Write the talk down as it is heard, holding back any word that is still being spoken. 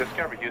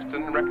Discovery,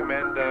 Houston.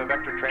 Recommend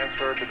vector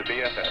transfer to the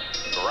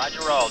BFS. Roger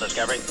roll,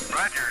 Discovery.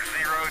 Roger,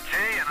 0G,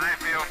 and I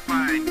feel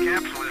fine.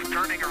 Capsule is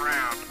turning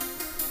around.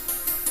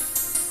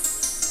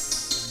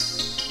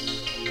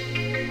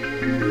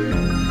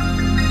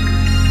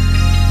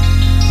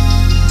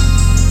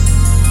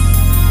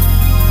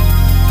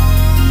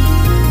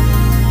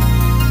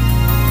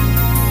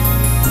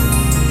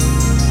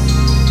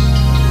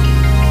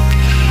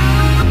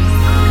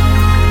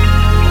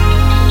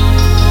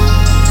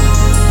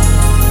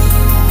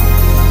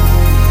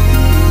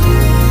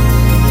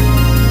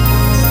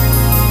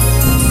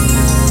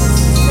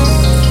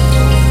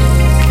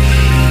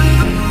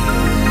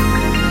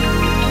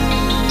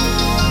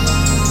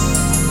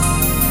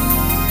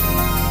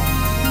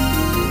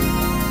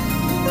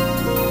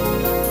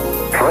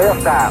 Wheel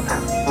stop.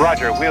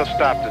 Roger, wheel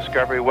stop,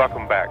 Discovery.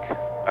 Welcome back.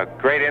 A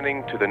great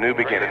ending to the new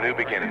beginning.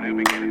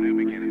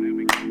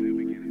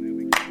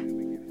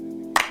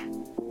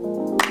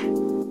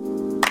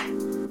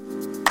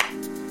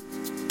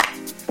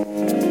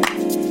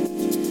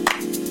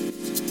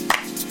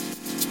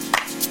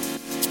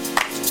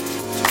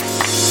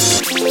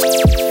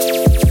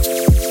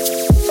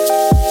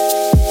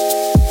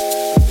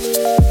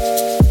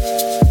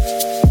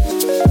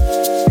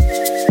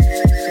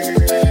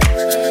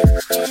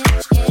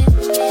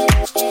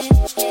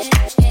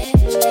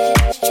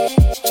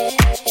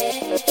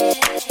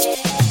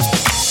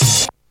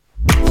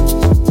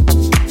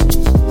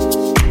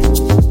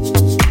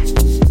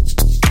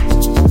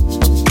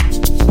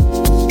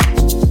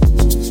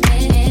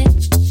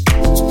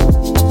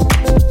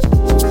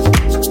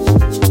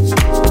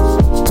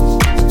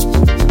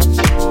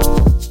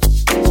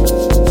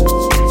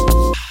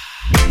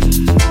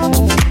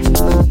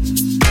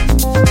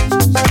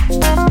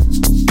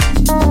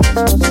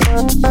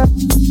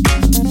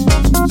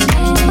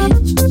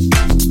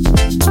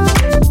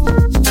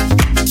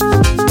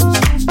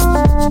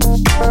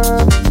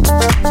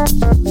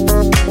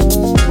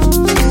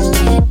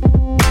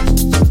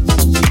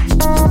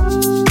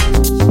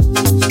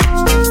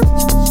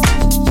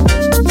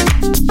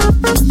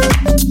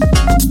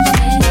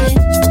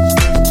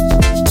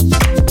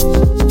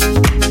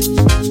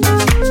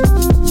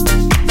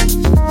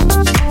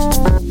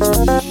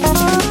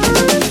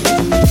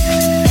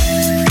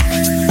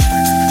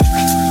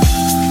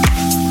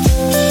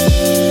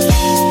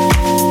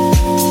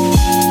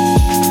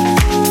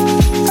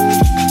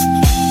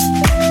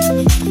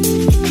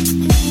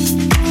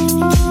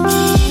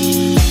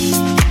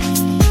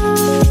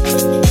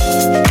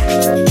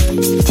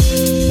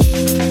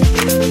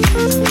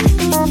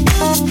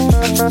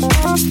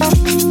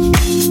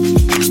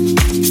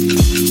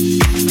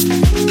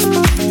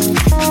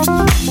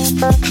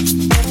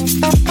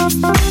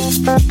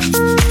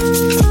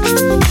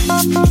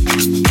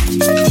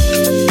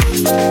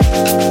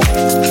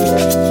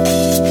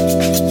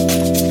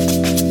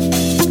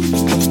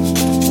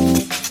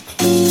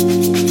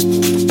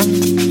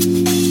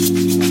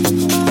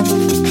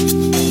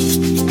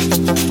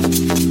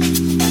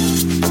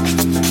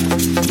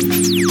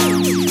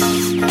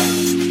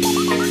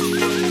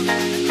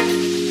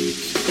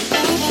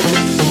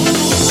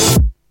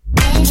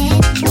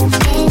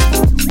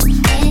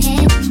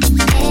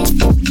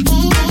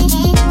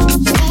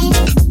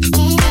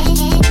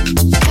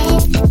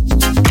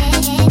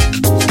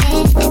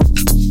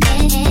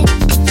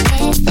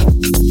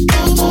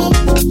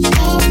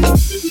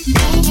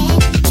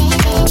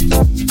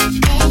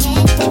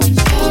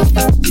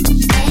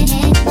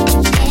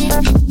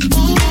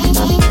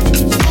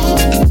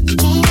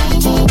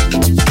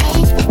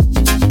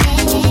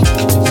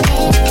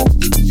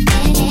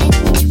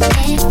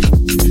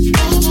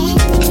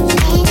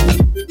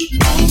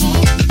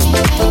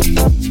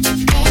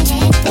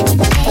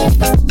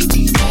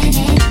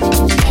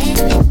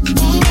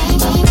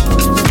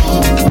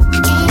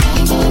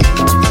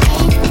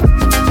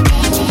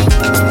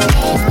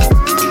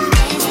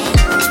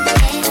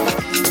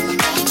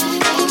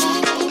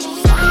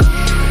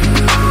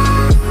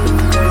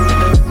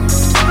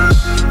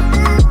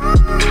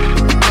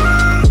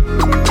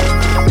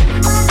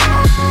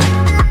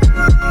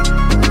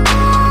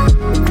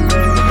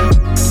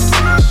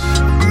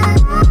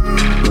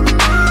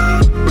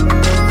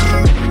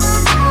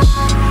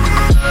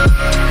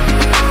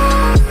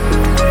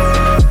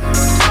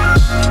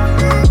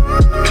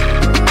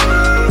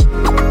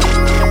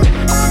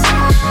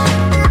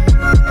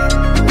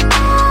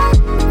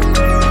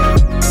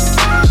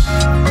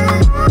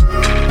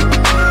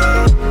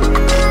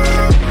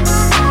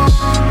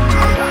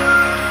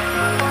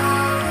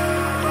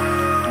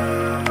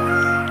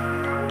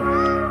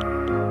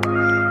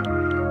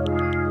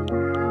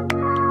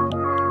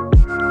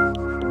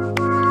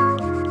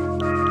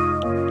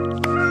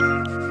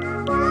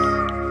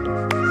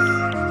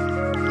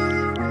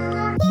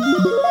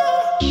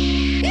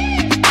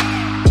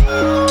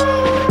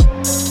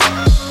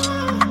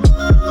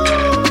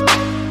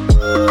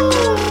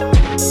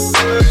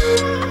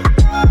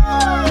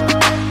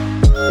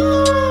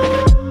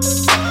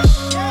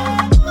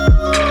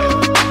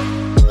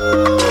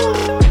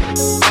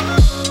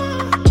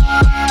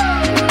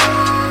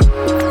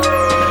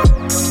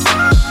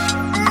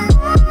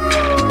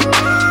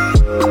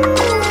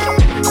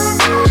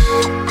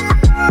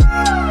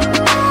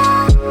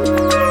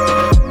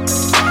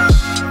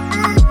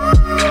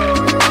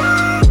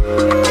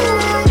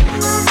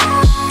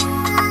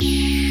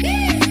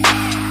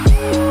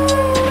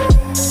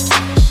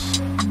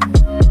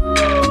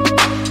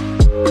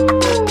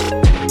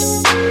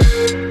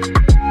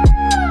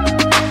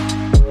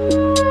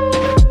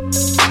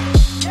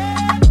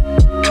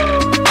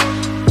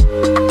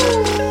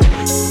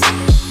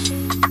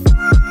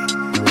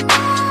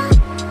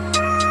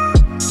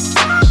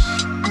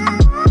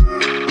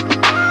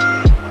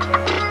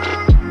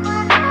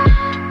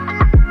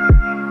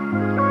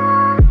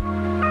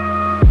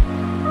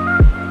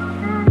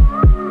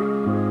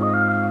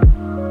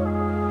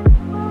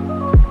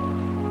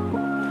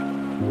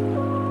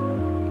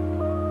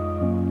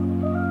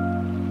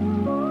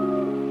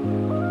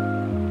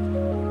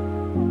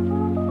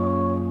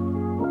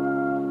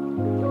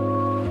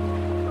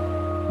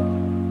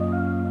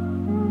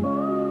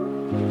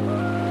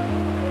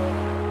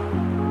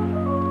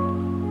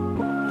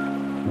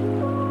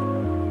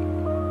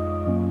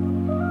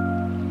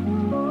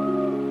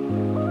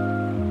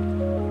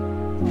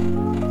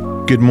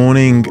 Good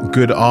morning,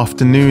 good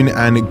afternoon,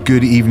 and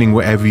good evening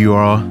wherever you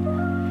are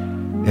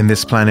in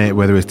this planet,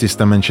 whether it's this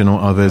dimension or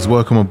others.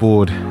 Welcome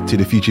aboard to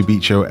the Future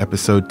Beat Show,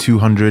 episode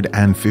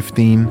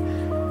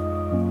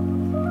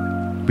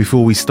 215.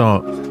 Before we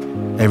start,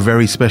 a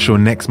very special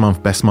next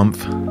month, best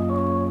month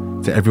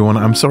to everyone.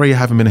 I'm sorry I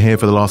haven't been here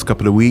for the last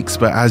couple of weeks,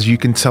 but as you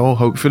can tell,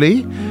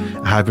 hopefully,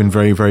 I have been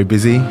very, very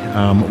busy.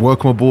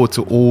 Welcome aboard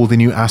to all the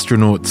new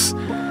astronauts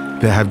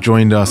that have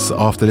joined us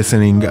after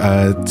listening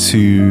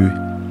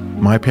to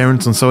my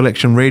appearance on Soul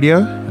Action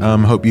Radio.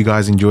 Hope you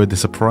guys enjoyed the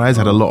surprise,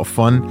 had a lot of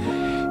fun.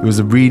 It was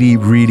a really,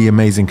 really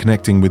amazing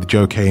connecting with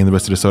Joe K and the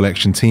rest of the Soul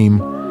Action team.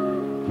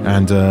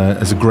 And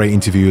it's a great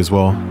interview as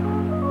well.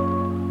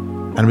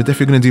 And we're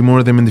definitely going to do more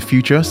of them in the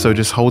future, so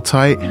just hold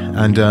tight.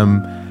 And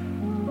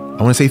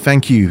I want to say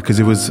thank you, because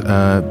it was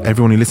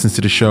everyone who listens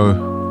to the show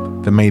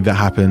that made that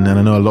happen. And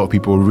I know a lot of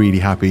people were really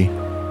happy.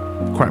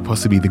 Quite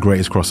possibly the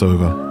greatest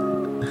crossover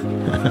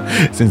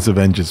since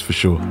Avengers, for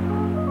sure.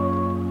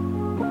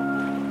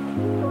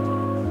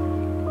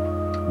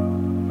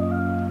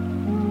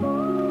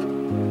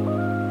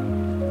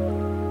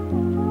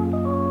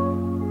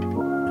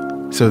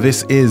 So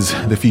this is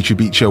the Future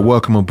Beat Show.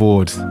 Welcome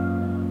aboard.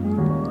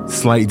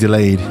 Slightly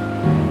delayed,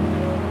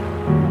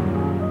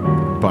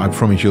 but I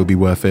promise you'll be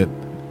worth it.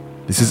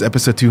 This is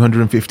episode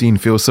 215.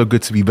 Feels so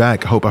good to be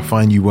back. Hope I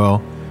find you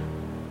well.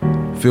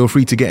 Feel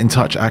free to get in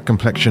touch at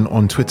Complexion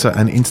on Twitter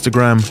and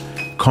Instagram.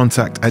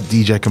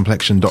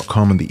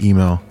 contact@djcomplexion.com and the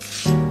email.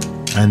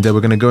 And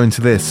we're going to go into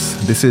this.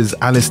 This is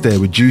Alistair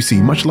with Juicy.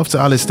 Much love to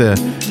Alistair,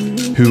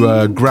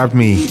 who grabbed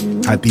me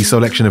at the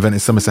Soul Action event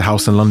at Somerset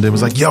House in London.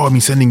 Was like, yo, I've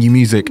been sending you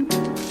music. I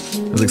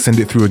was like, send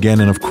it through again.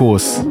 And of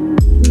course,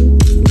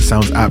 it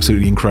sounds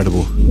absolutely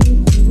incredible.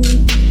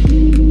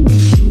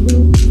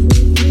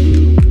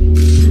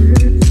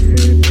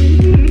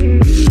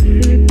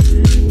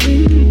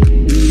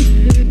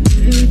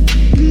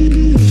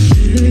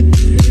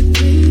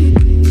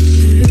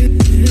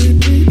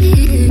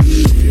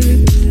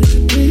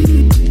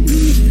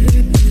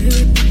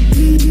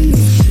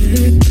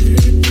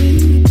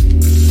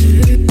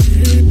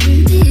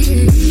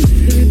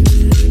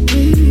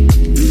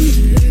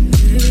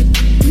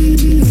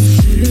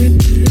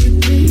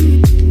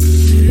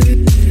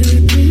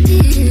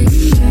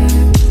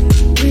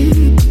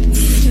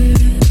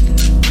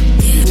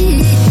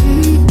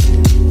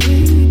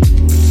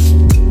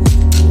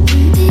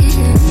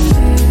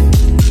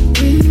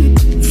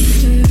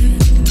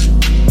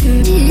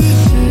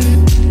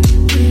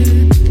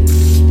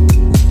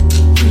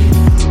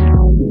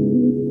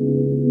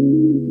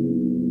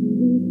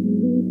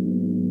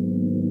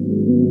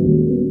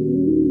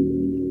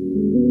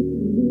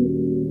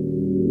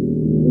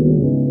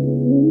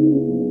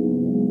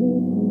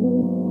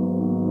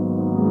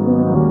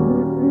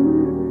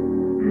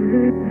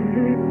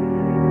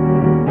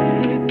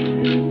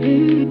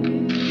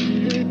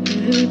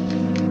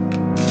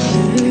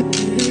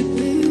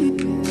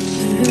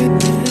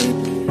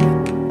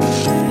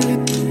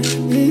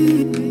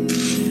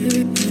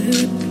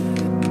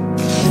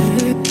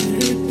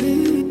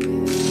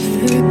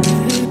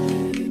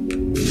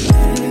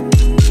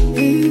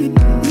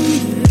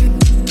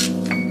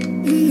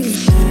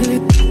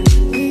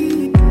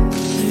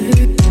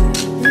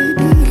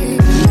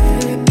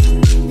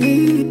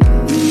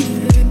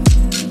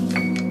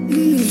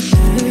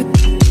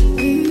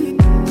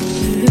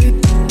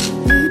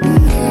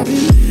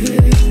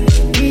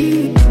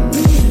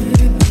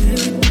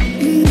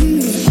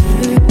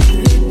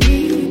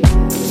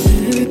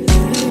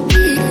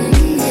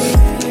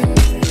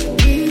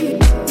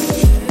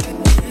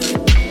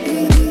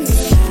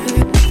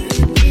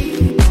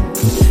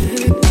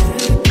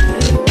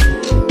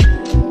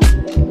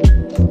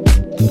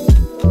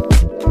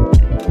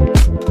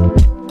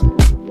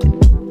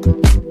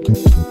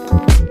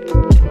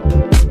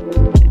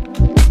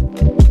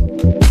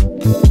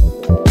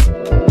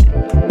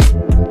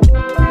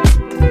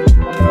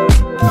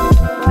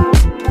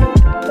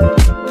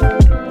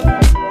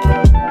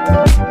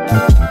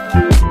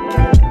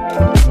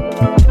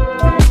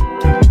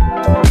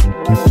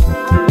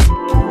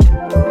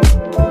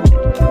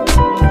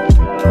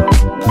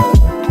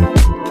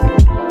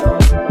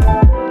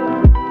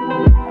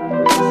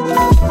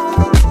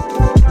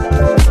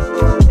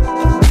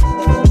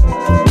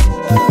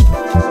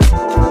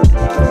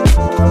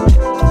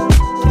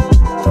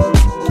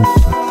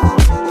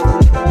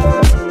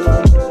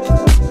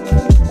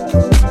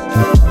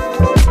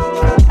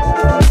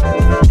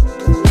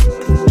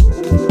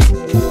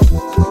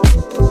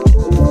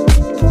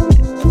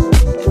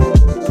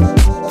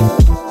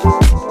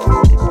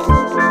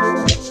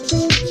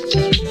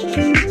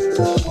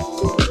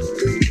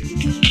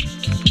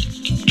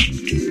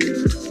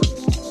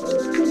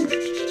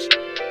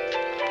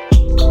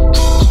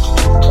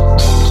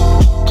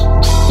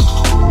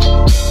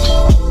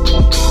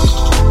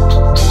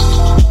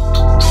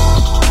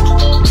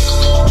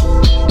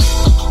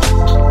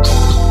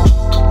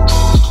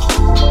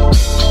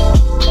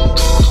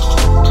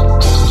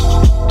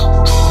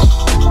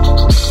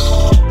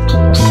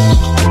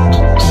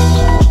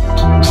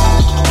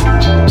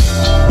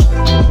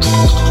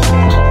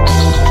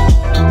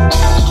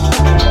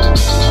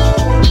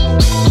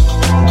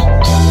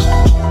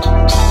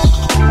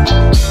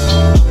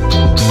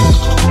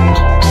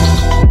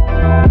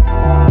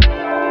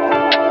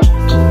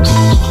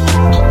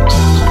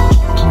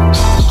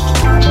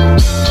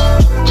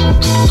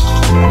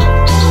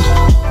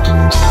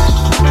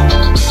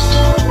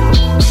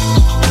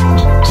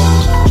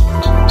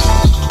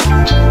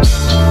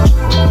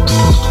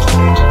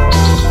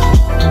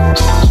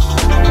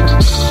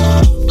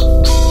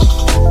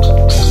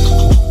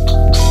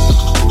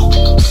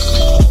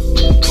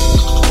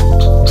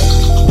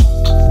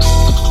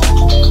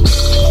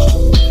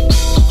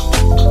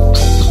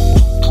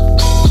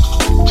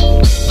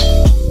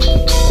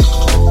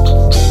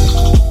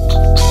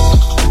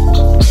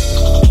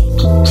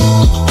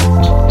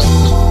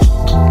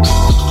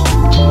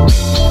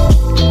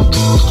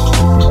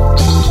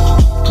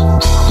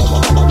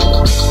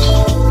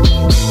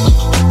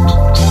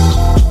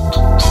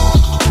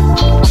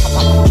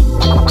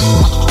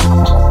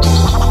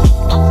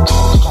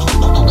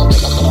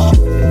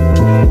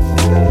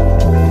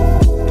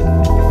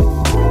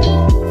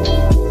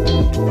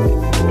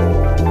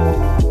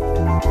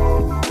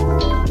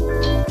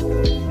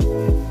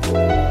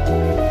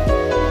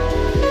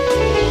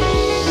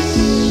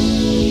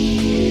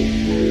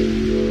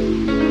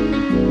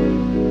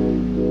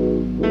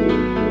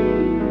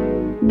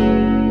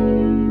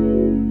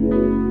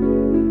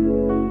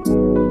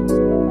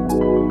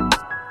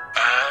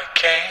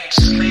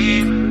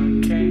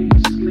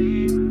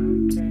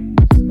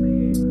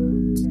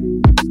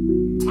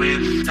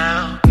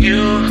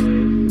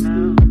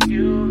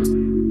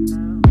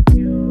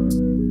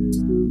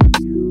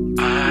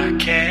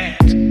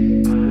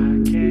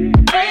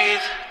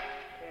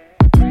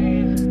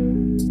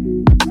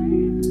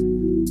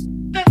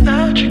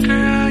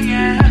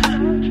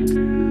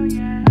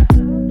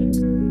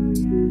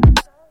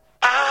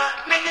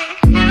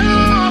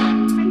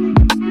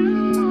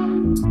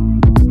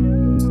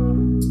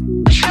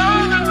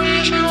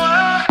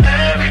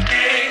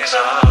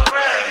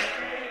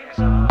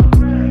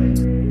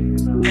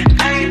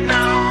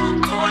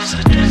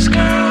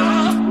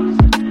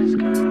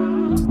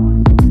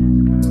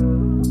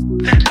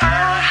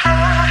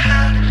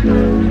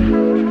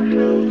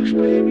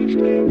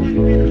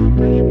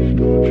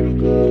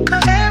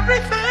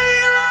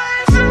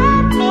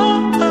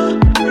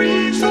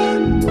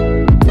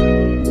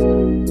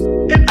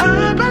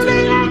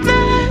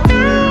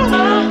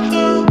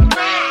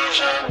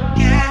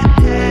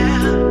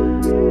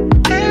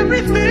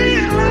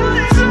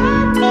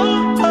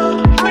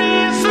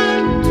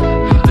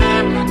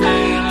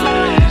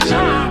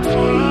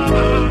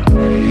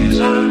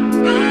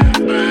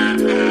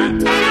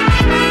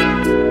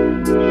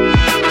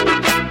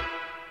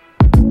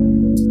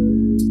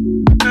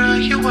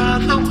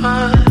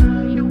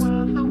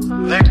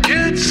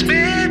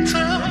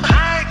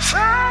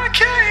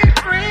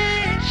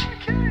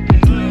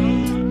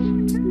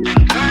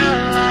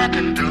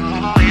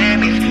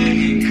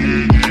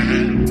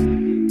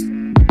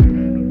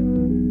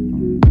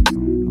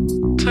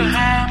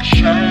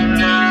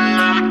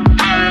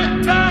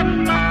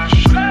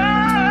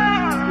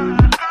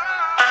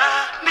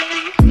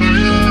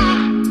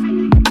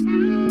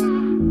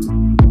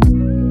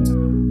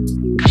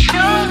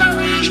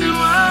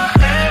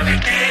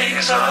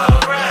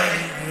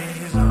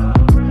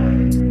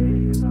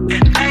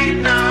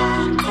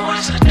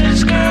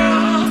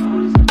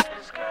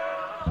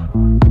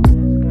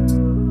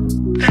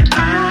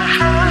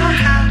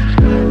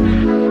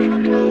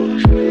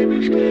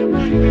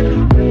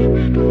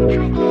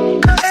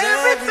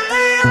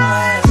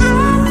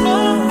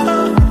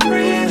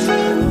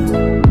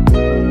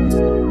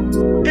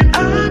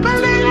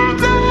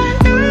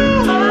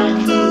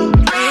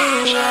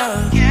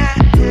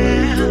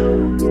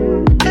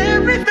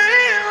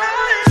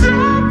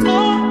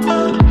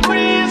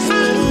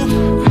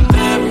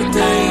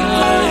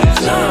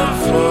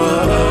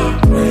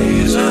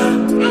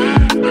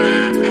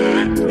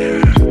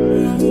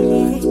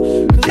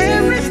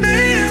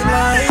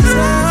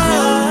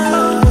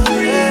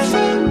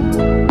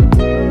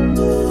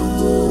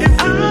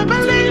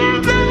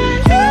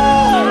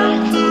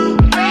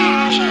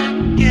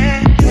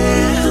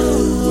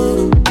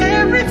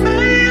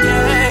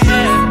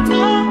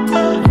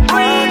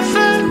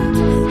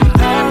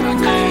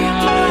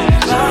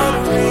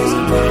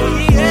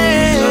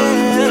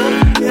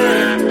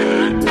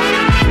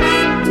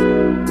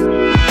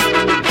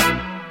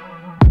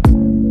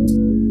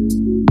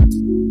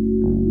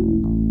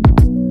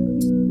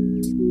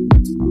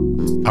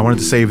 I wanted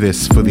to save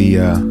this for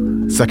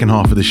the second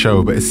half of the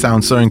show, but it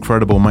sounds so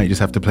incredible, might just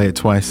have to play it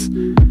twice.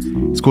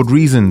 It's called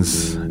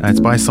Reasons. It's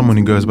by someone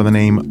who goes by the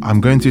name,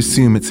 I'm going to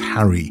assume it's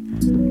Harry.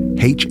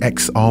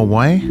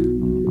 H-X-R-Y?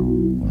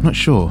 I'm not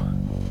sure.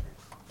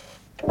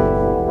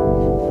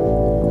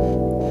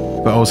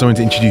 But I also want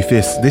to introduce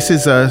this. This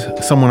is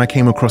someone I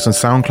came across on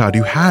SoundCloud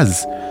who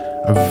has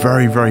a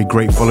very, very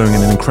great following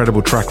and an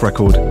incredible track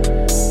record.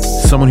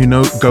 Someone who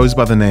goes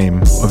by the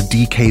name of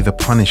DK the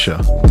Punisher.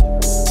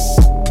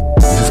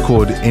 This is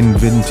called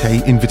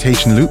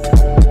Invitation Loop.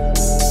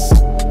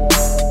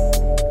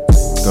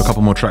 Got a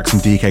couple more tracks from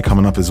DK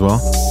coming up as well.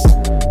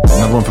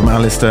 Another one from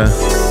Alistair,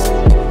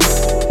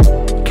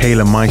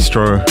 Kayla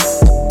Maestro,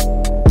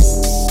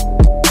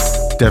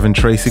 Devin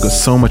Tracy. Got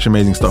so much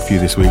amazing stuff for you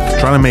this week.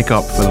 Trying to make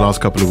up for the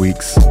last couple of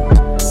weeks.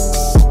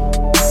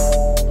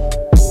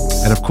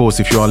 And of course,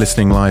 if you are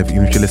listening live,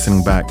 even if you're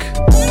listening back,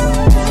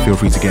 feel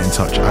free to get in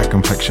touch at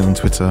Complexion on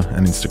Twitter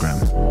and Instagram.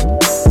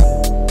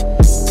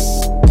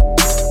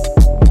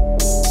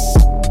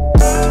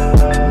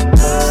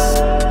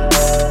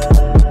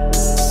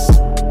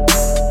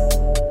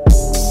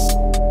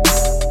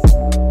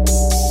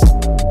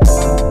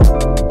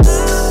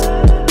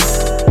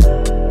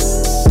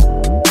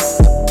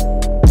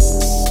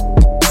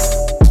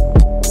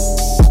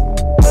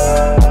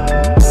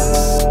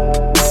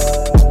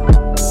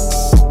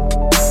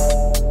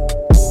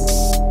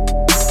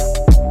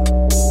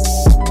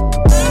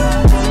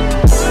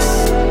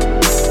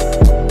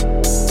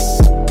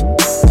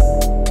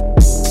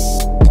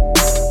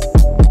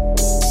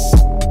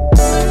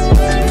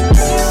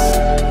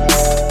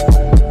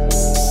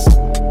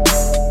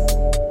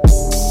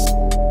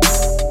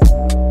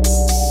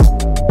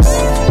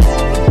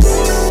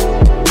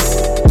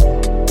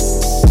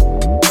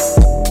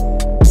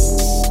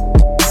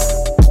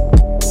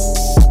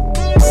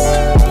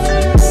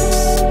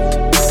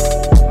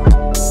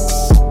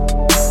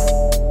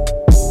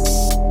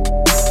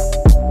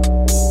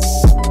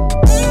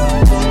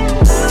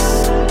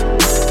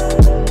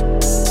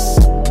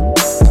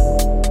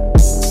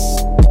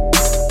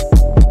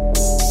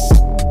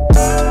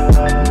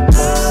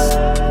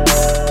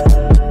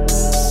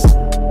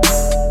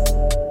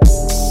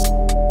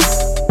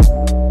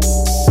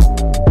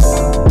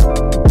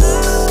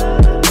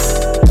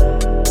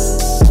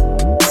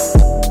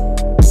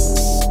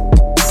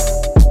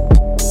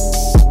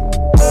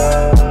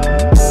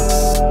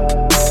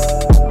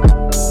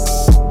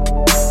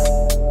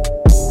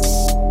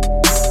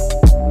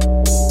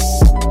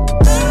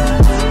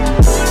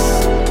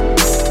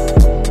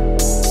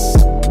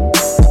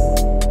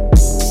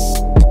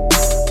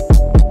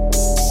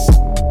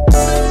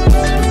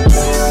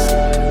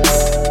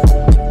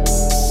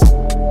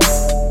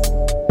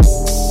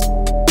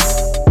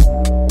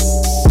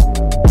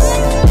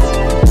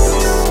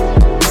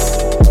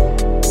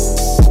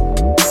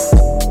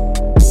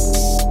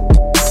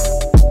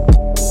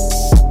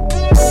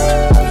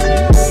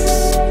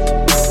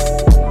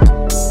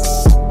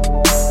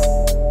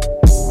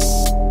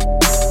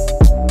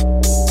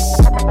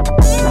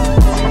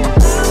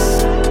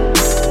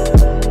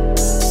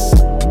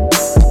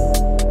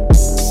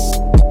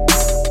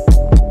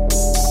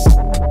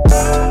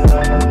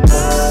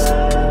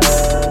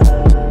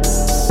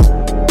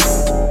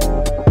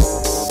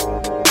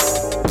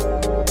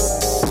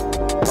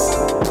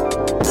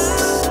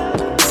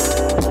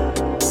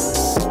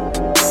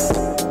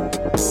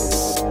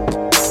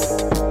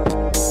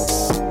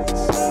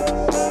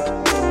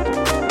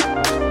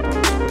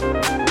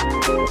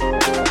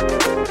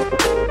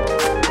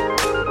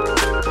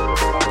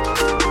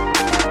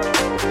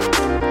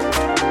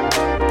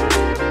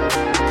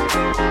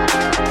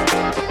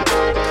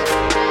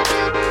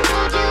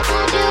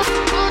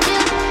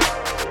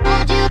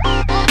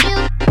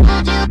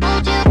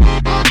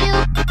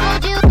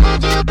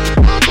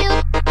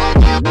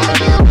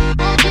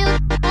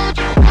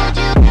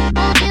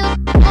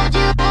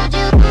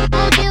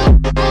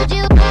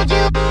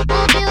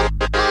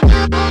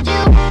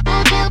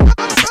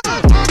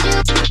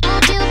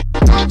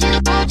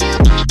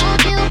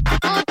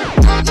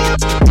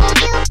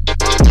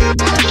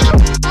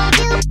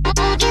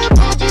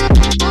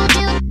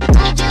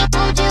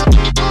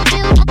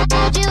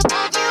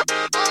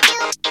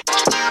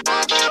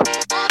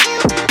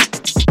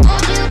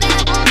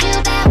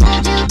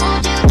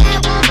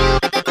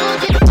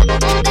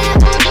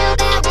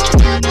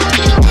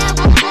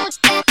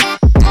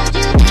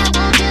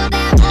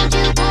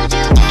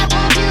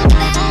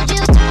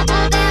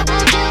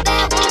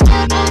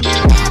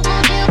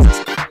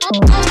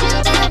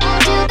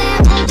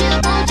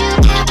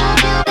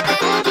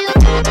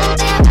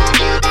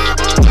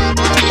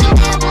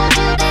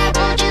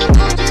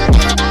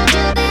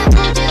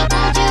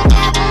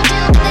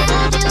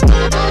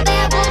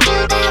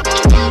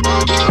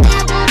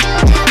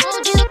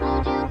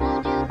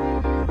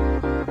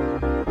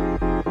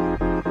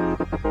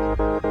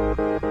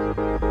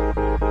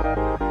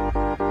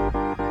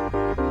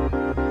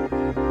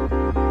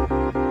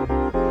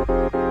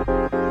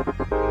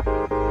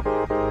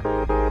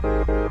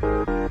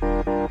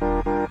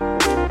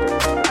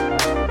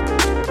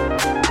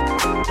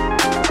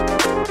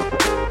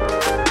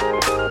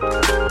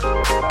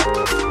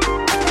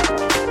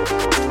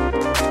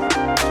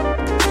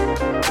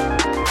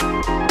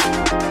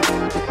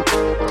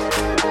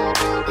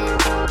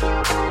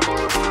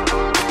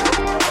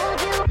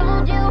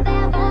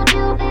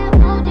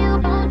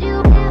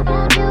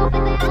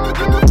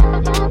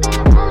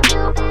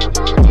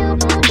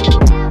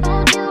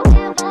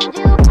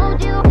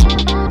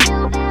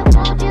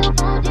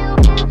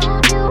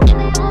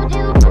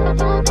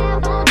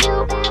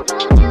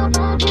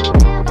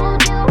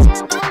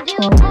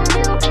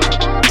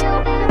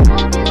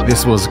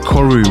 This was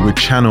Koru with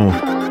Channel,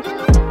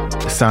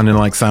 sounding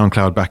like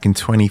SoundCloud back in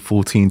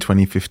 2014,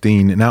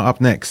 2015. Now up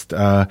next,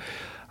 I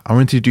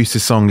want to introduce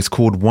this song. It's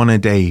called One a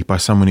Day by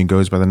someone who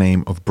goes by the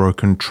name of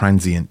Broken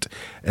Transient.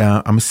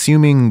 I'm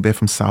assuming they're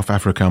from South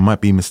Africa. I might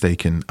be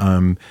mistaken.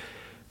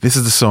 This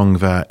is the song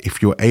that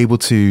if you're able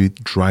to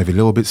drive a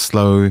little bit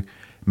slow,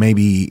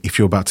 maybe if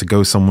you're about to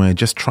go somewhere,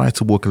 just try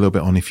to walk a little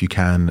bit on if you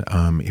can.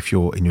 If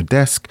you're in your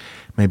desk,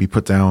 maybe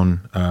put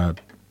down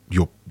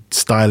your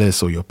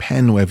stylus or your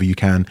pen, wherever you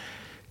can.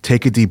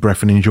 Take a deep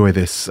breath and enjoy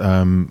this.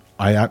 I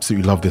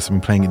absolutely love this. I've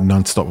been playing it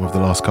non-stop over the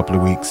last couple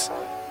of weeks.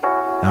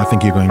 And I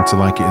think you're going to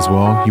like it as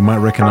well. You might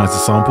recognize the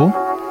sample.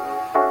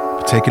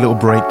 But take a little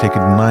break, take a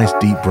nice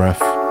deep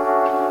breath,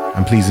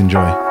 and please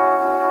enjoy.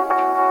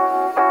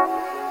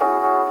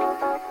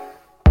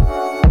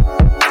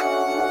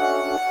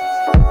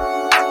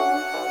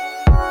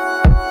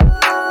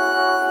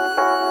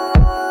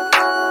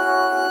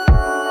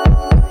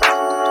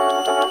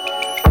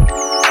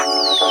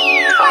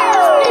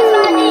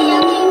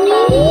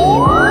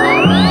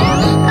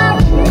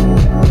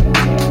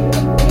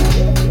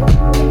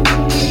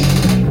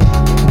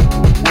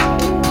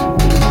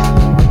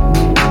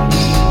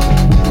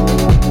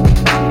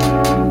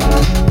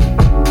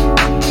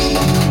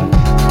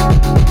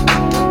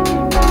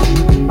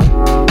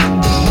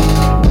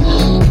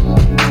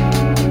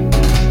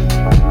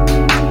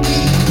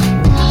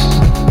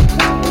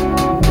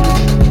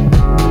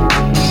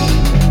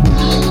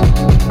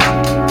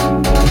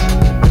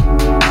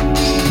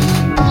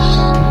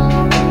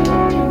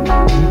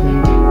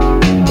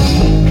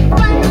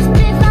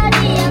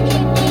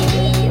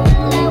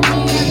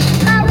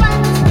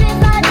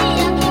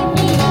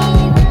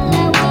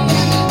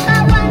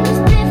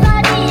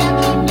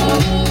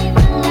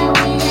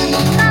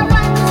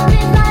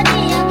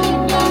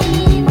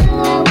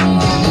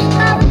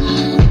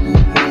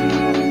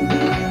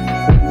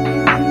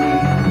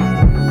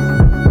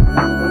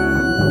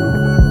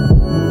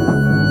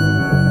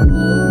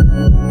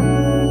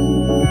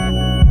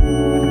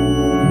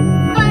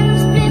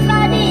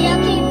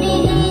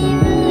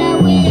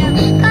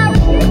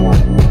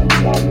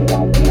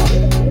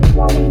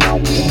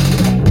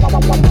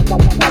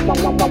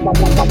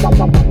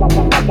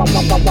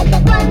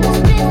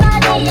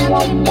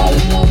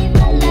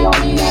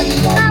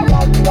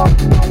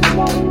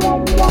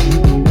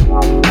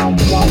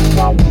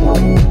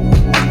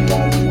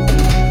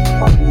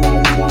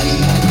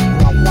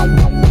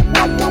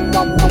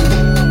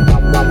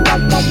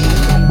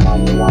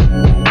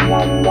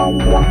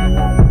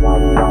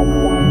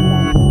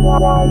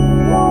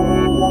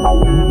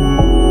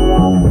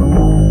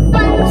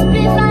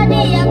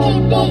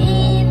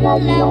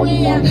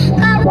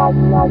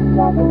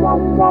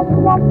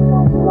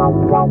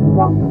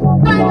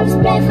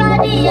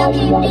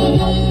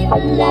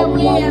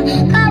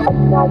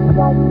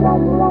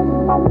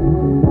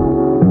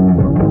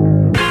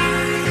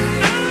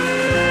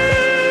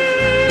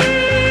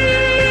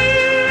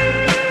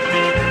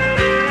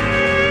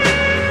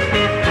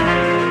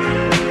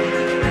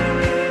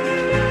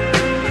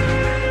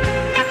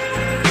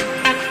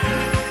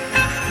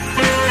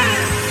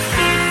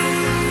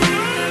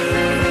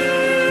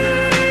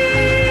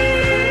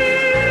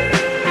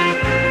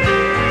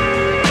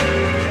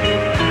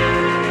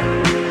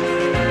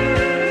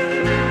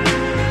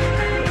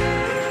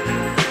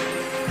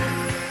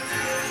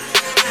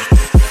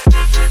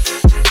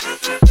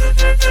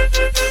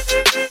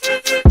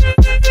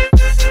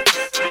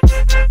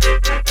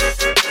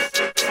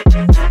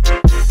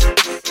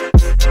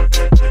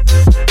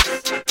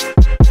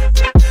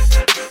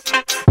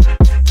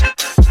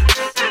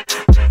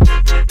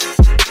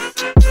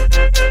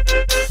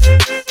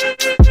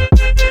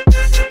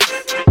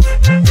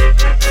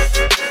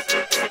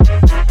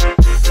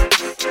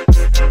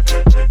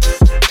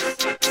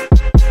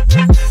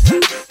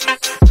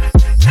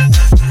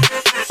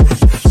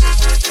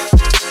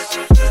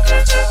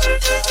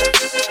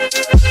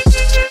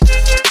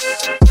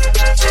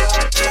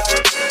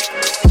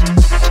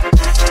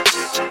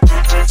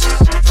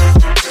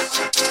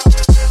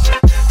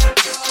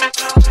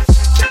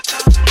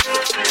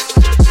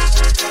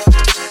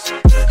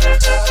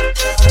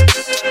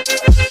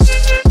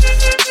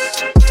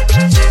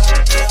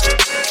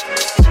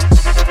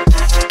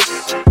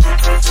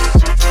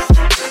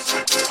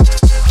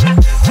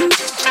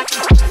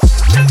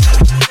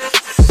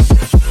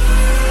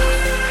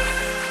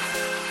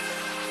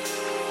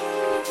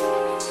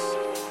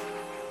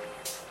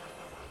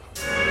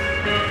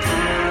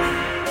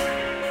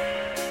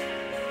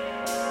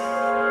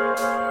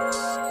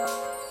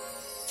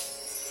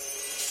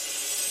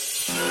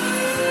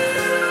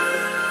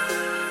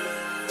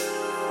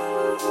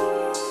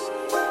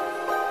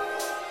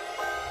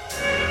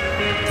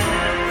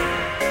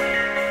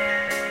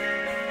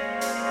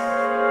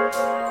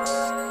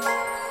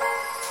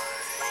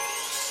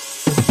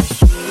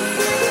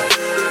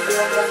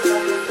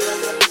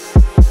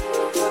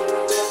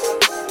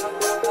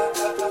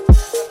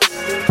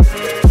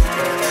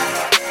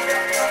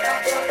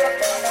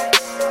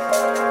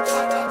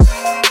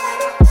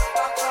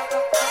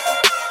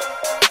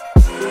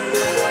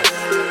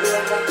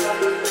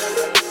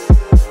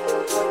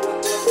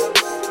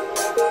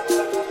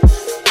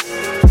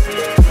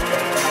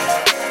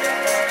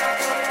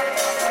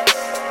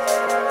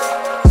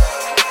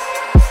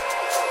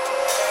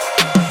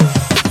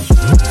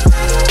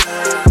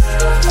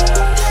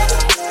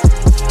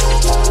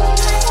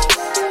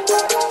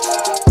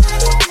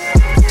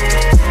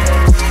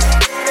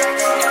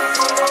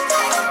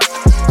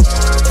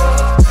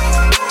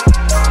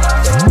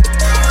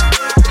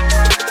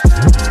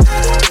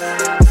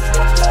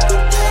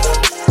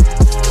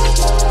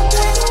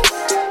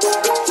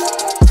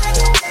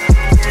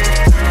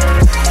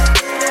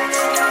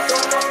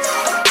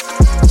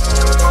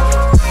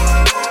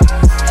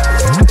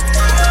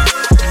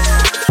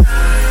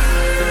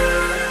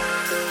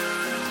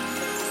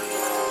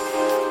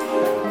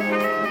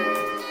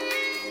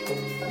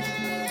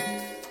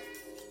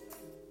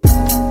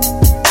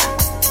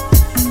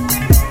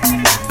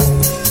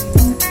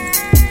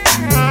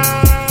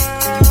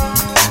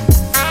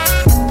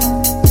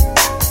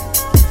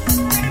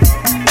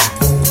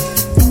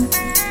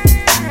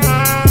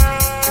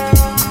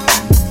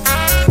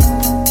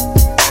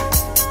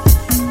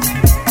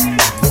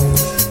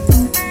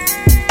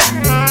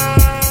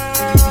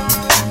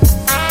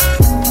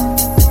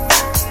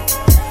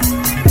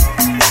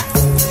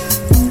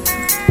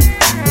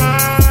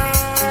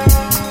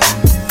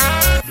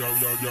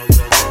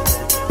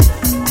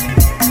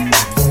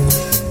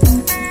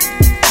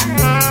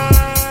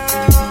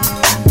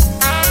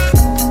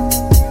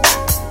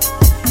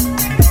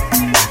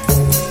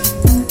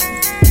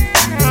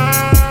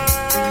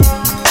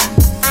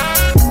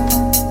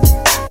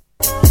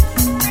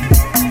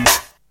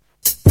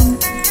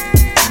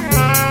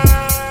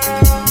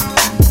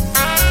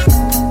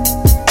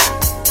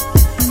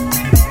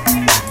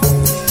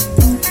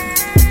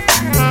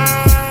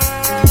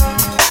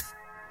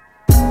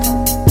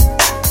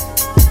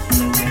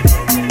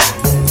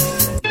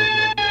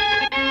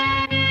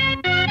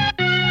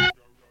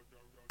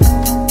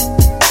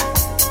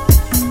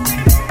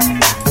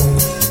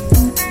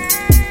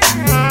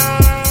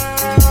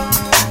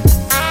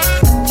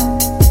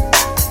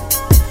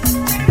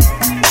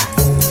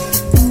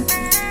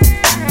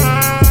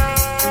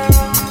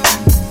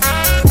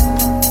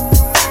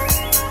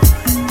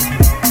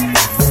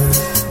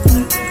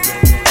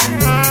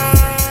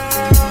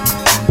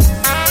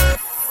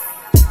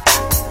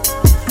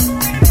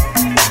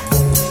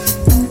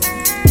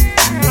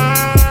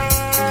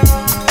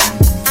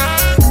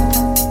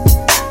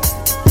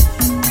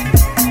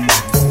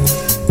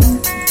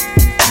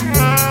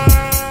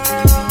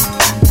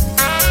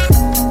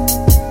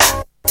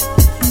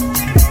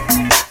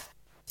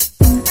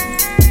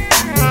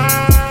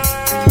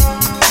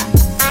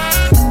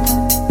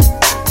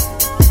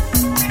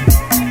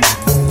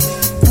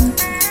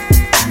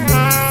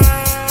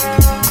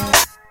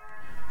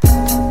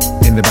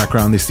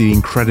 background is the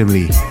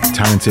incredibly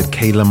talented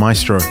Kayla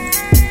Maestro.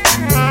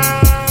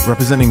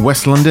 Representing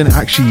West London,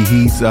 actually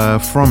he's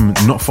from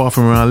not far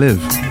from where I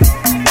live.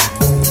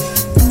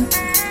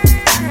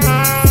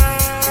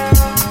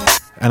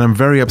 And I'm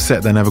very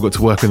upset that I never got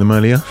to work with him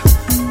earlier.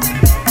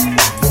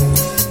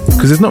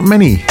 Because there's not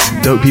many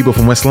dope people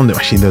from West London.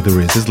 Actually, no,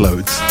 there is. There's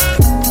loads.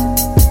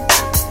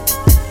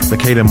 But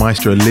Kayla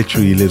Maestro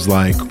literally lives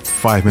like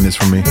 5 minutes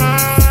from me.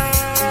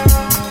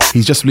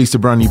 He's just released a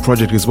brand new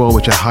project as well,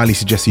 which I highly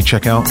suggest you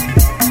check out.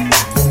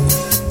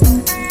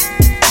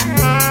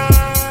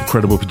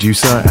 Incredible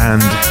producer,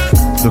 and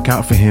look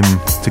out for him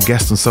to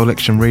guest on Soul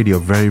Action Radio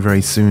very,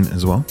 very soon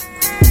as well.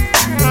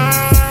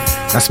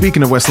 Now,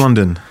 speaking of West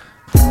London,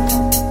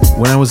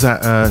 when I was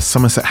at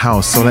Somerset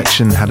House, Soul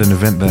Action had an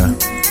event there.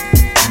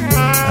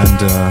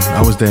 And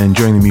I was there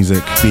enjoying the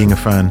music, being a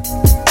fan.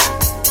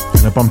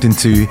 And I bumped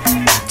into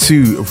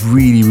two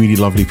really, really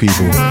lovely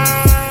people,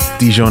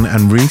 Dijon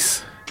and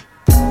Reese.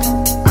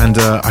 And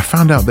I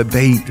found out that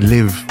they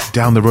live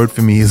down the road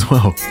from me as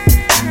well.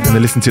 And they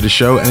listen to the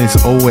show, and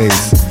it's always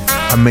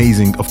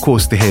amazing, of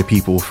course, to hear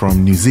people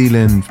from New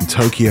Zealand, from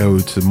Tokyo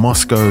to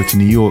Moscow to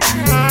New York,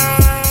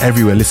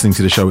 everywhere listening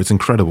to the show. It's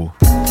incredible.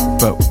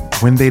 But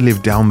when they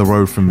live down the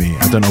road from me,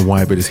 I don't know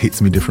why, but it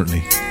hits me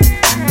differently.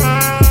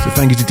 So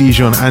thank you to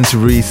Dijon and to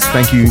Reese.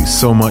 Thank you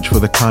so much for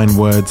the kind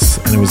words,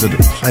 and it was a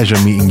pleasure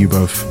meeting you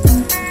both.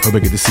 Hope I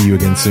get to see you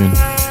again soon.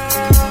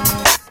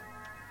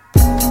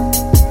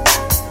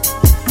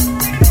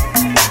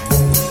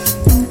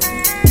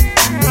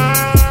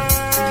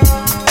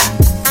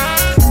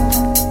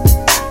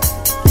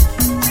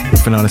 But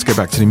for now, let's get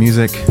back to the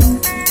music.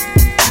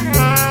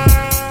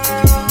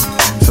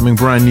 Something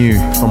brand new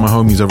from my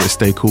homies over at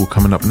Stay Cool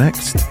coming up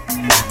next.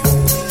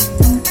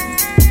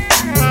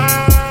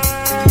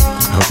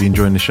 I hope you're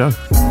enjoying the show.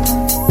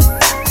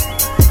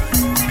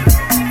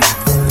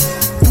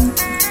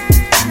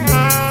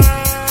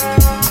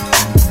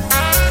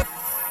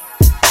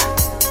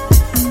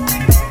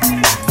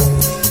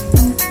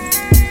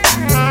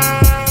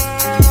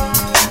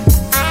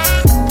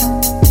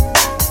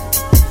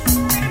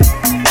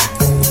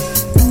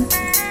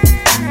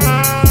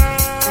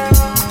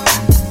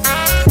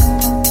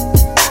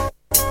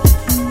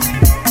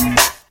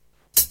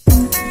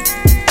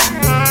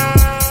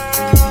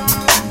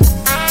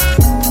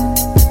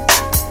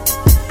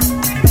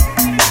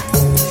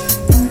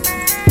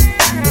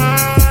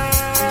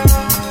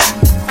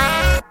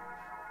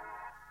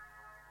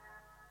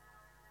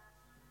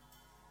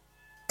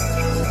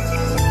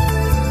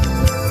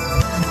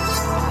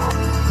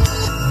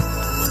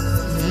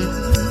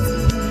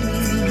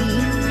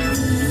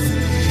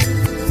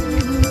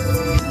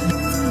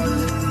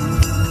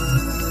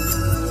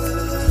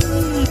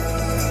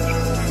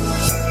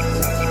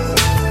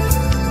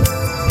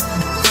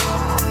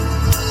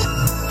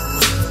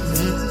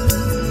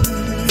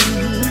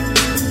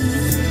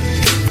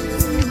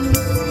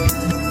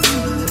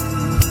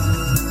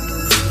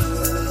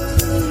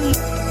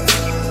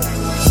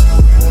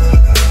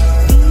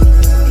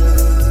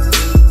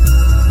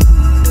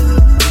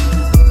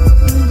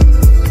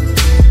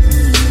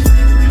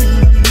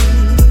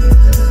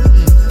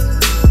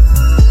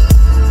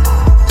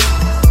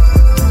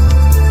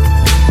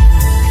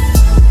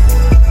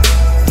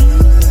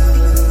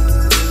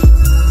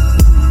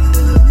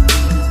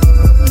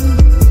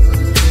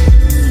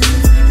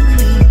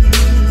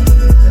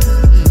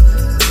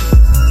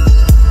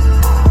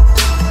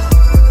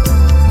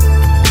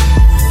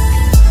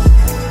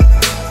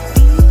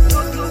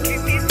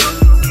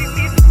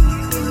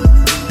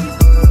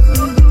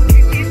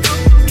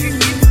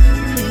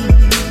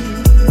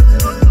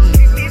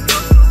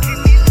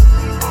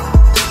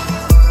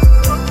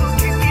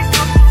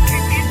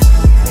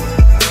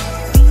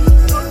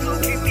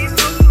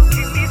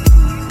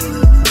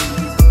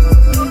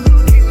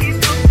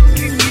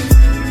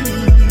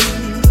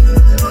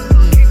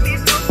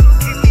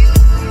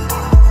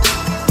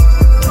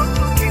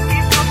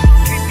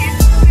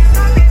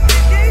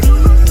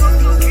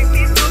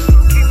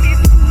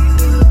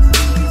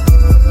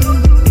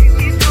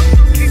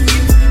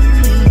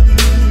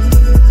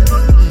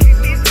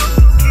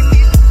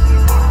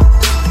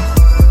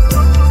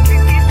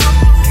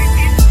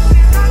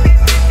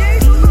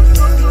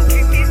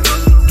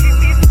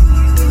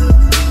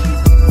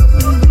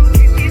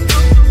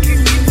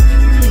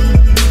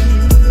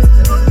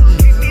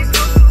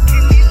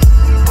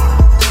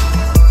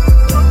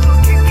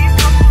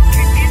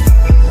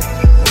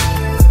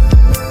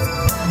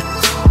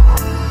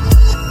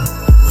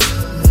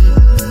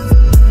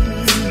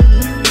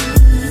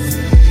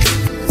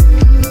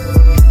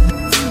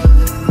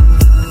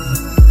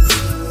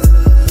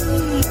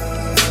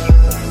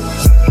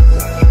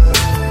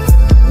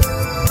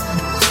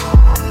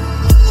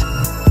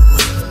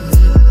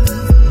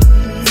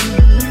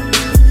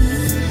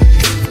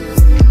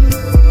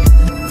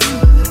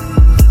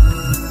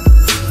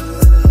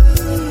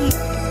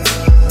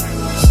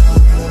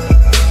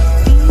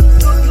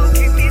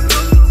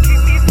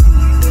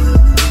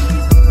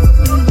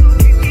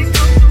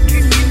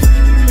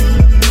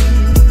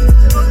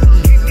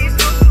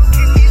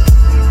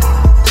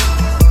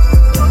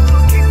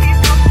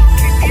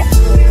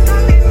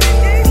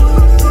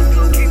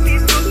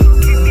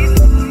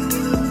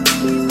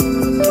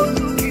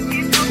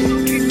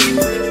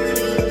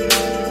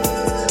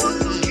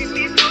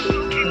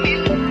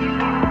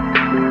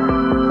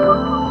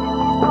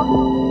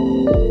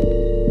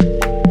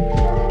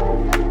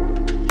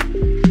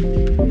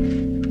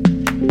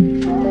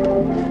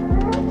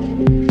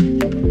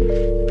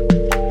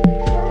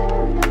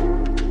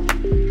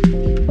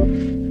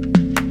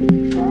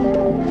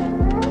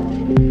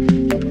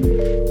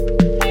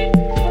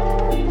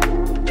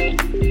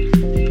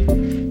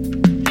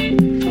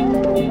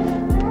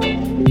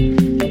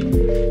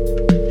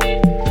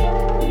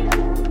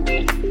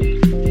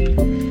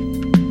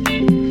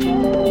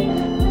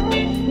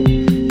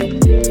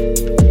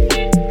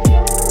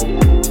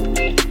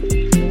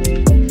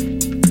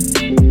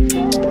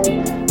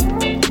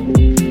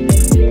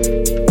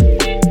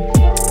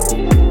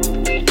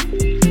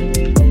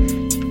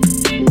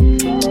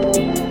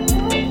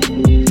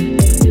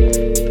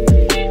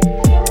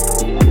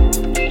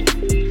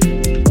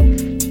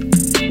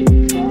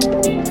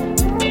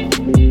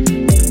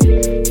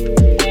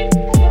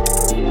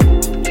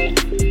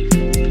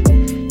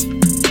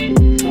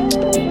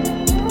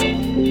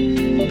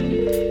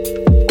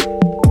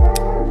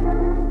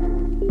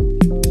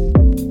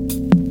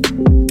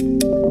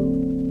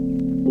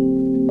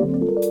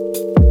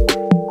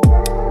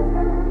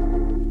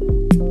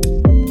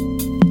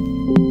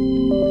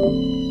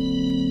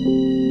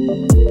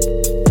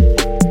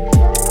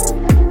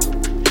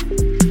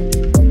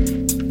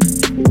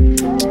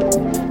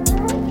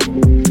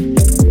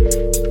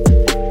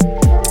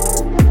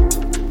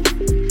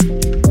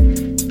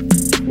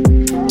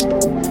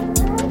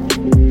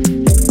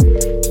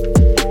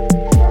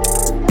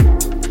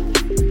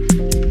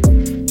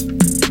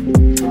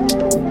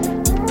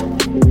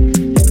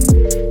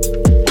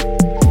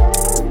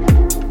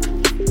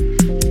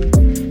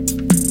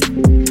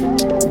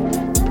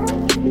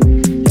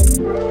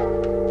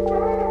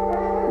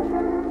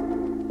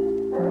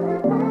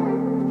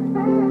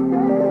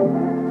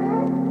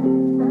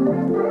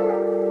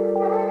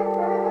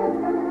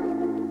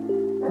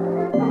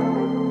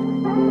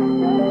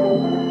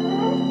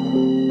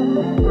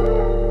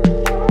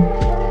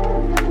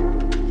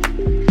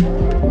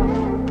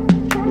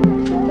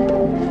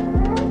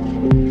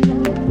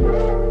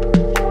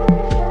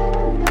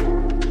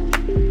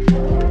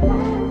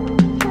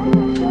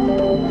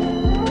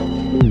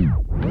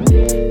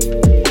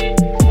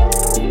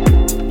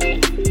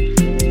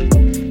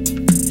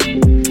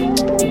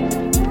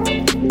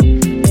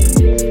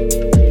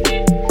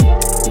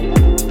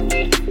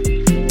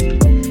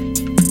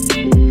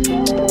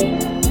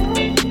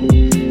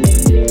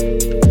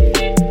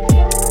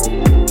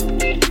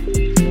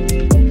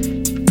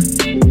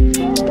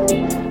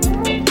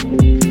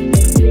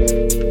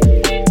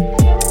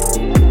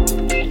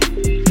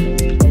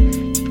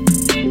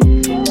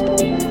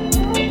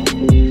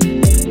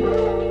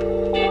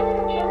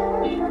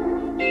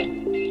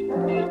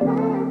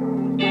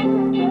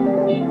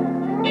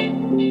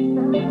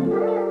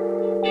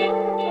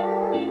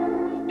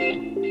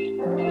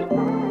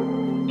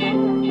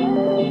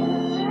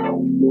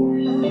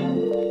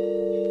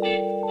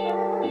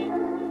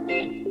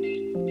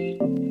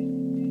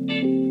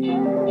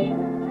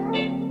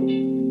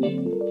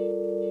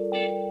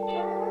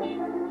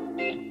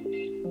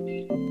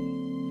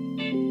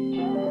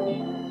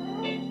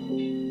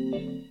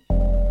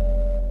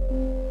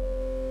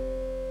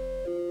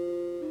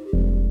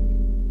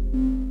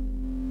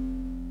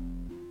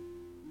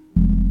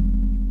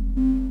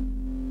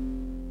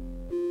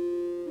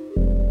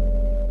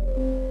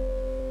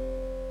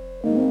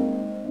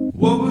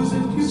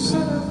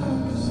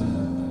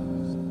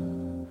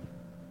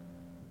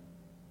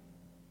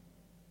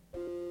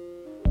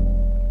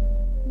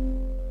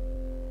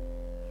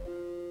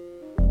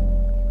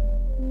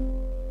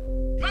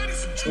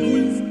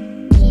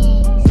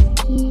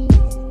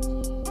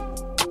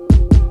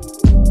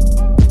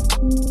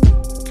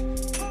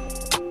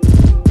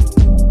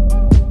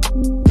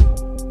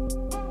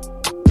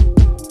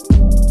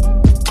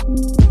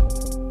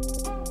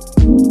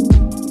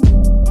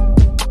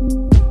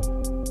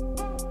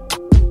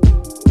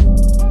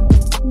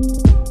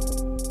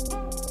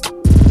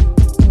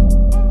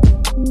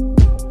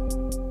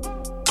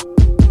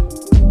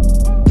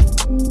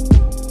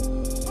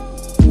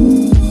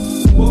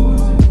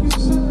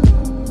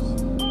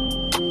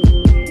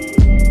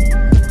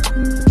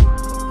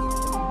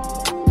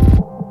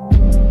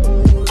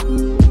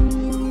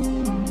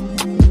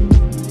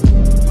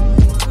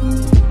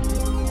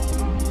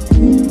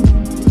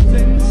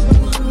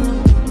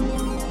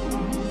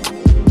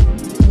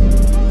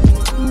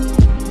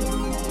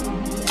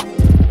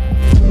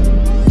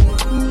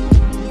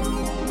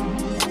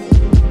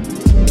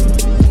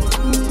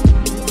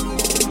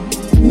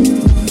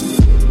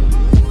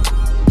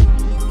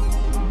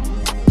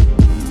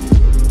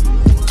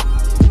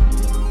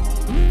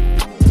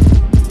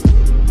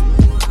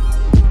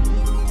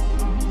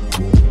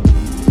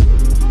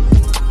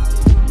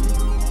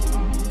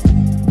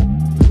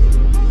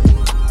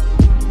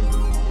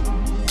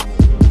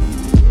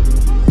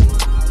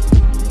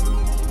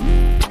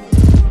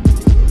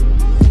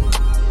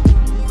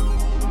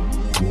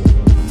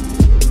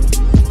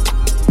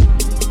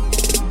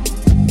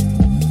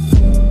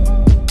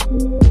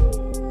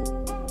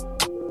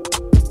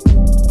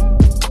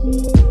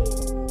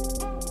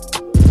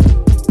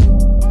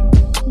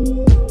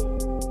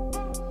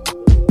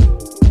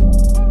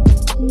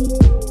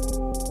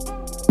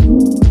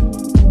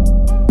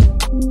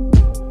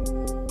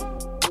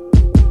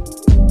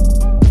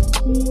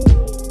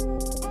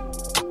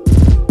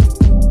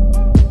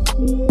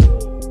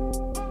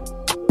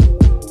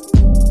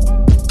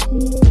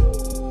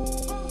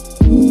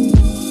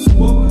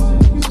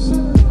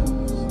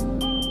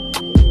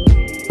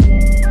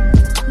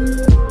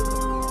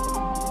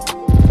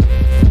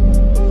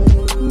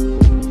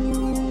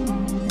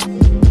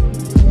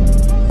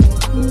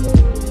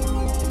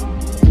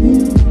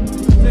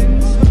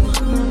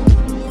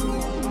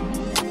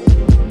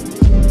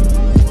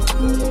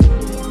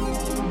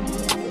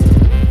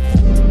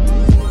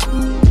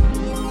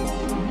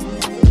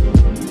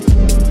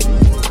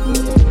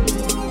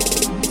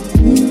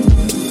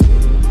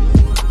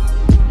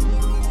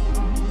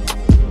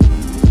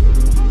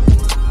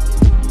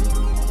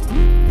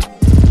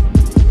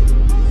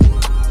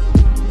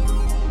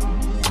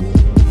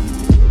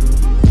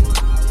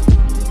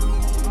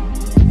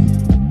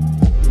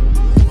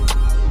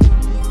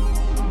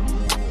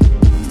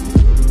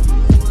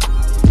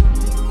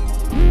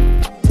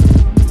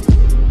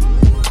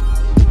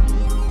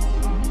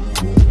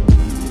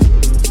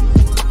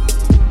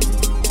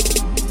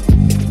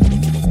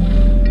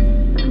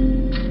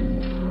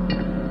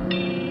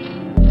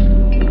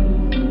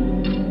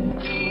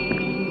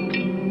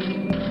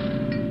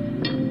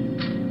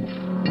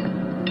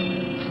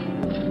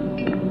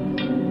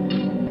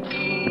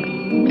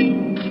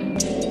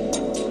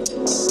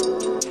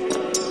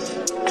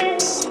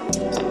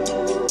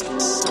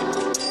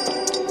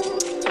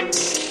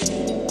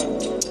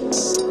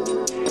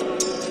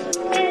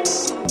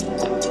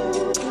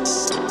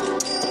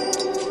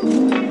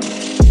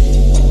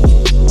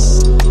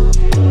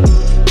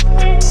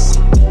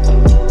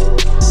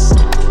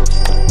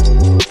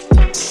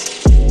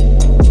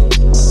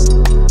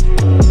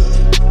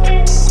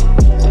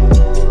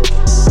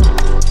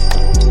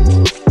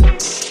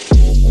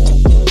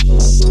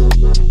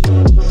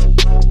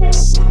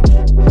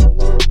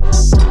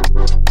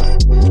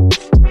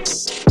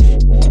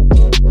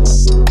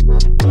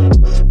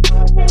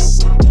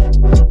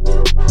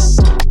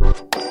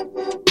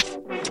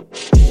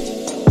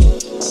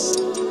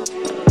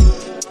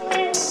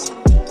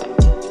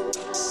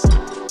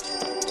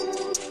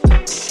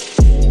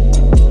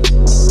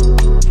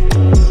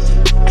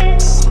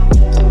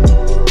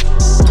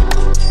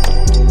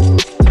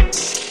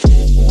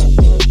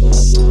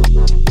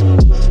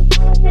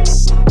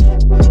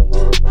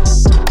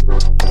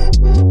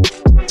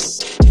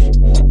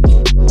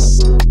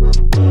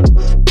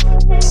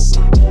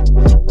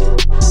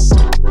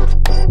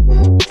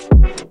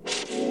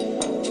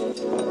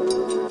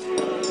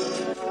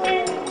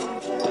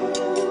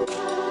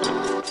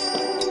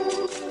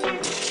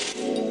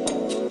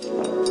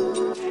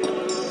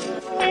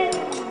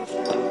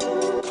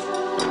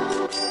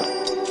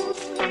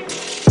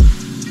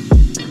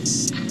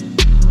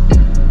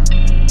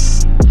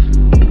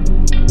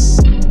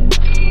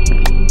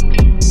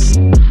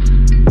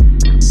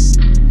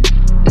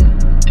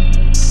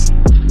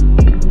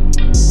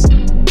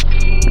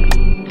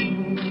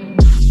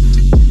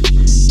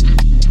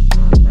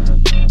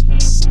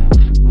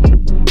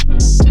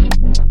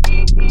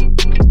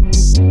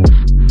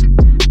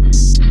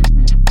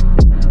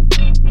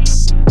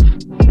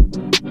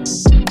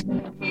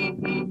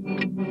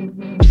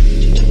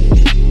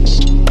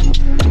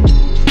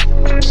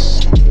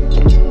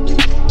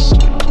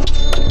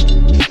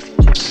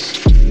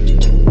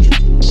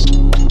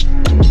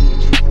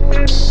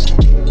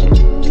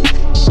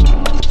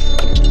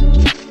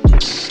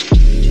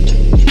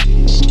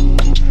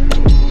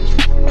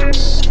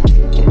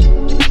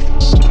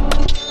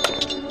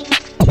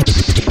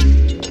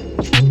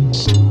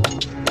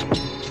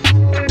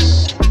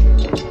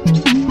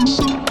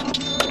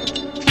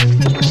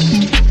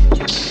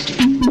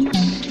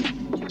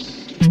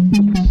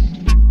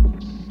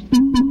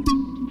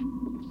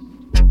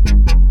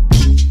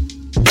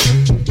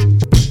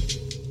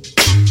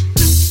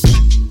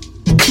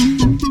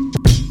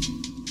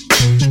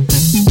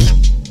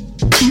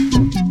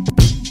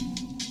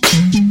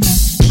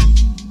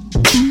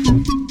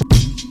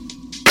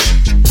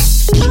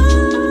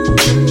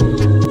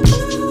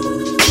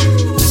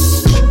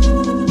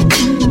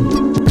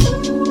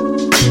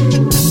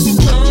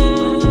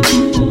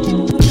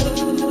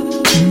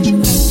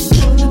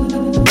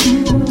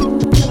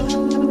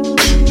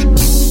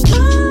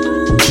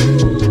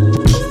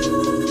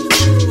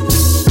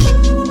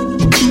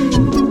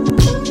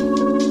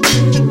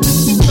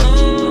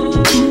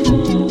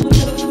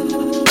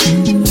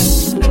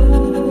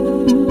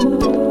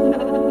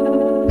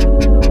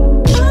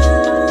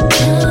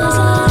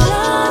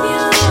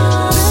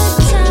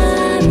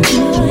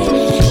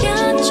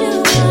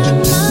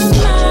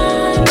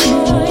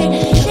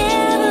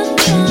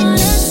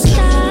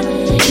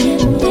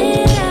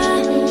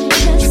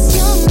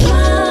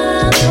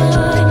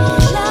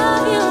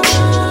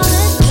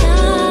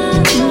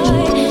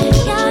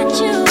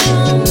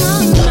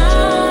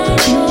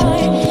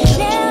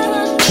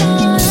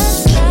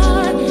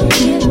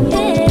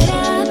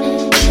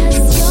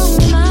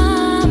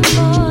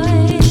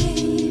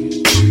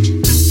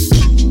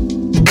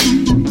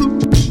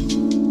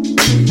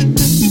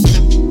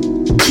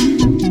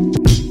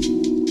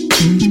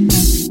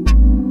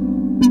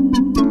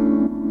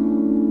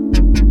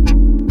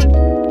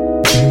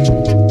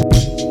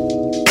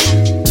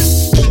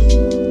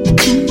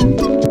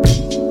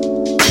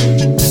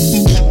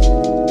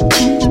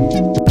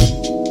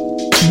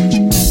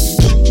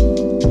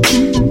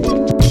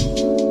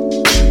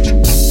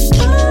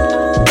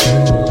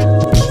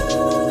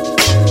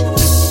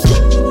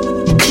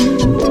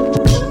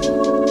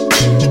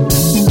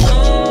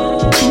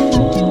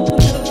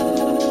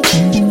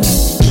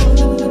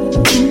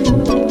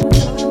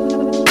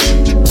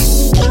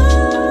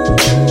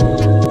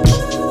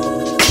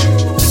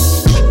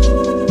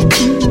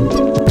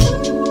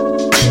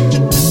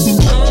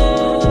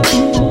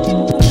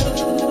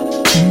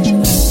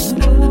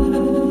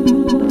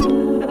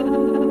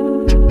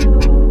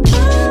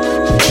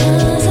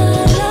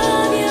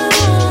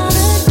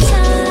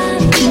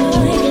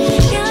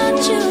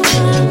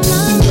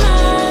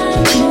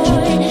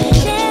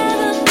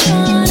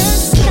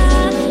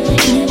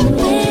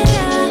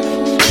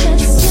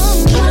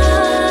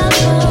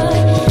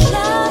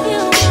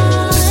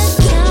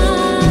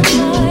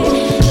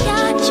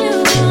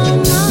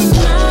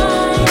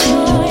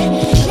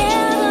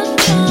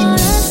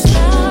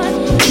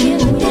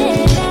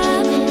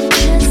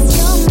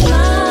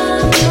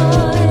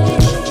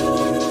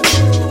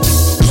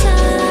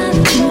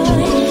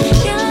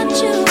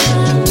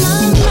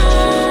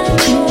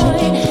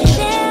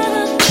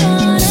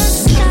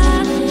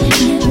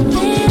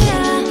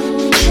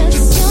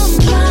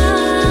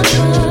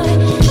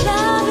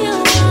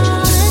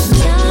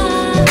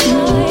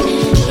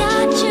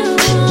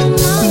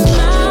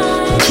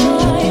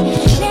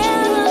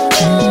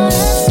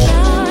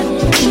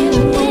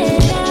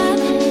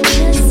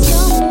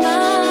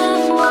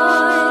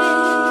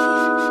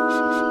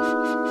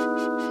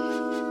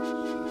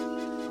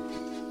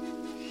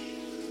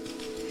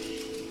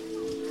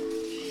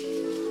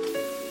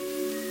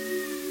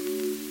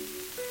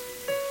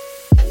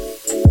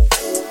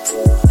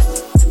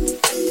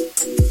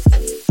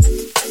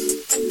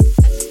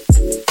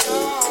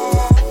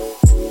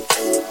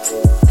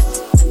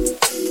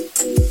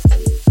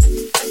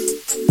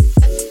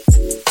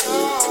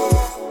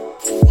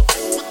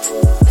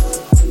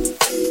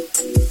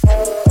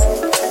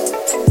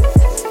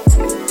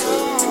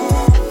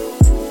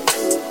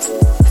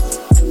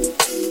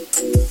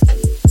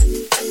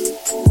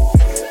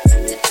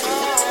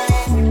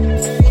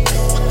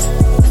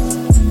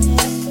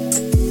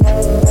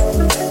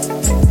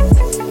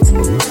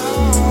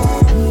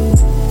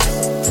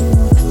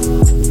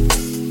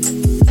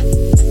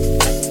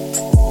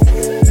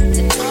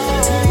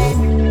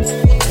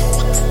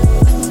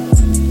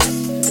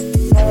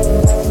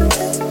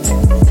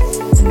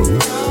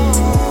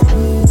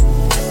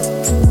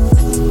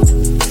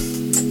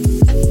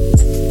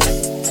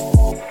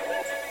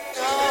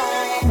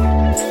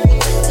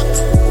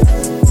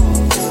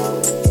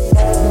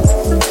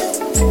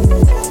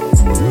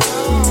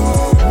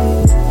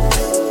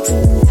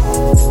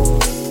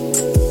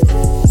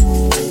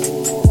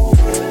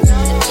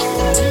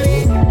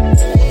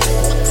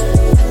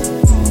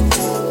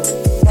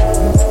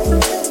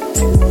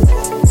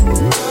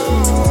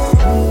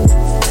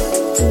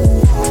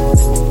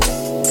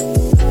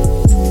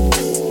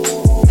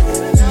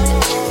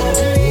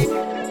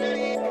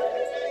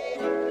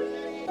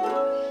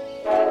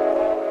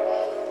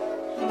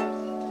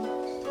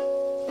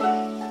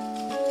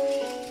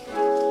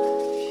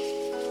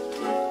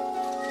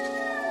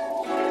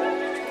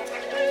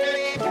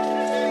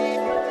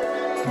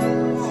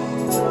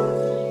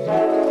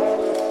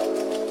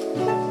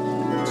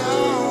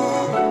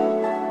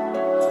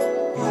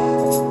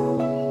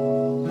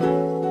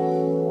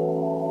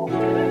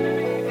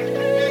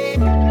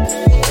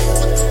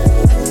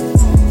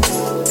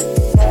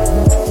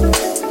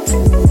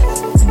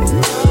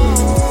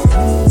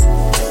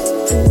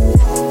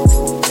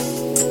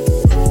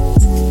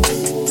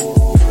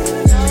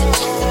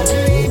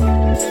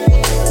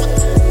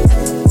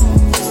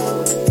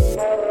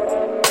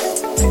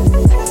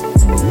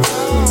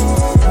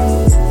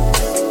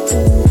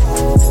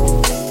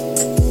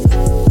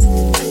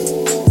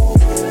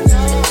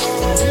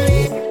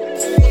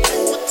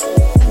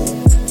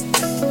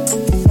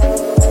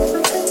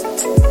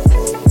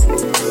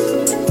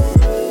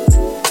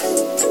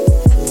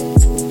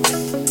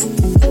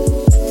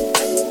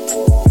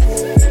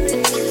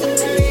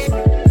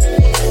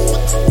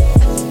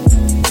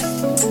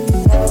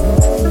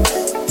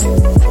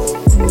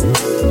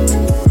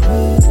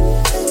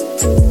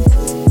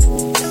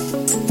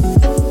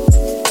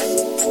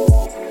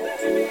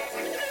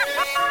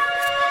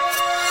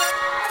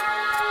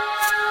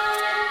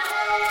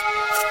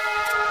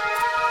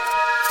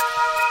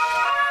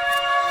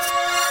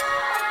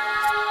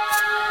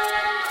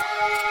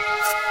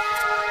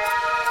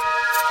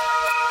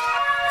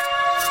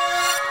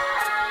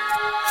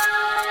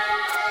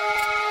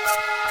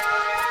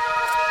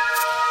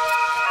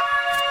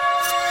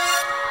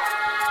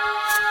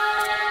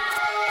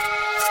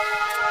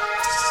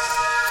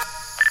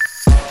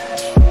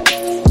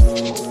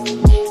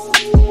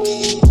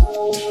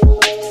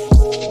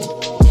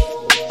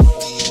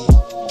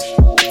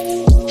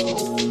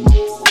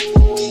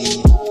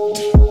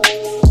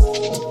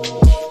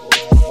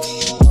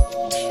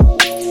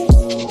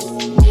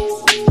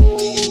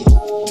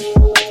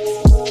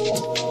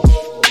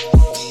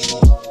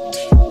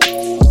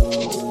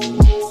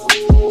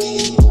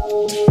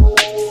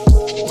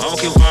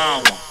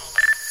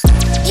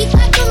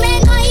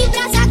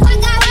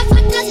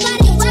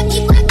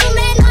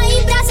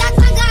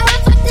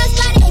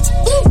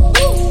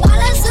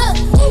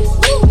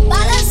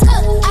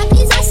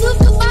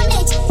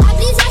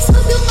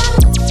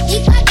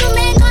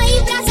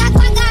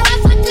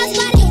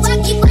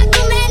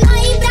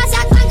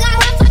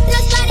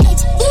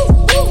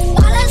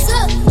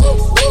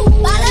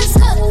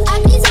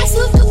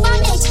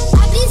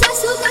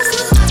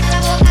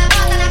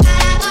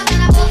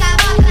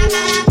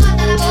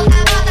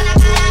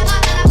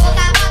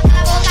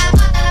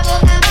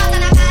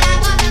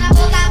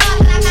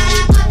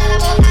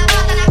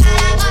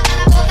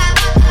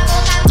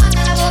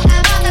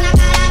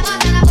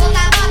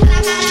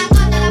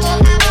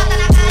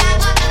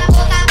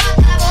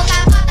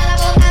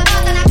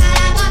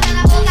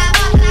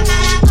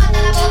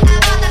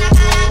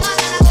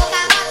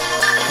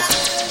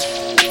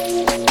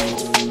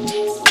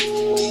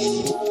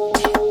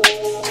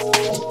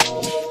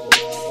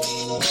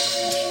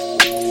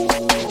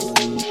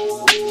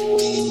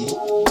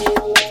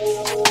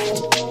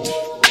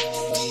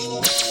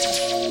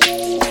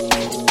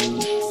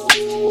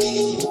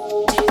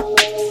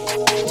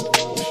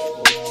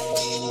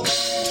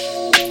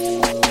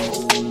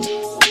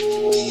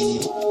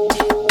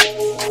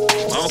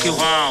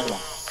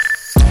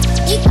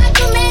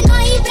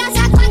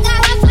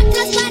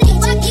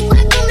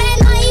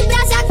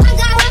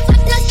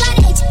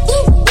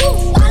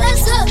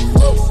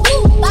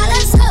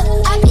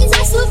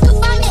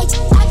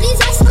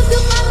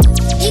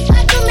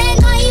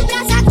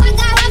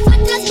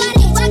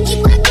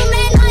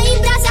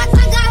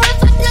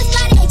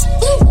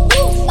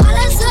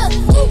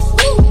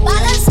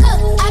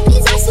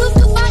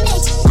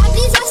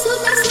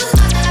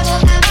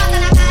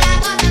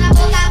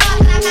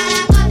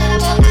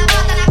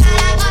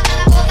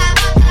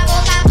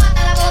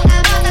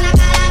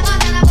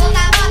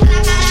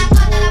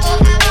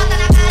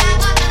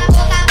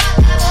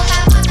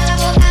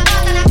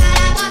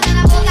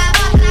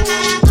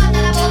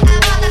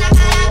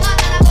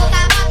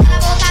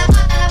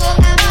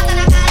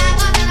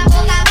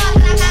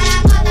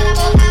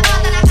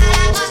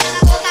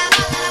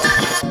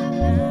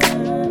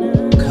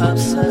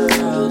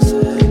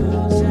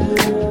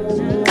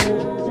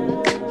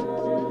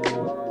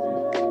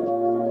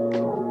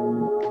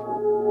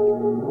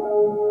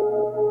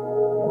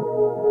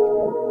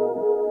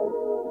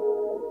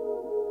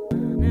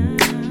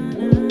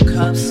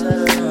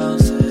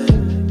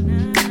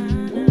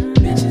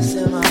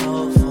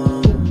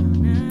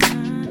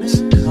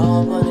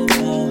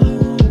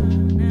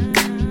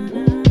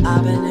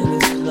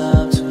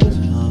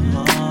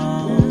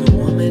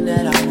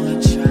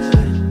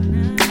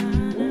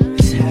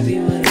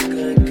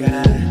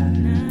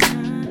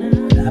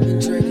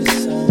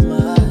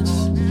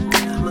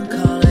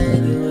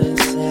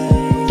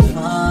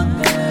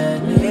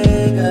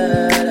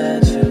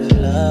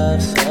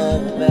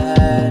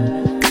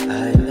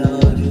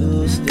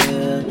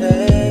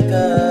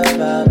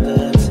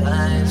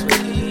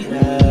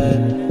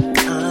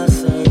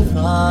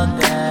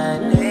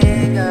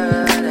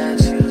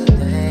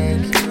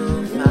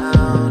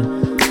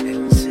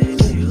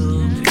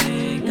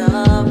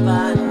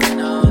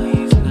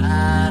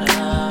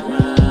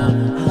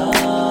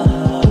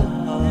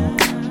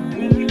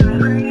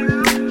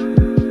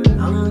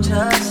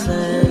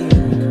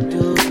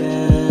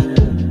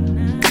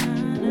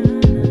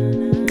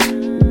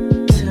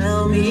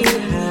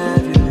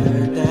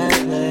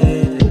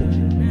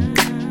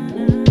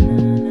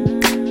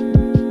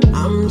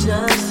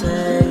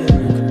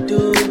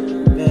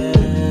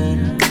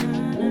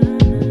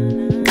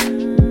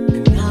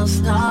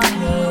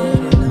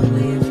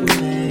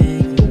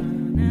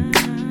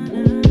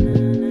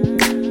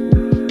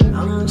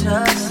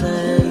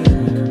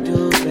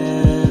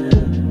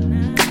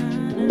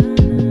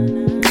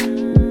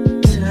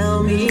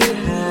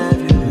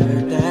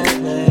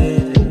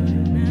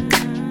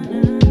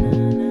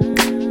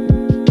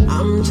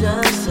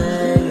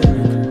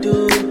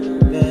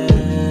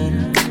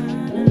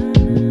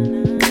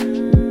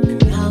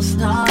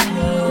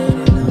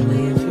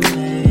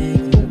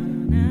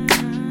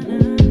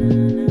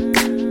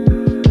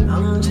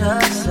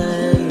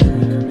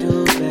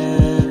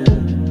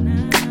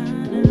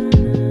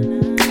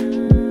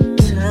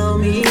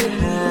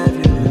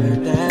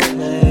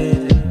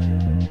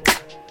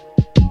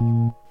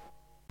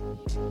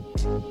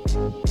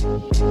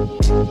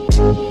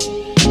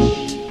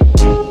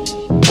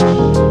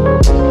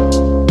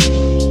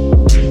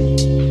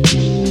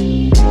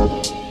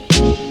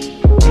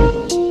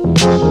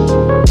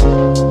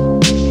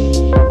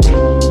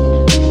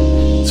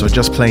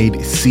 just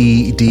played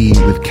CD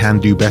with Can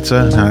Do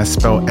Better. Now that's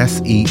spelled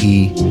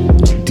SEEDEE.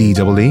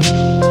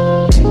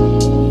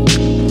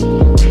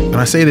 And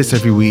I say this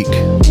every week.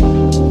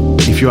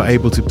 If you're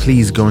able to,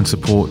 please go and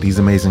support these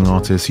amazing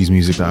artists whose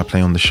music that I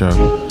play on the show.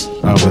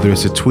 Whether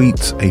it's a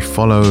tweet, a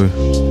follow,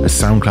 a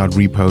SoundCloud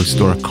repost,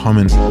 or a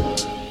comment,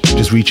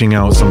 just reaching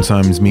out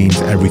sometimes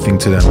means everything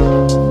to them.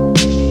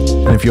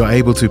 And if you're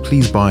able to,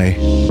 please buy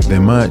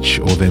their merch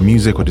or their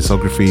music or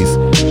discographies.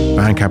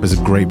 Bandcamp is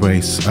a great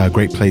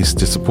place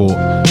to support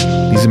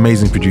these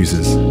amazing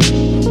producers.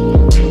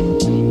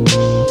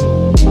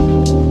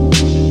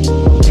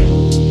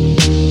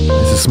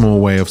 It's a small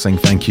way of saying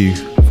thank you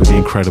for the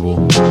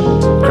incredible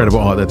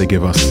art that they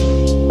give us.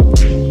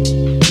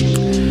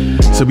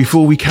 So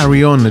before we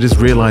carry on, I just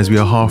realized we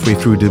are halfway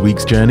through the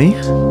week's journey.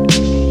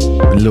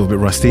 A little bit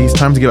rusty. It's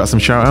time to give out some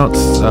shout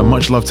outs.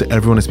 Much love to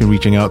everyone that's been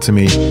reaching out to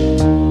me.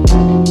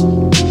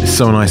 It's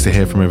so nice to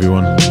hear from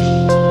everyone.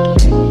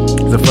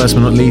 The first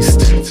but not least,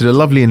 to the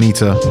lovely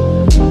Anita,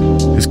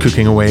 who's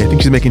cooking away. I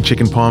think she's making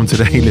chicken parm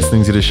today,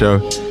 listening to the show.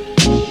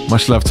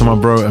 Much love to my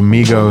bro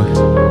Amigo,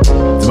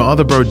 to my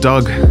other bro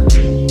Doug.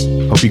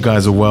 Hope you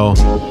guys are well.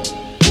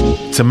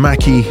 To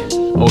Mackie,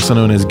 also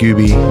known as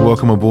Gooby,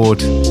 welcome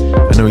aboard.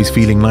 I know he's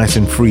feeling nice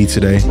and free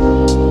today.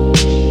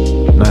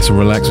 Nice and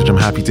relaxed, which I'm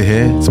happy to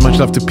hear. So much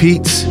love to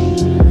Pete.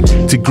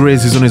 To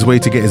Grizz, who's on his way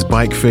to get his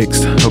bike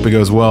fixed. Hope it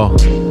goes well.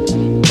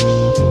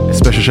 A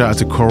special shout out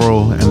to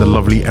Coral and the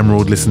lovely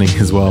Emerald listening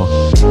as well.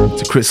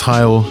 To Chris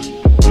Heil,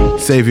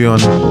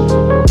 Savion,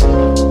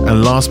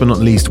 and last but not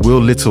least, Will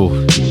Little.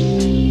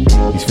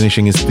 He's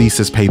finishing his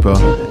thesis paper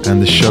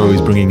and the show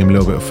is bringing him a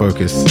little bit of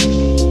focus.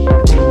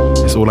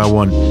 It's all I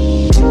want.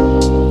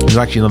 There's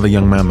actually another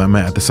young man that I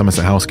met at the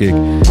Somerset House gig.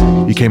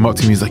 He came up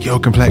to me, he's like, yo,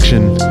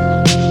 Complexion,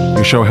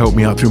 your show helped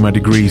me out through my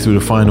degree, through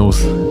the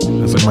finals. I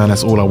was like, man,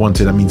 that's all I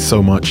wanted. That means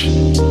so much.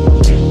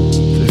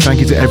 So thank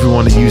you to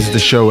everyone that uses the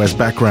show as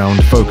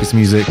background, focus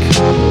music.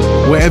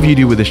 Whatever you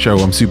do with the show,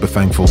 I'm super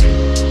thankful.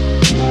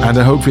 And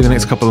hopefully the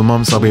next couple of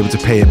months I'll be able to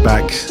pay it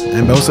back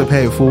and also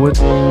pay it forward.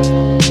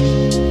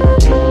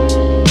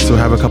 So I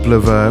have a couple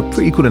of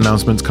pretty cool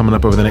announcements coming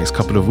up over the next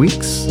couple of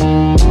weeks.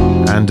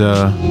 And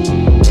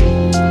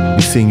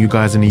be seeing you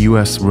guys in the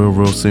US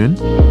real soon.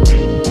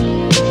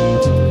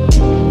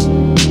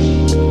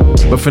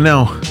 But for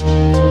now,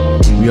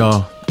 we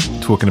are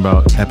talking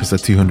about episode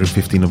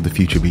 215 of the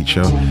Future Beat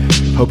Show.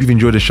 Hope you've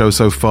enjoyed the show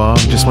so far.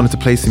 Just wanted to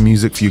play some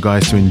music for you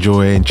guys to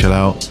enjoy and chill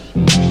out.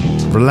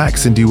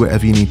 Relax and do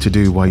whatever you need to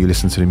do while you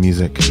listen to the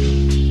music.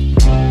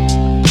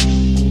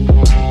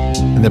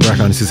 In the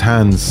background, this is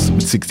Hands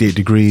with 68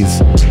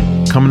 Degrees.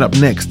 Coming up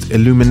next,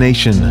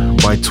 Illumination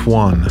by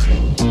Twan.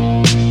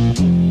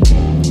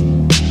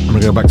 I'm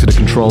gonna go back to the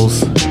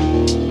controls.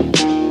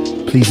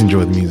 Please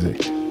enjoy the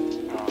music.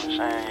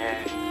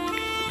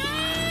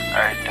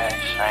 Every day,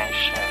 same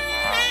shit,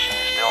 you know what I'm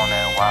saying? Still on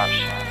that wild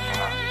shit, you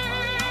know?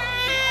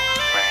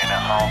 Bringing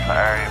it home for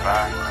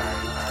everybody.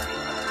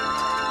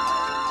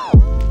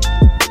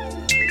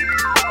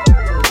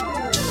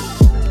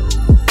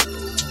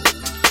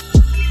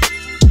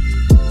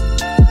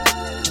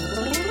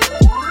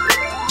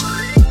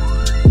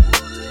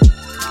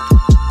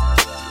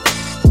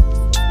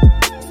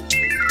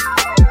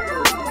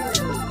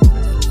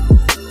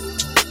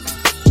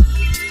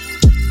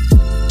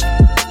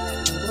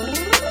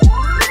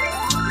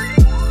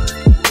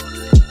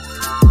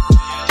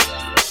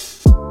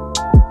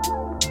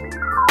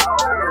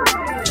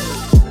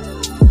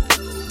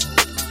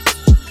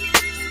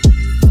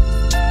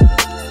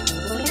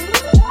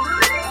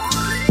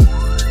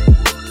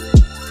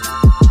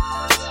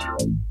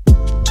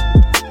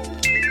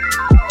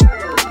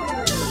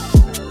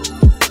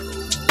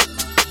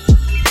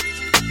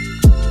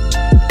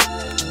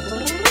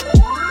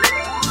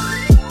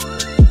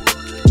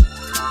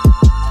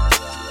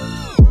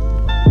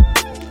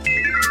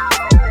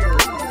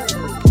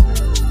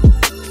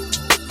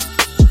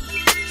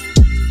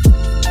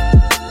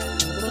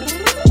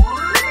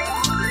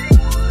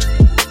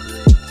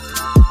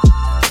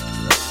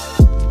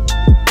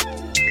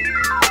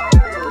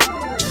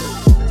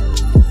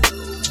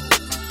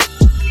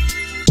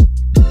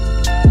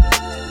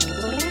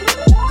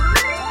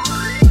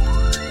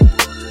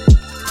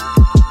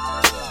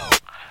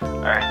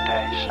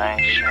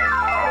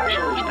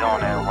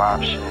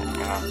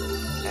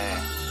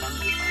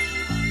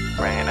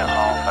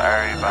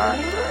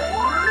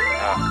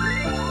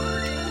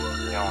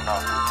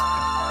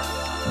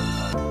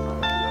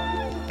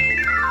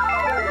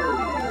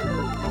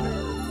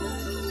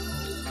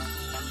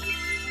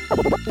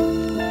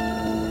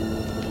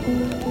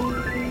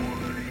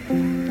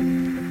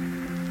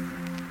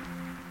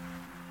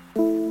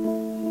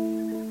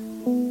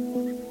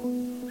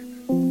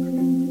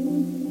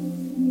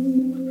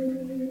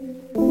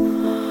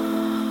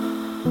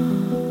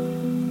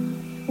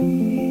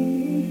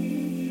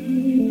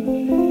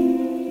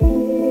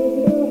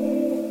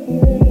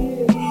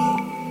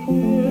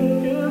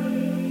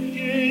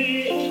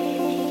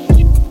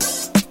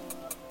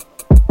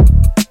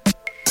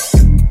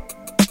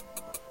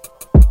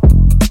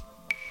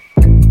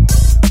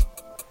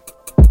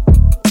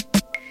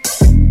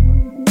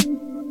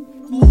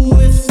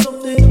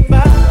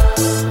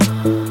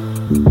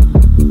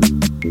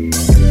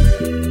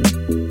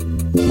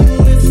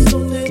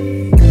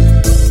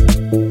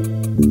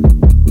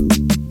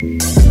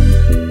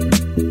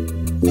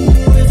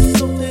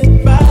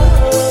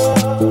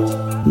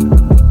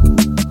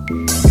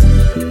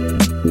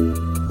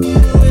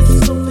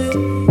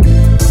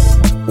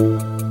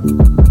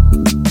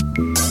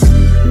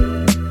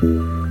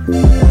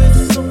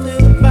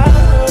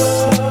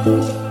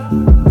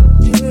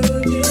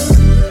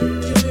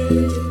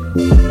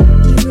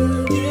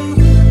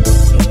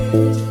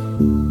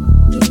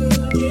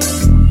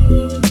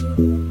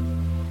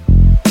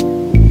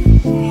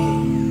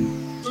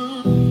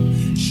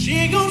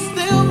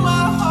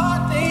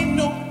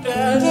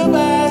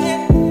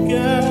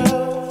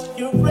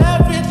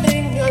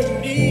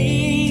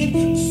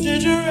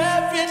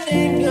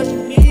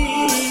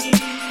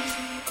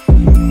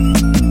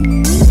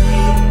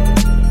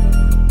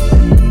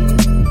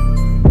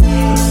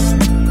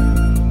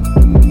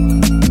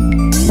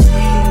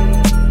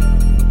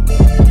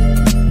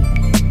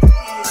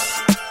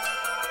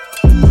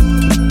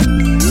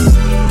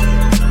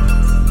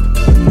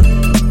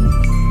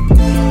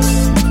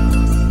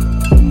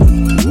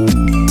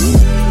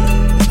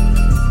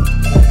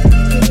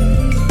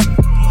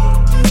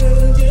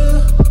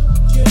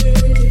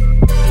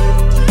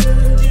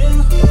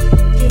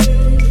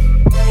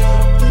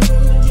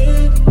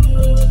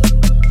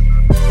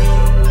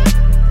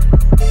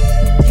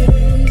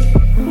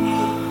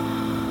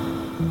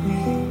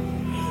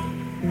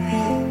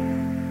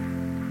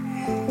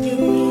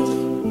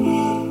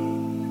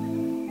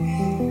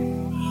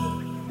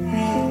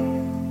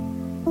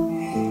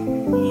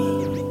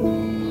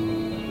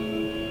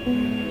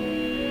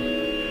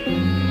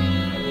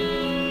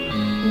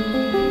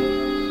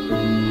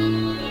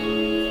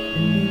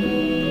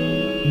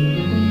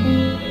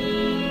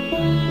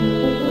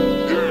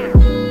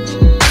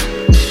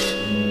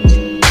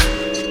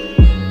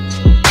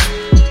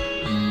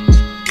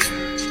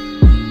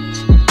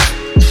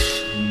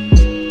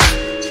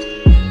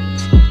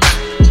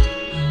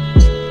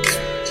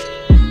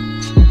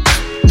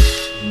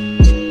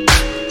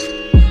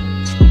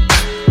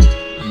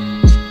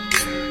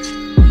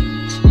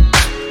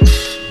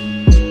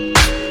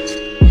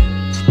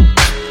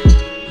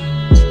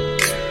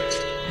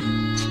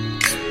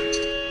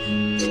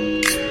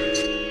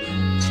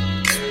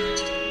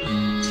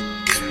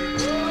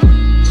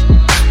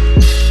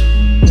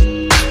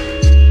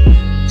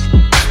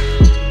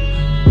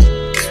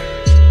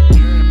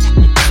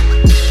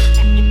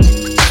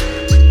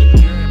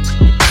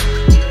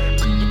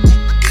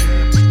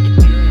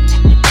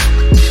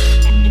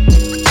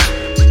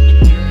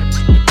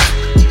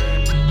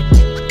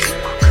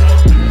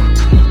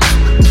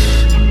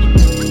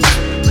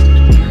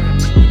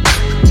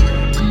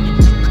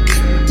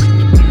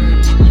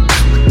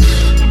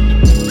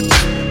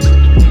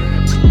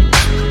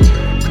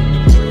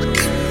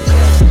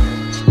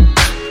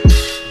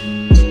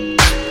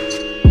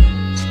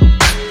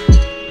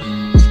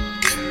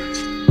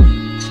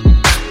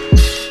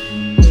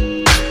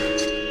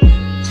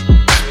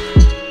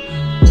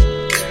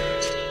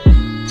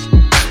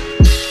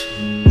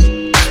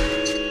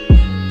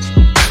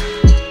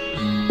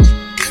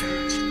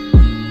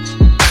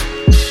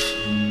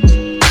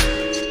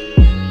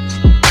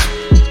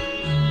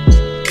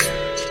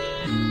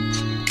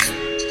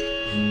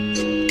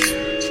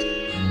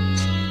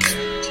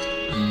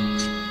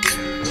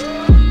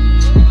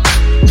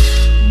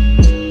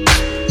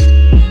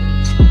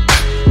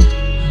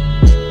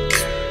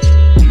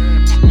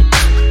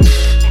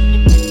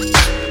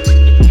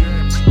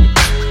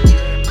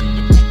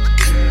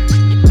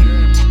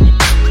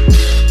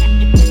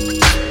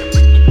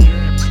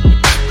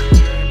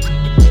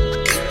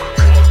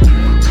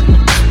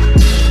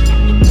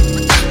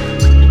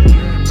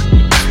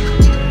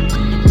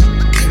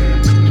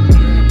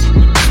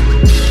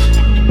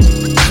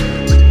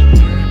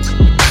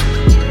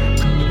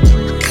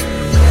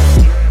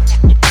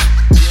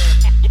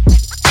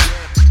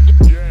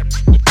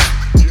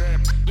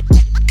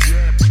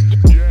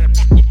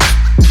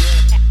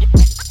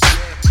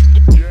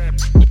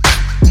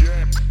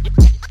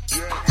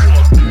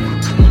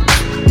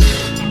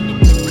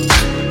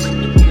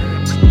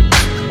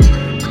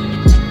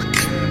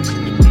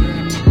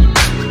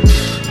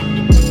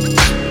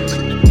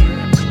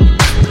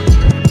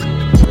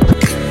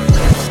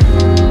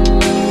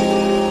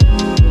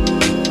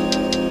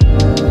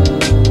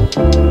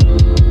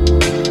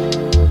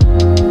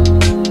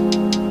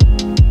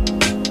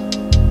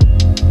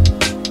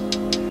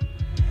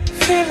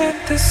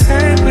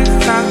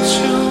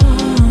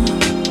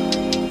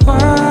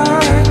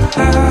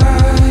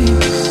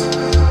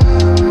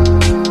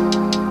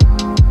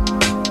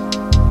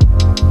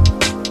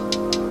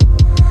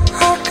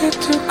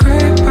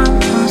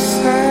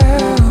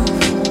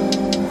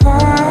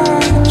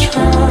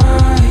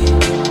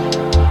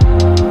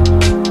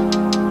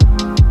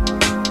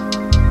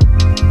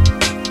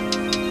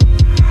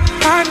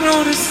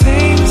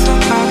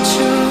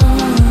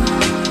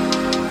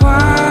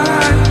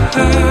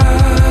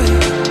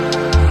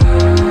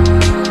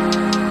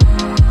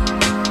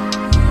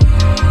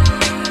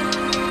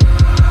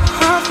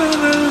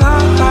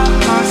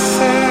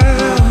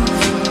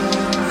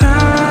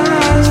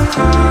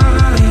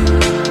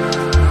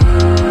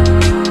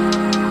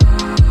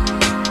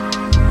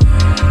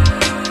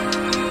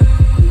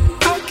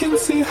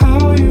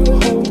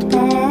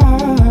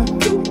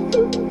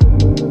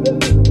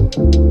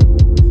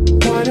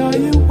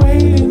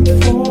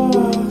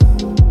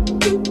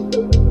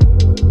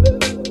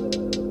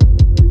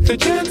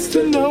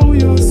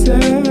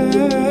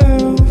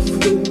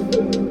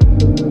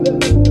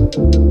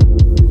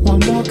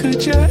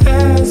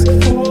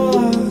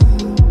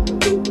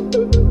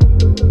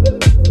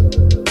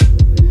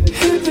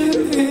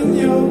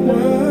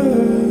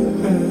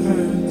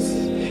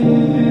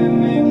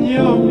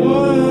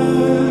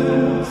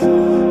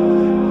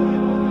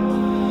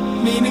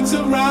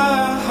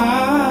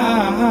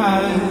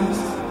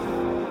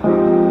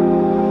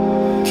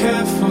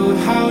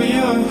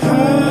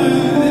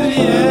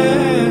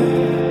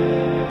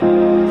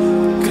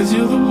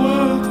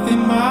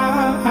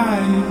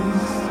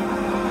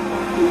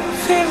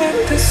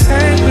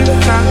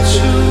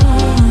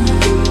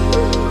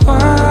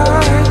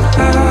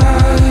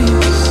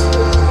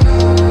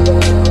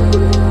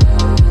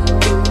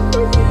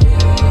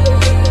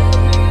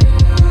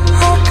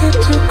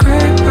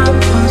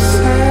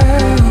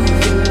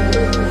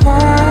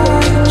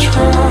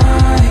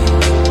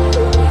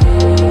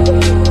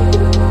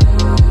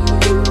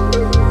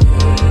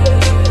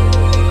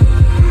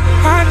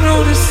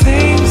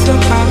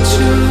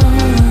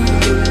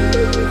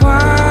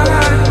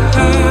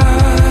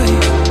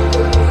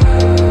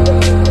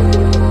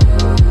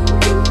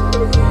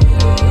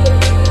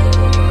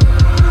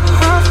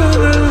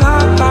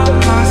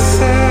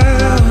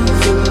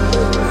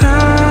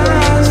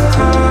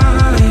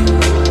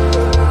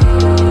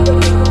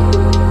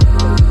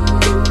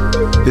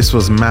 This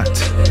was Matt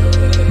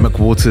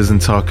McWaters and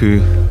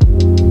Taku.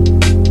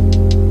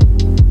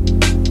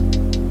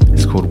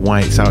 It's called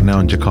White. It's out now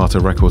on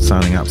Jakarta Records,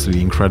 sounding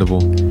absolutely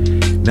incredible.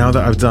 Now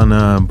that I've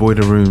done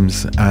Boiler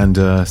Rooms and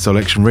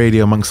Selection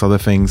Radio, amongst other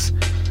things,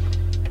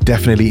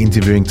 definitely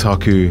interviewing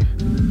Taku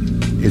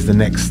is the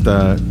next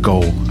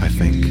goal, I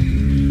think.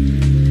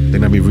 They're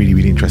going to be a really,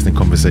 really interesting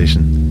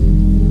conversation.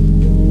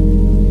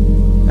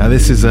 Now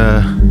this is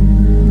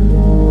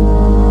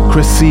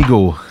Chris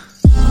Siegel.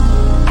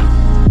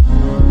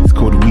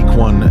 Called Week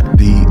 1,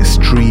 the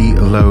Stree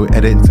Low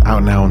edit,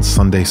 out now on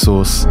Sunday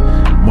Source.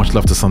 Much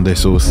love to Sunday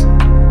Source.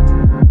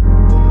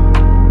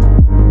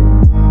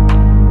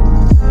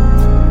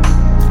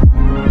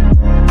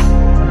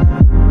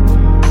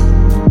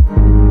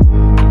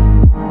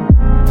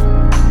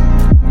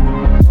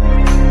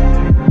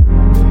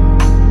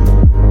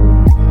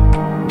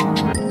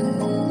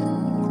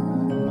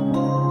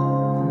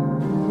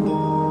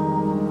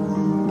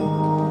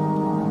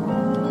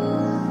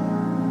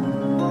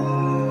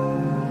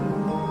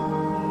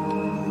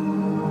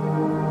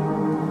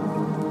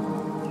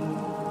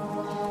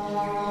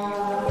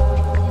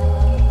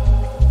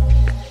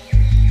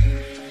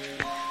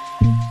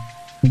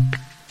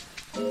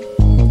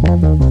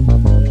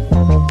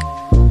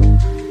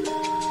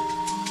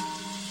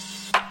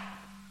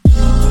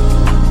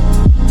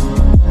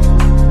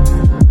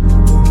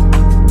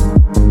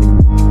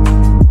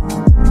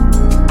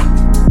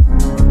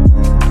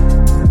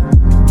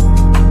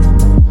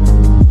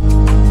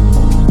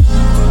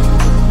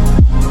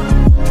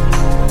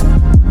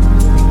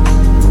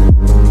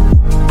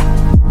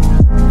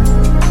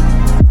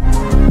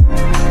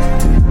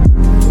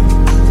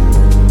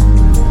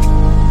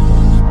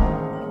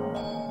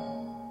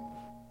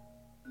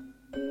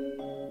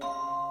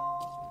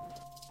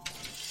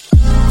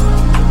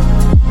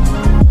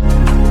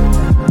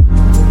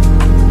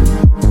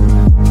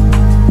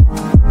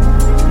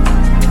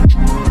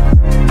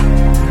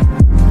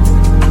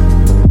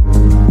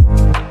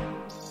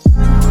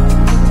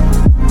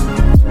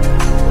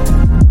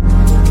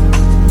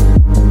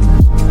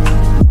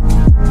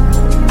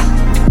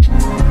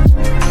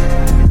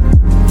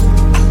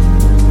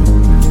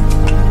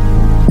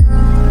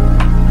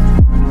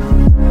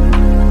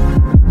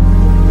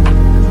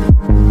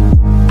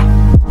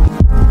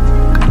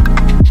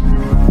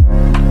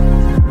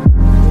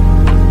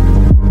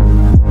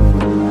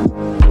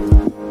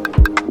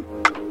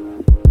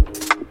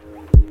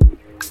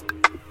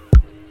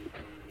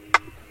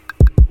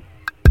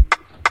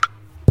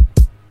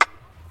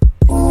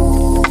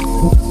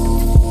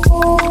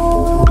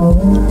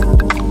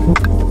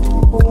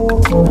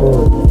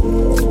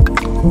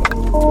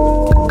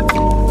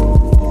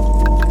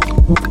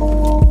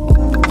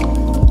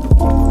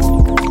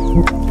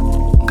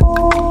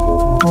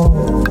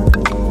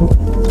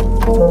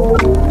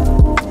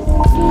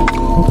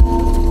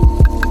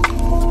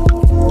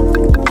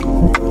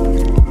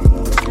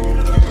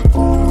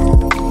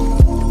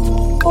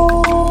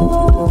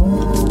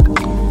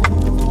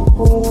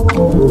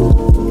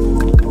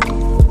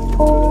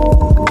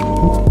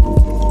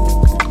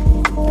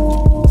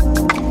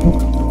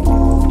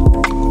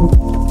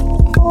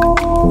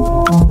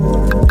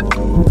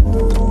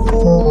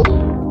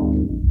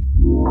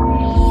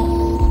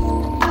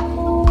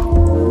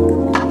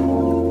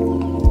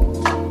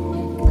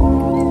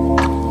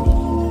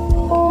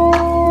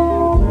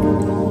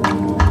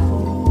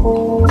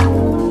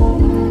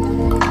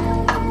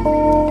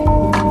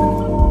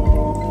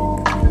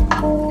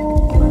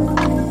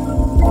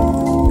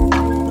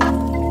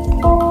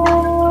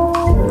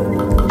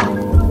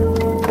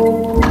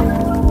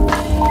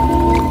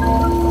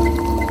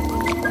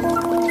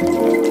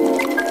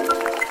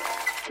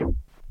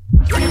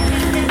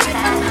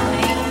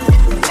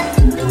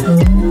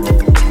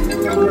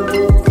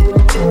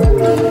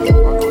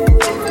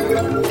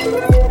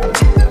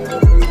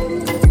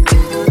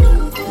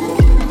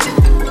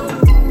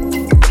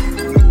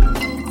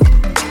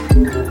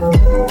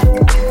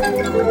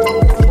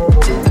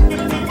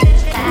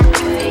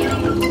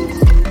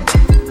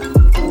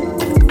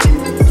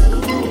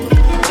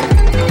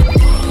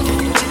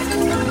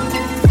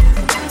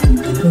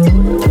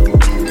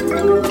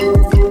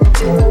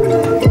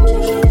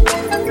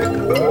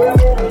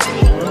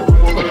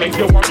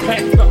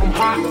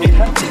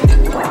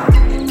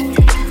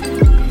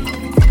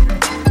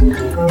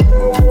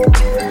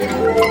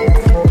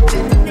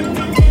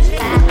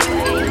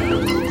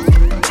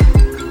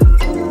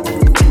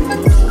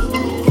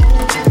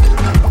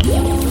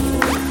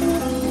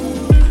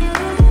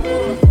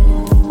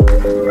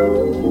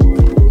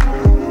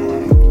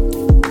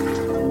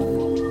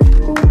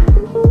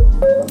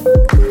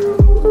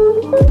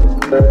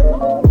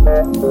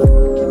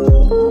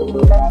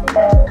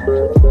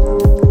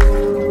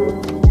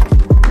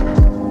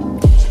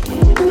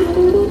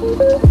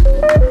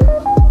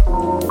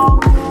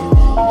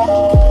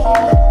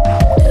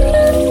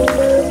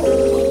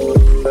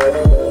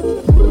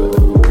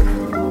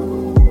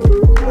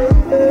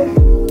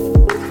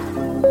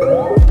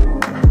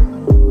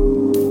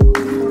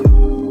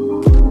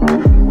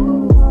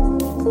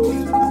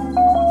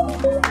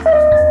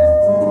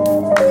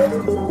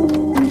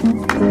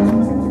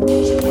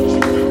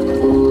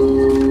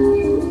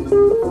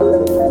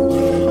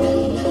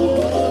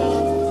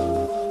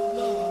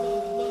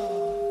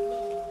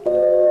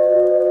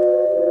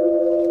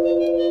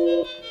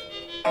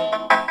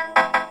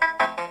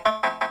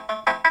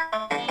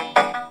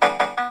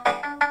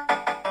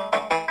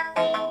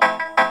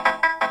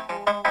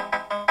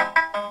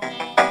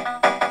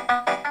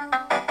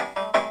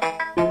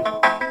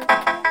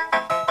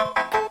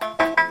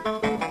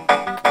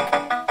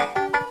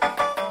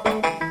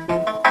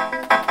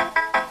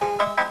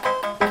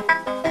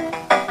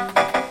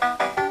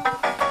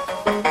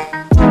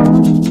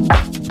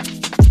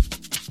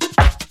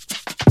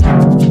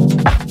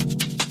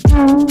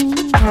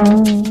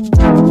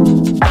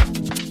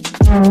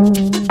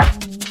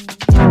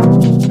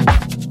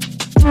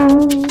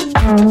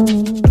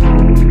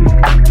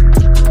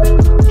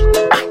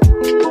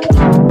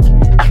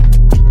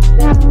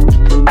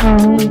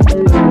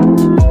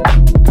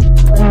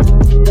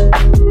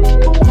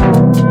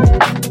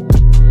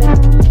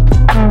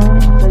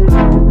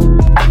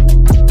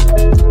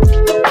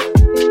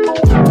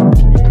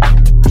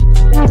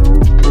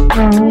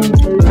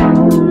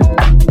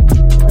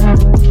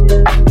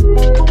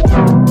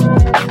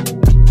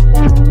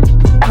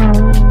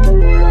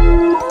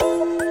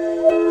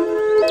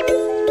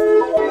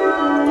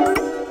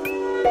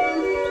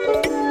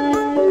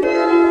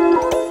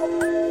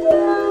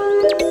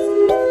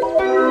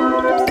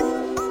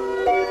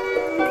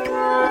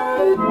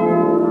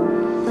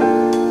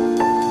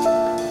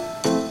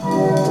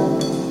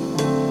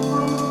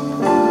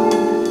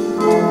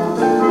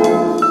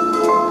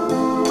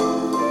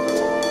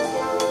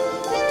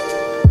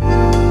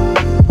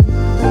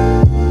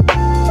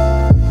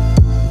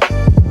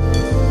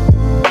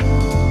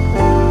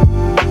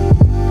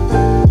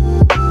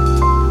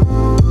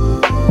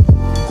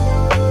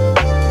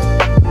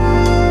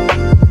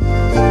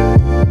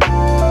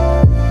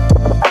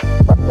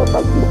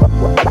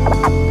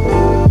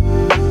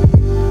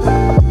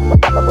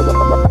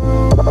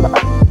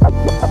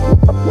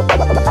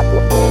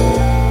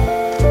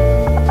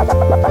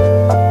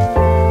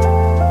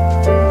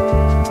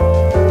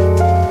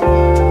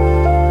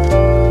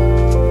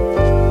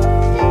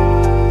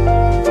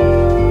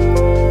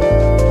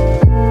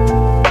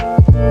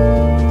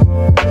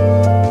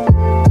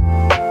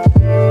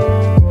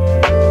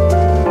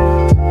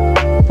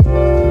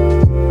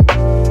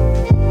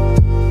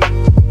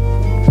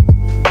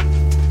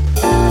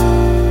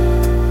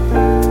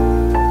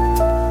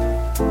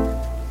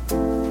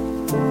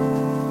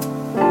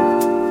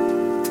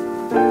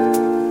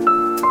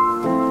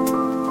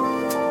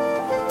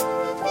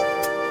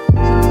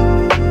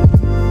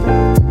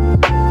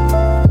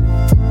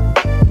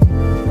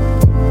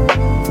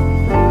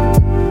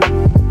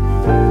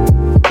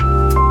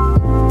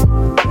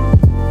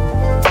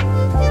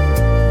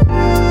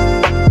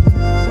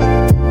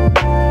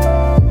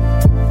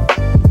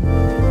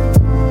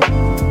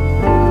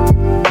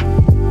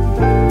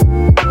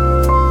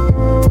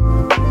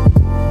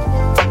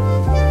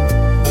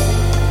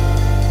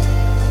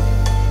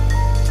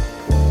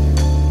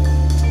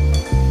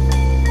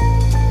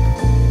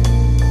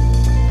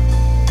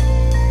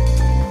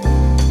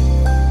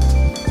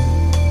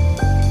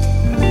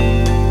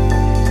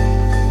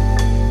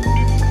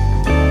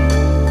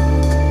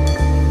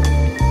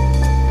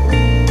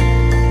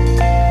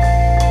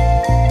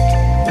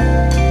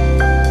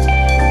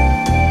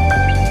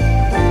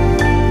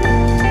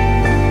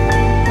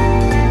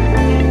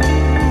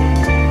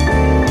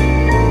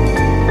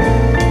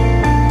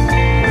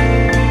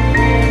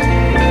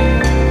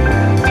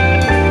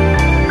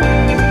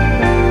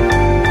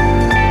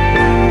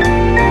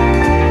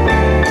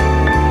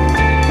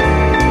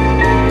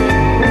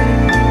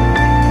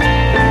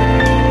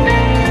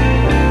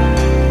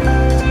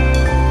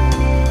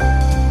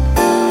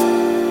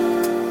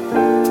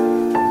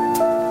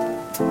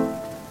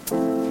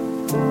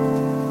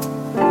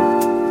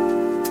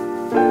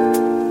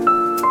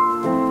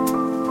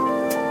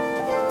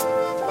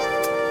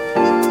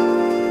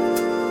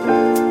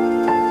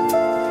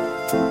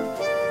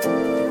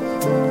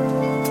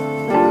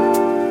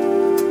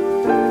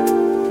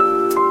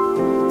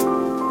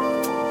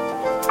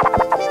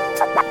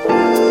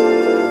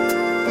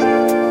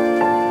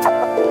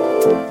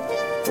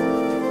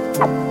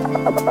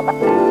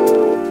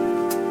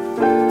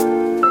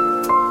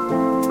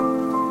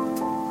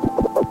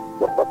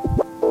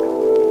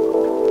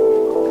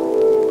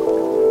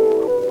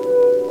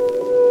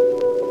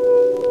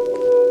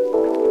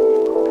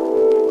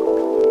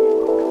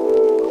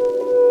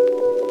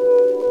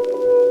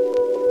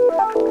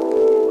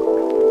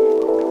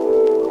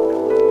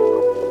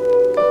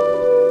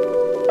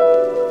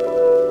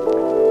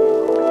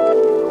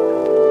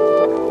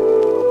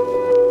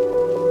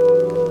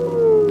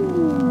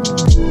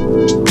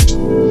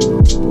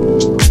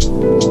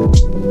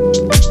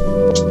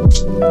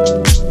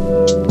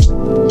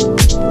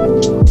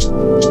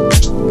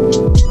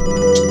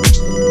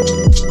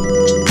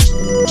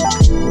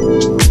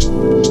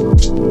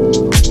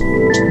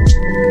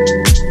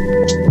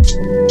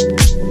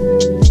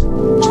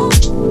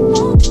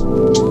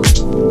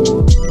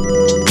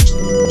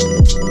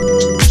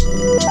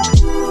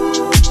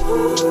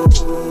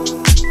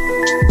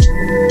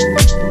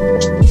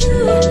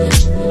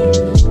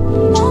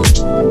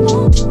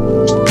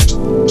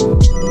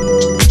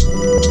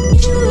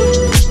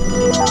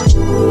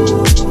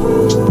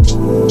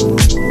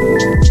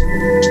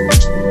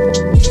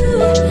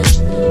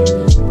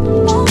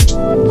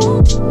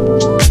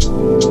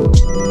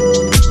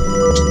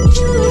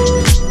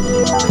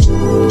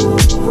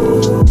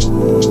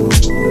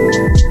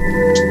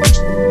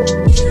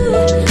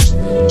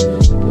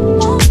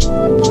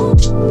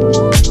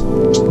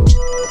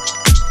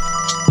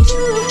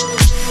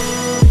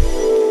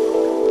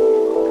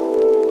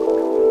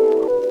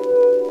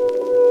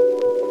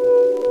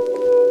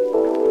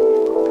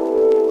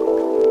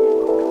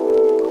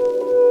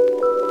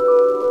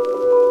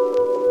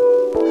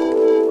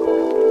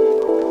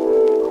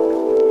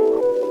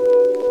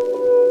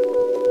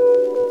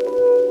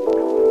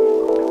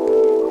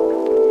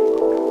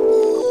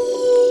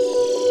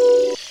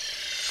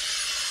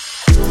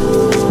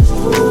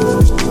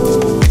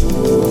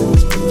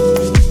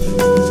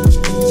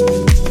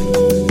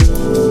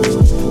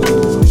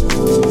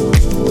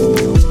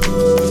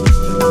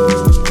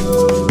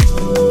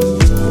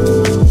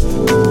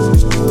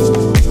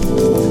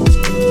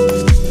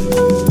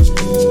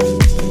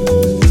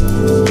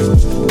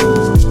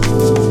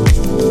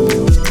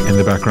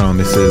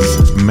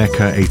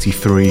 Mecca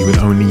 83 with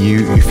Only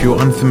You. If you're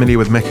unfamiliar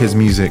with Mecca's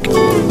music, go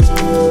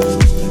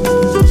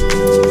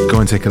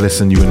and take a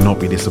listen, you will not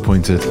be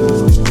disappointed.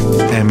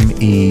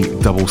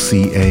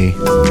 MECCA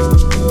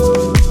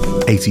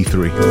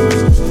 83.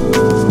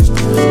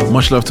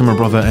 Much love to my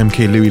brother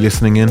MK Louis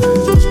listening in.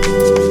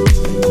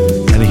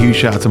 And a huge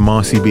shout out to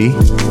Marcy B.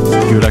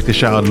 If you would like to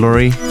shout out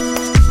Laurie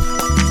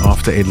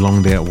after a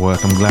long day at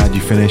work, I'm glad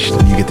you finished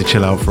and you get to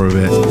chill out for a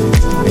bit.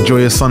 Enjoy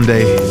your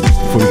Sunday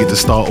before we get to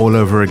start all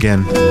over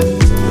again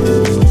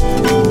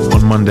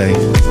on Monday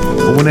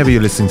or whenever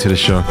you're listening to the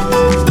show.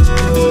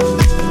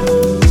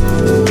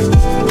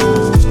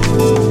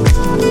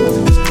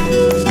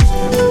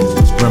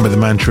 Remember, the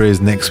mantra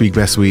is next week,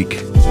 best week.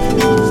 You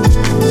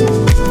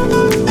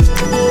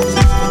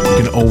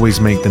can always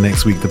make the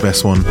next week the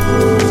best one.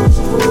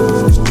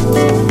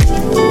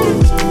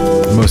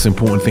 The most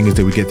important thing is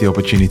that we get the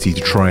opportunity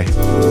to try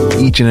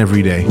each and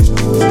every day.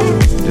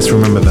 Just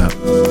remember that.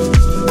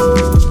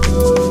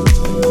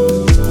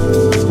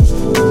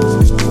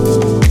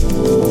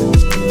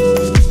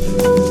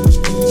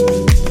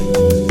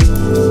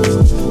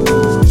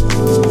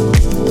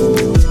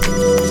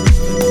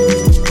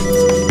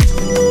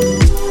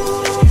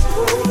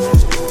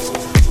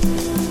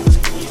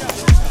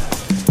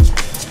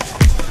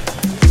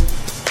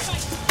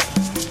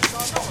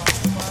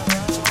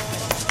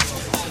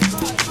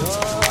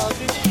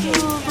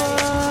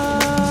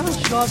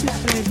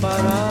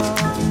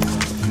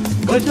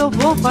 Hoje eu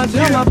vou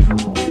fazer uma...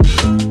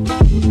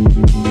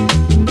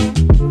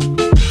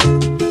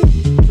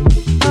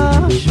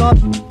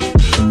 chove.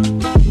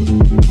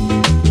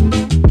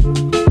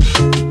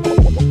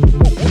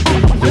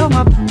 Fazer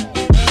uma...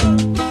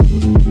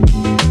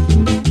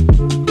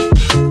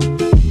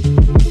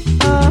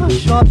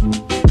 chove.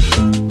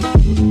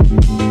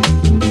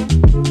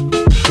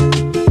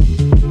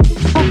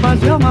 Vou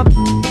fazer uma...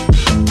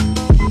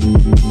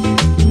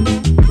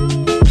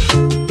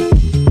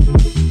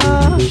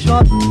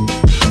 chove.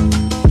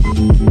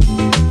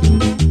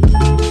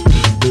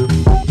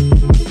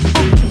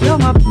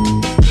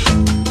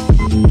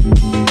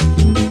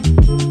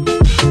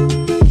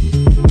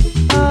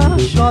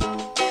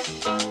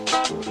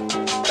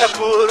 É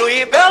puro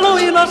e belo,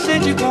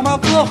 inocente como a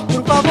flor.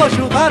 Por favor,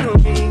 chuva no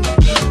mim.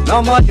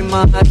 Não molhe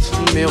mais,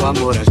 meu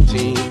amor,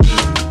 assim.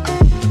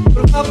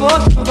 Por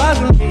favor, chuva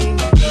no mim.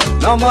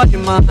 Não molhe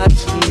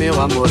mais,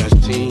 meu amor,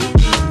 assim.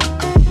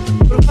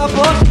 Por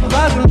favor,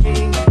 chuva no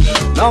mim.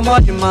 Não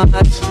molhe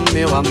mais,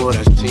 meu amor,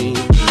 assim.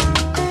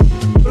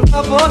 Por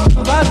favor,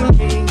 chuva no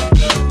mim.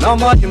 Não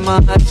molhe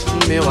mais,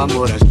 meu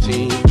amor,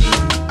 assim.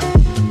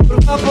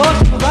 Por favor,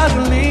 chuva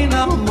no mim.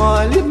 Não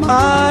molhe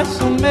mais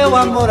o meu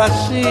amor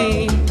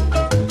assim.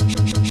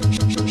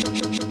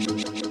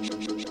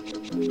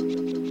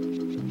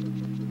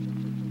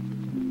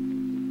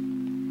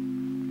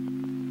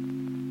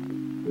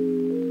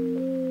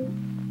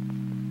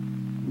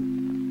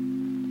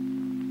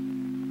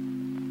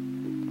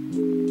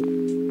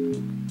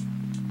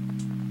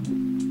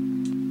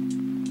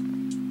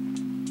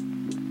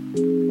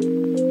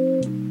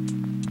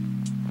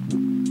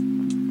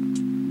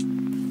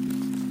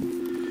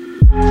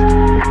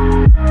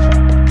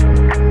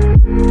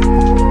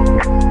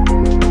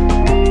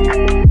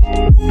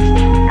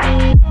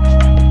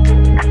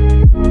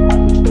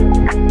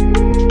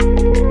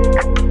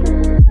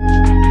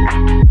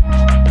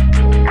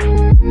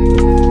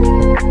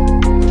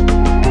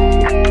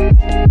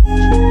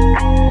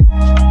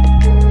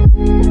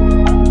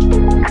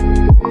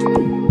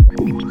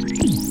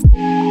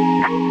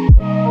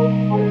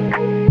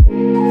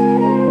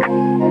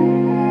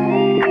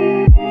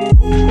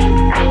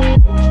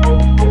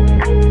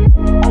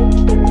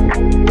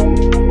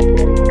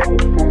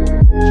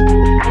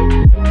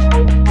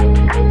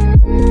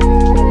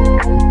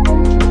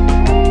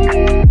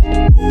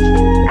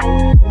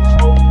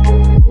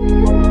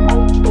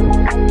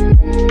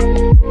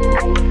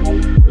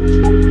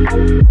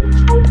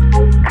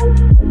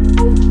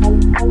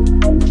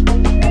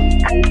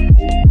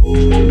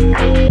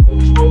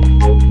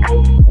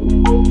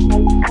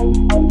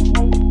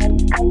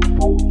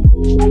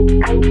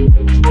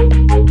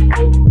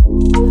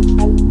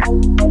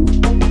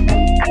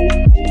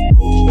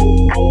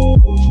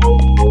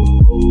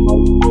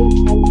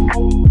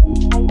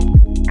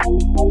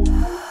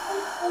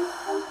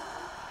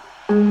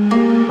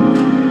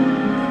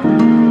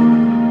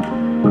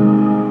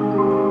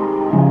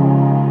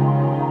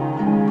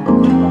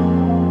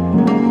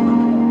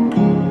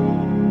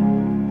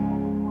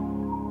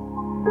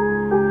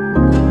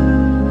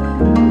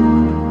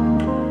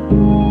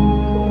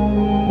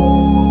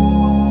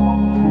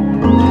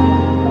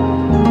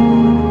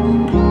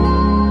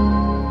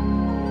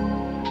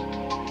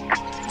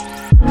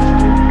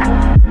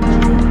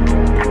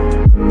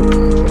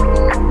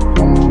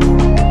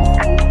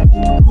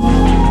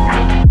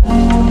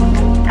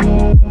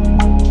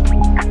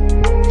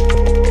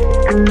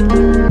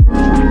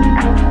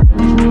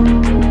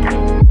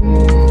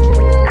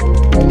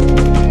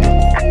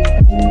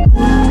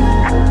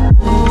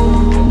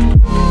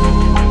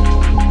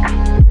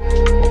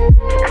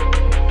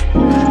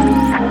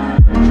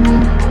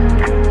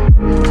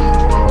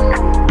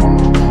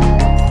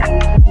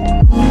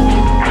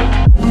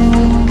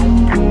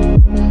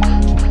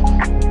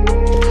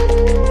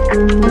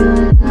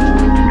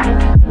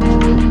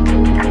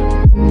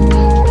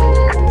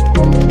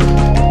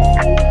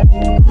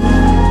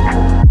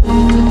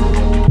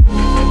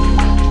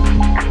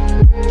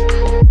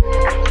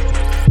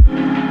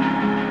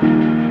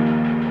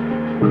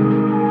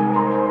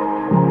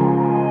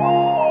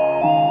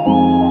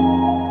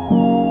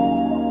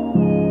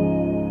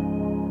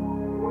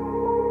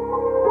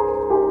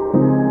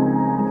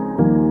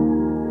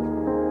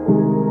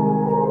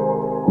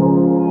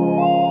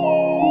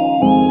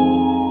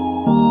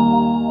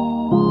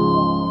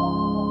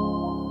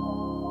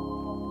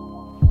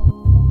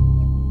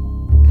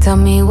 Tell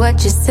me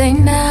what you say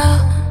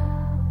now.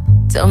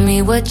 Tell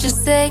me what you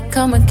say,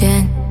 come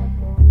again.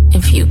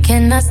 If you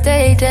cannot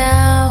stay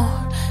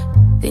down,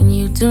 then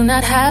you do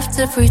not have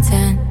to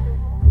pretend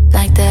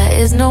like there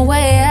is no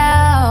way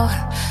out.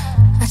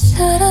 I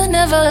should've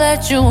never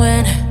let you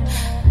in,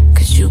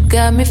 'cause you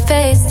got me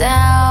face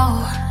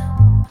down.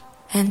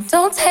 And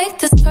don't take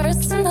this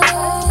personal.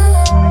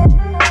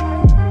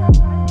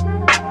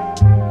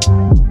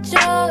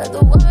 You're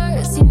the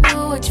worst, you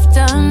know what you've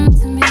done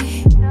to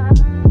me.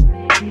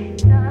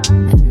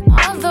 And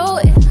although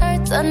it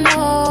hurts, I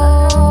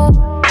know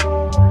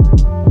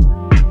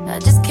I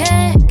just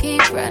can't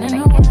keep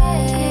running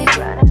away.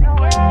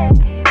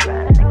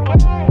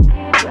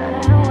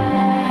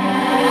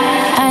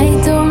 I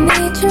don't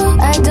need you,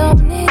 I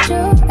don't need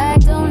you, I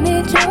don't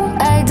need you,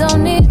 I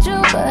don't need you,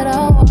 but I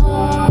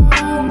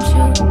want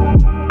you.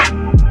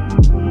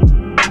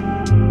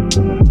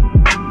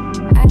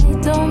 I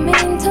don't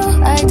mean to,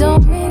 I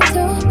don't mean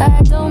to,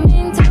 I don't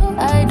mean to,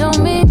 I don't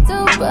mean to,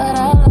 but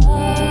I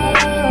love you.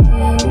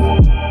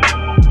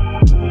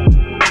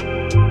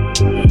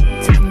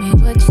 Tell me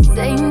what you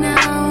say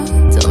now,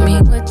 tell me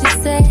what you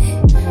say.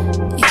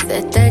 You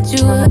said that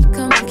you would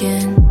come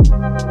again.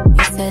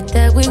 You said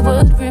that we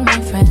would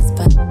remain friends,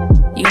 but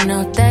you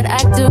know that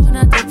I do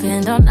not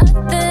depend on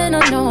nothing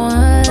or no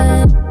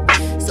one.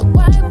 So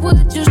why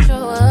would you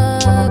show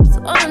up so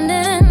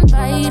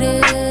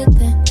uninvited?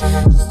 Then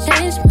just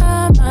change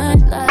my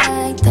mind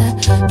like that.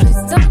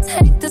 Please don't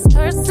take this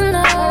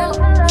personal.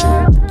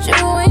 But you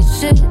ain't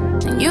shit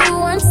and you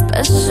weren't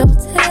special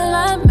till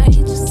I made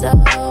you so.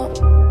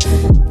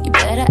 You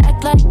better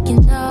act like you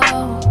know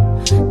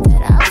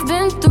that I've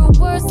been through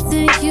worse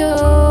than you.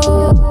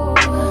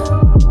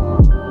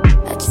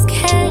 I just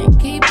can't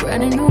keep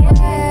running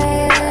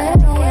away.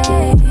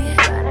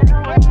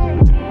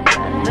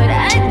 But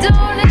I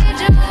don't need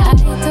you, I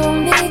don't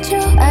need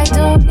you, I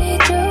don't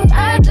need you,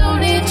 I don't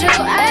need you,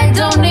 I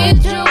don't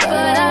need you,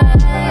 but I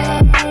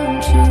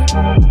want you,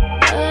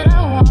 but I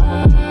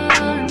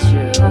want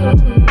you.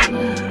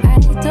 I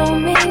don't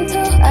mean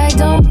to, I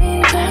don't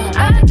mean to, I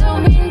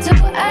don't mean to,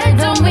 I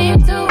don't mean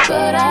to,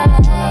 but I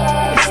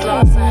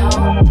lost my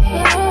hope.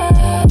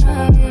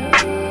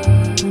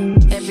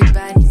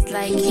 Everybody's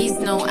like he's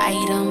no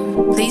item.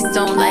 Please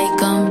don't like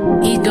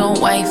him. He don't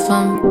wife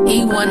him.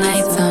 He one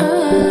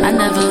item. I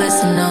never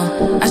listen,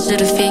 no. I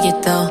should've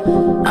figured though.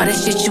 All that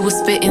shit you was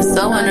spitting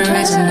so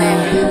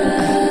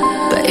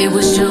unoriginal. But it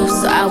was you,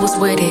 so I was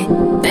with it.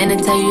 Then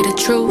to tell you the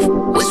truth,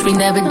 wish we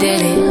never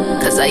did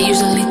it. 'Cause I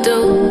usually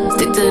do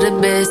stick to the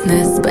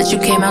business, but you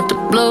came out the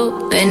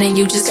blue, and then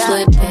you just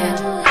flipped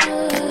it.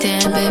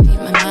 Goddamn, baby,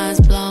 my mind's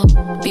blown.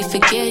 Be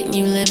forgetting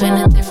you live in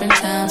a different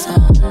time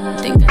zone.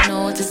 Think I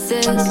know what this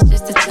is,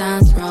 just the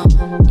time's wrong.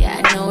 Yeah,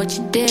 I know what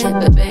you did,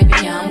 but baby,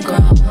 I'm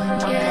grown.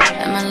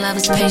 And my love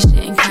is patient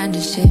and kind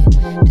of shit.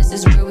 This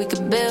is where we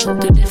could build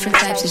through different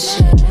types of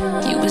shit.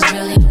 You was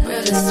really the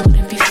realest,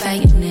 wouldn't be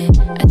fighting it.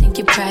 I think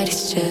your pride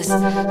is just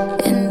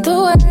in the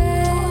way.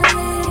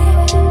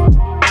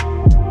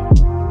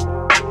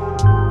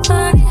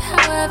 Funny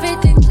how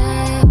everything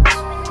changed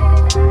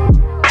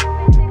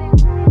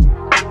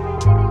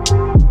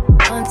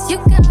once you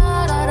got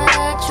all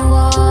that you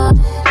want.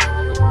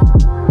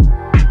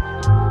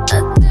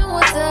 Nothing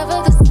was ever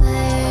the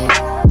same.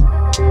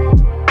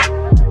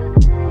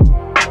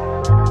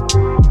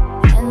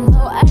 And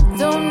though I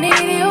don't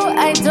need you,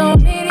 I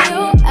don't need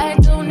you, I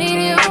don't need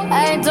you,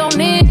 I don't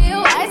need you,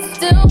 I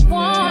still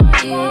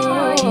want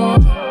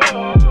you.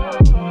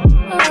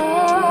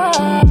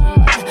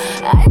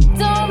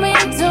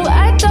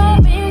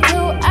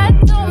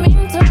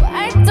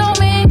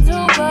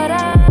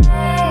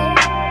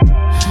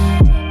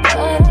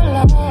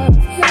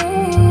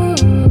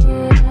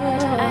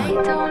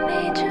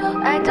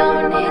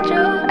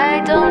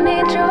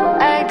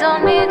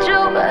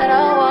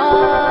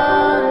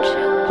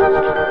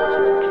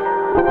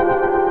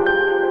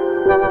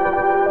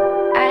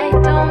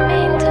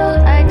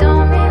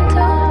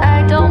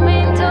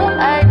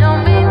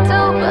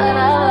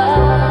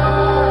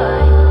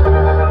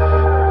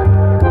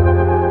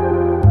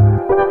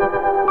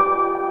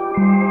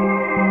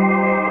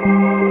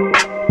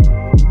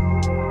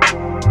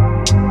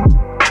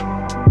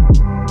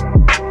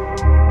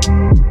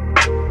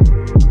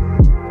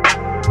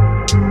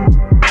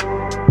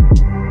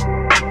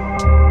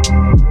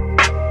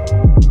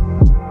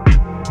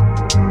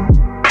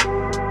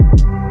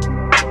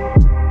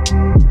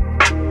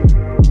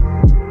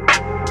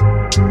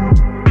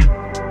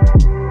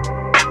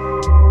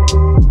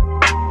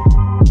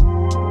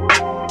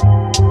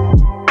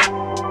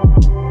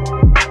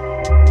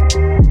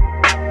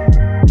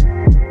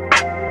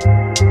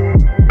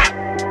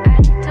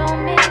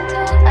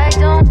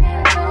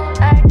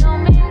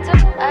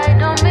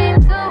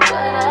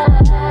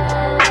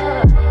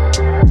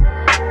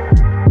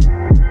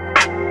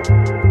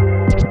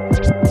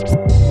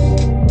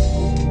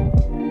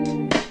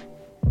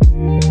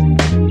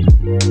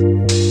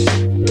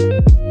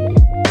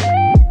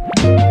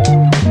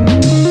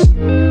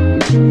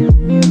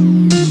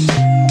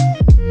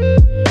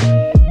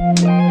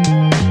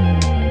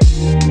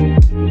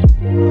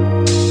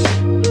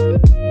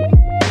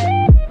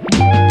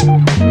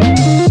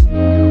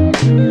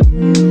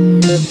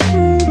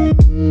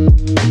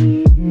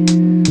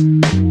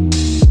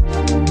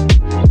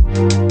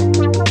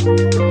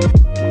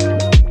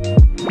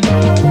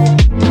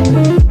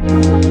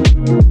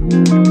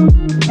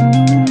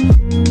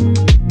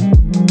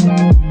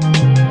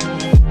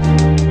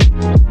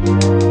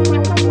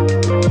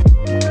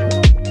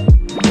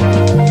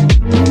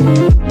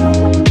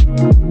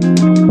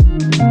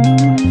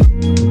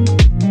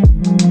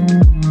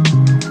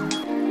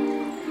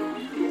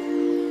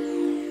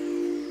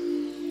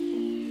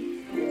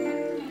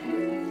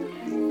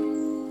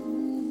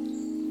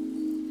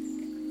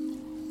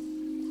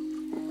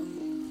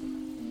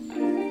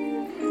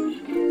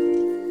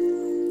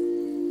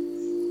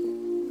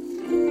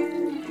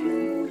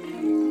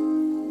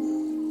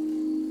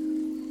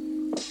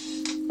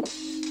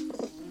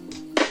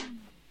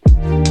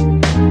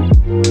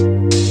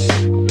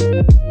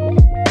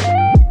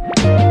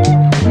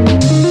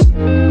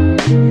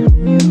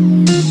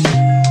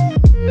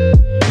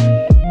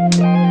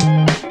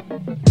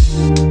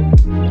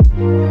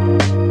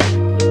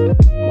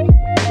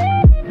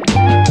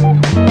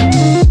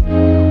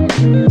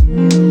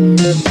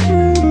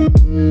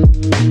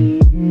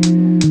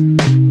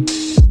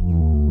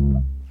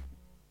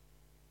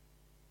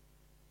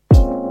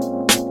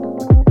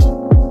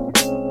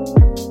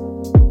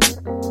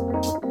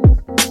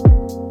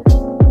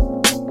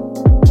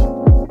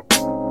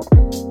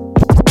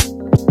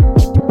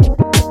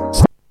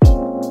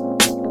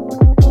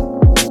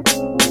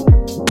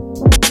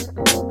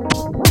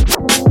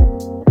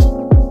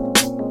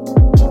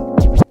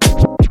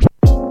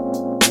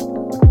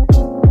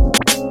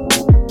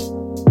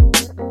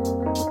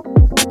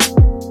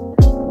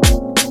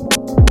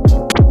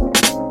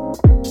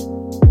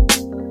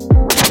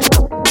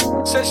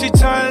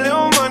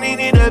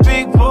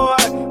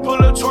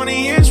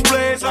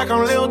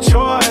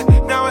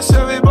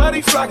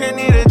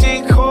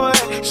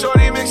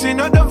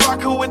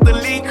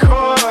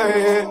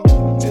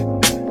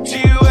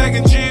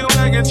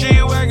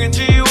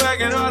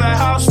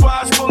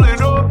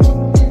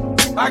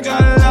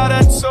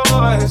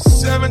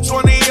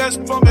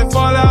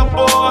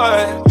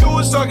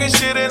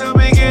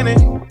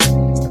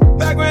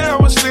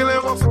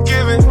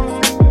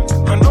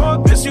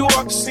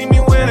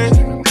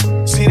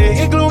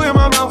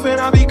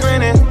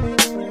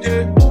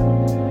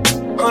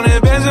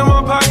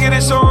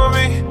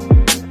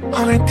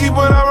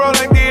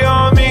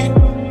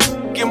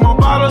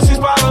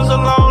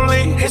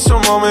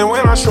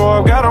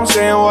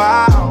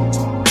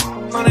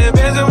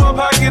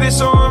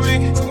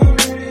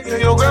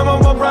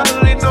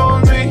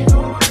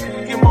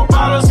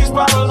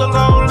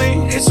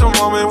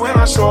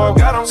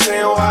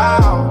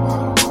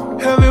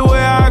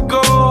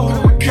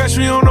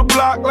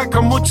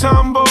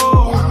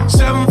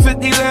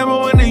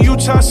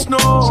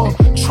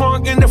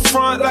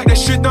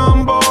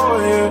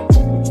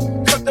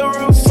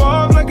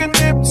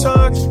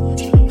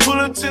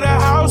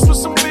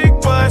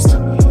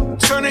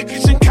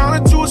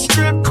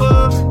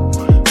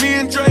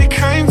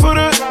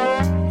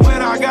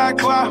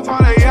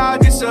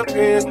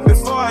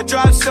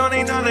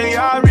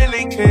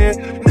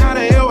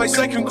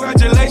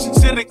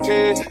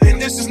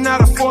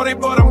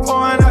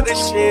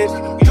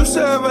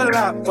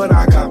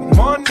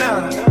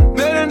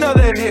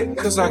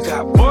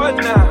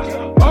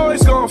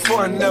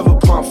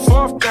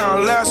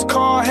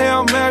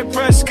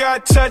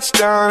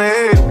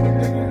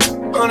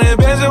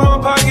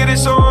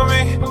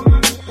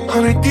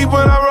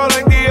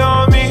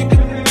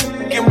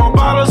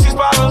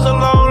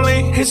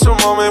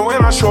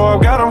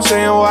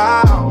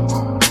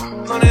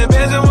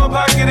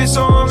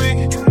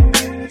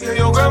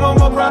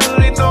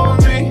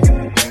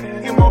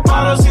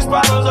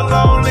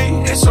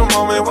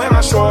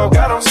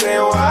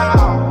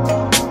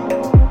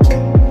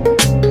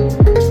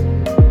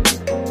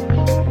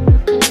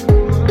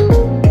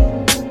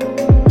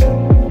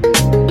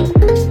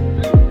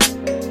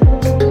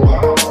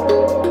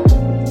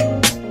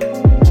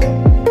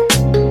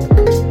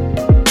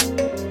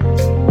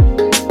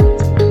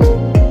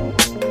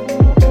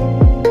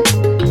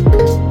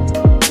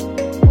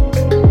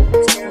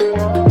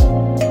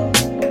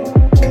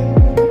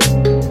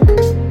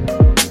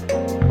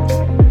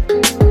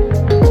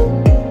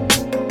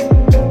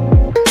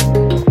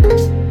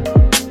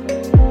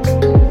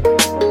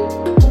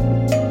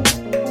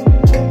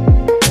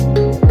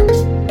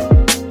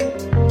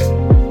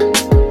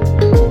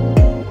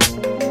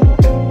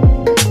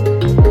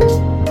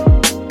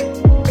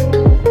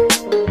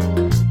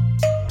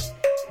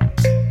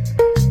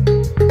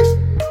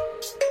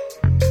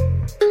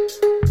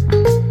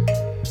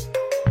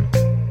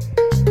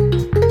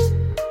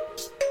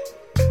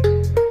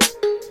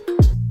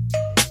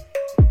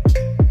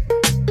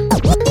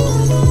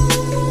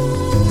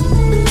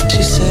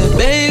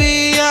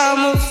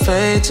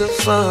 To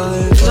fall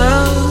in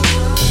love.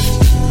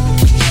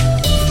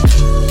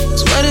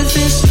 So what if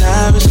it's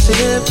not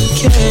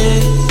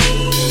reciprocated?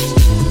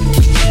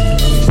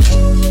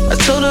 I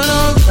told her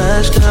don't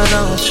rush, girl,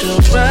 don't you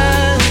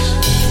rush.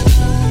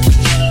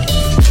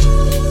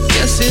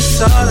 Guess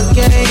it's all a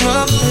game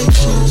of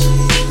patience.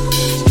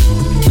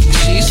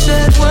 She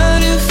said,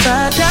 what if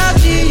I die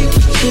deep?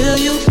 Will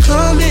you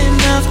coming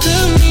after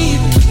me?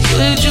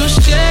 Would you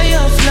share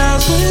your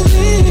flowers with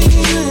me?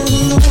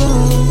 No.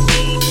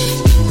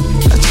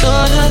 I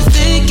told her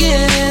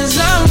thinking is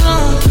I'm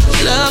wrong.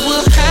 Love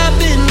will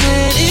happen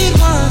when it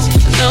wants. I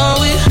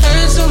know it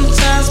hurts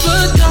sometimes,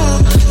 but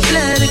don't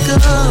let it go.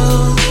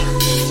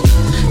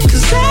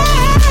 'Cause I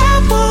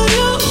want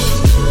you.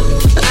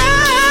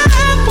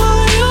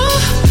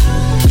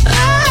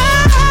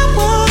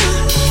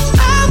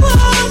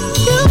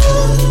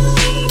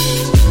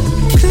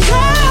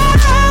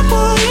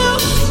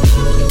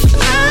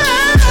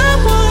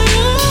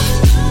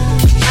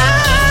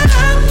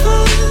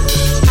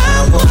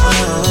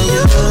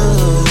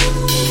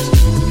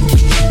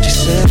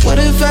 What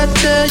if I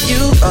tell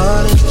you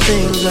all the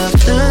things I've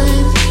done?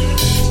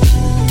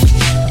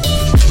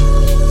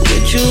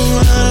 Would you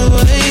run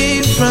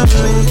away from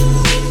me?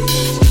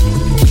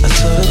 I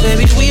told her,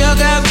 baby, we all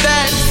got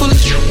bags full of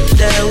shit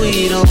that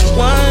we don't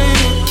want.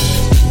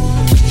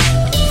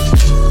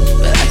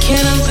 But I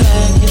can't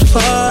unpack it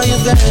for you,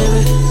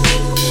 baby.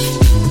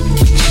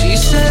 She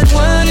said,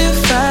 what if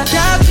I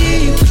die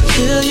deep?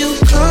 Will you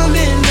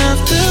coming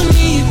after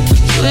me?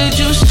 Would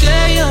you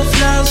share your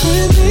flowers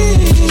with me?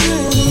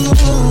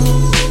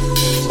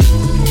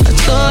 I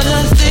told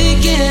her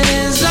thinking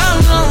is I'm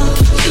wrong.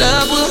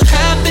 Love will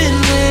happen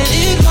when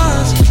it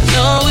wants. I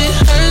know it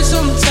hurts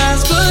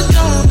sometimes, but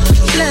don't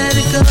let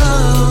it go.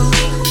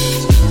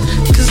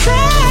 'Cause I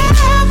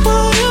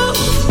want you.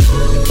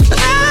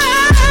 I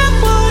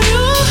want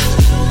you.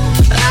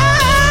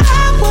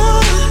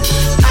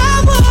 I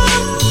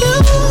want you.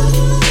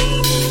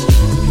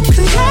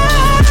 'Cause I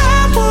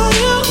want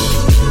you.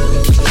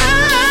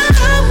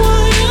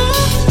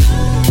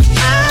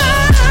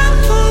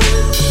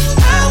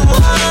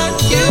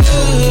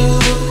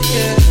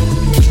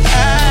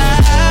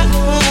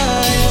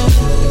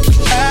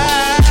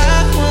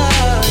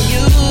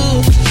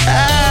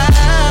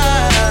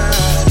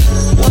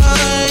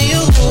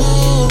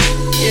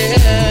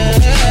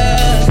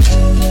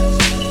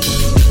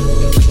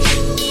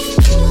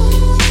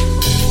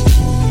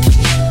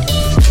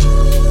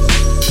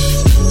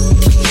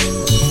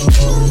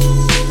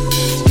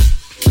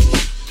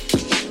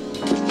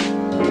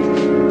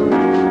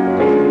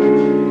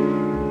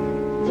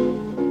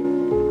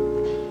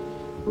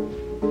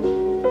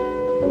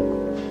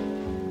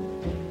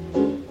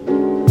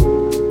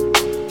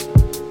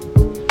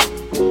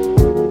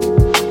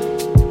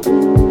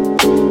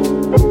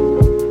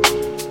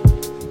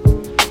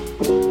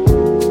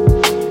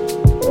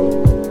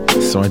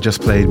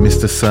 Just played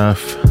Mr.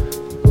 Surf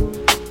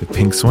with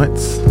Pink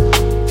Sweats.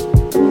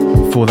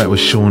 Before that was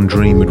Sean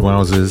Dream with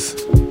Wowzers,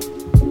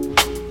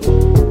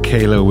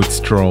 Kayla with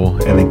Stroll,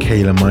 and then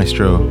Kayla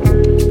Maestro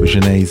with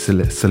Janae's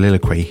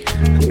Soliloquy.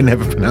 I can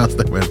never pronounce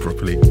that word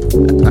properly.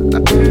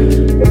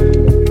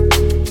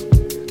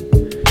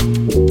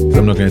 So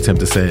I'm not going to attempt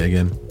to say it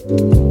again.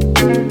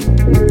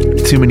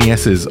 Too many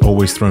S's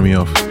always throw me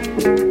off.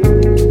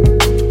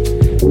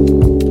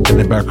 In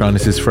the background,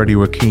 this is Freddie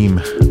Rakim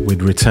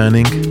with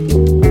Returning.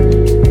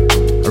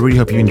 I really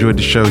hope you enjoyed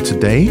the show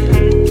today.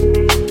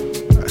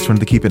 I just wanted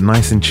to keep it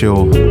nice and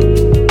chill. Be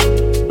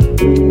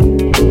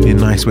a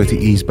nice way to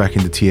ease back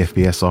into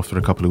TFBS after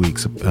a couple of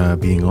weeks of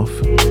being off.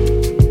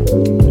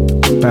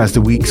 But as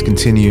the weeks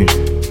continue,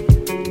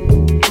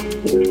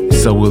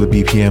 so will the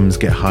BPMs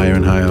get higher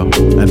and higher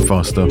and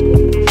faster. I'm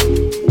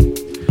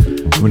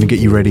going to get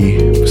you ready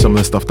for some of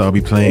the stuff that I'll be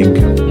playing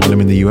while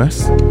I'm in the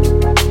US.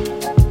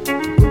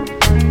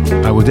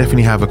 I will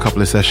definitely have a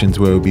couple of sessions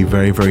where it will be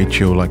very, very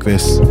chill like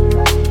this.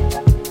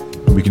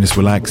 We can just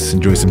relax,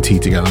 enjoy some tea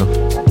together.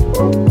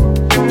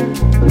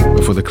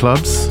 But for the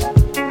clubs,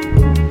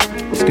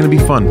 it's going to be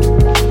fun.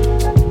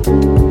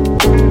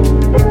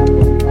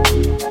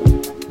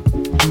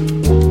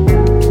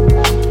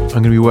 I'm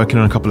going to be working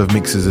on a couple of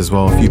mixes as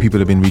well. A few people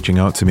have been reaching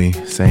out to me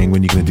saying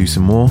when you're going to do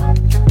some more.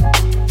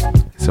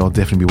 So I'll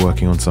definitely be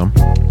working on some.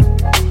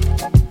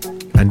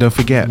 And don't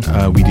forget,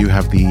 we do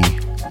have the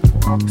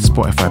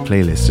Spotify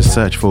playlist. Just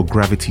search for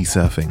Gravity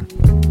Surfing.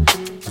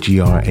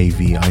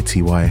 GravitiSurfing.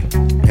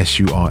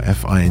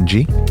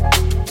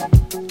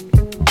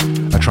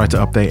 I try to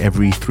update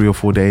every 3 or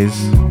 4 days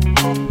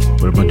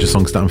with a bunch of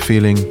songs that I'm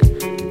feeling.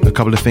 A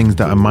couple of things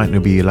that I might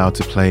not be allowed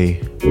to play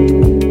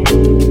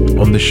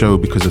on the show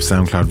because of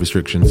SoundCloud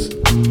restrictions.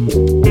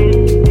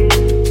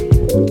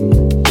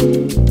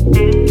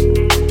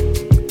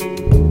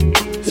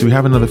 So we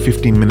have another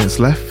 15 minutes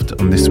left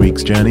on this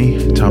week's journey.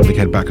 Time to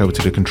head back over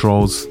to the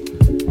controls.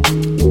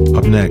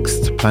 Up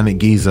next, Planet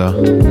Giza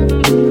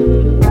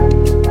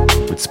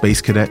with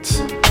Space Cadets.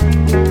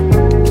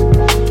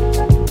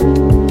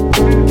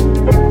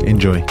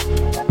 Enjoy.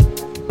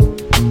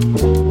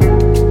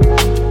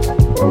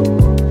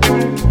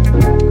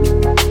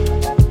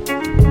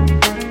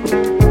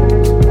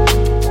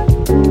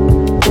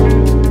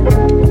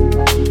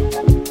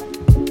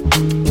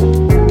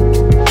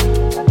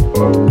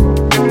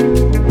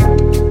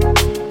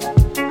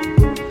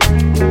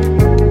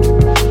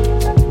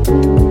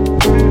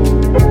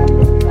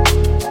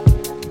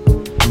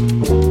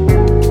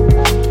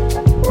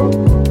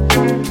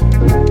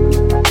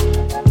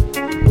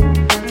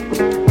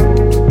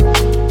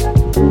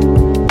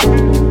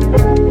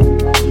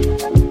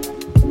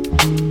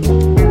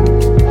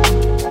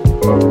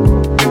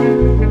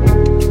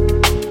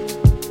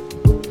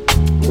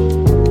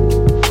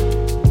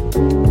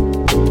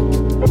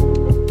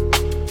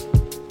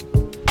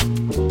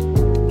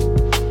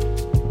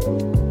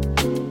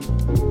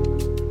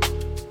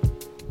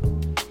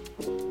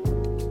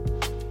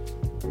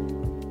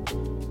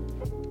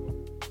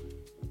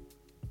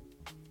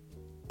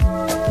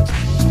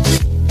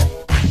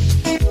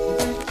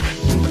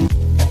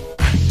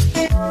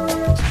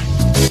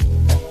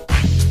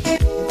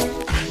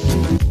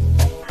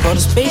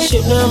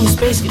 now I'm a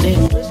space cadet.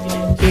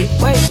 Big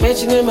white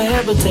mansion in my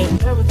habitat.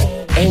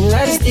 Aim a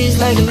lot of sticks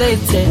like a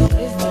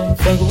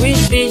latex. Fuck a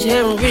rich bitch,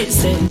 having rich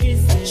sex.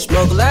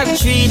 Smoke a lot of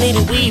trees, need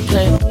a weed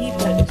plant.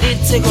 A dick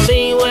tickle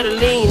lean, where the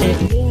lean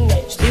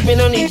at.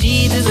 Sleeping on these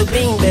G's is a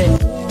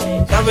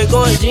beanbag. I've been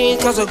going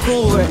jeans cause I'm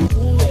cool rap.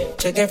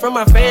 Checking from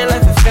my fan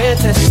life is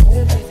fantastic.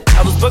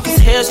 I was broke as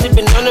hell,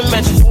 sleeping on the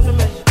mattress.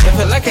 It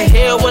felt like a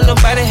hell when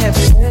nobody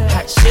happy.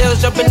 Hot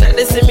shells jumping out,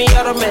 they send me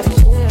automatic.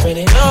 When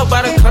they know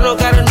about a condo,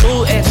 got a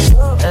new app.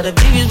 Now the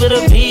BB's with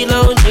a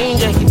V-long jean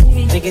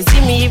jacket. They can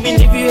see me even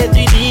if you had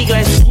 3D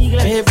glasses.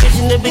 Bad bitch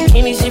in the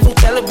bikini, she from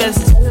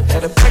Calabasas.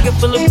 Got a pocket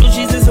full of blue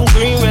cheese and some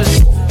green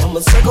relish. I'm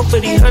a sucker for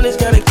these hunters,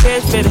 got a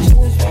cash fetish.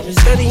 I've been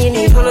studying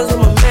these hunters on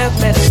my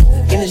mathematics.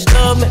 And this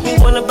love make me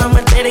wanna buy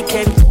my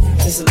dedicated.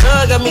 Since the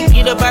love got me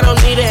beat up, I don't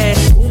need a hat.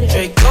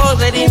 Straight goals,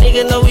 let these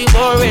niggas know we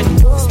born ready.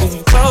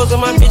 Expensive clothes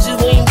on my bitches,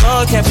 we ain't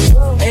ball capping.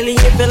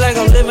 Alien feel like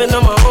I'm living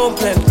on my own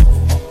planet.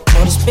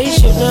 On the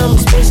spaceship, now I'm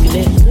a space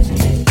cadet.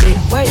 Big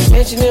white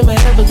mansion in my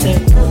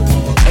habitat.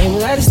 Aim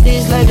a lot of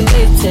sticks like a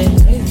latex.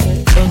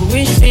 Fuck a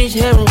rich bitch,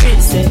 having rich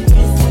sex.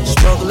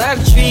 Smoke a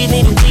lot of trees,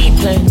 need a weed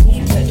plant.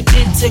 A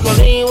dick tickle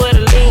lean, where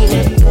the lean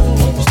at.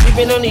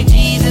 Sleeping on these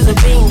G's is a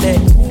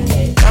beanbag.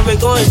 I've been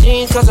going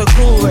jeans cause I'm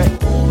cool rap.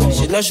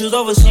 Shit, no shoes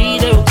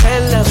overseas, they were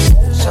kind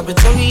level. Shopping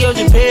Tokyo,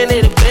 Japan,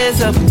 they the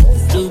best of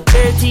it.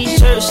 Blueberry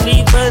t-shirt,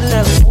 sleeve button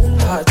level.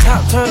 Hard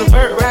top, turn a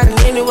bird riding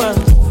anywhere.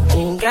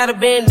 Ain't got a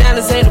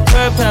bandana, say the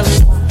purple.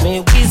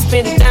 Man, we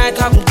spend a dime,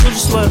 call them Gucci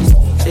sweaters.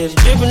 Say the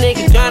drippin'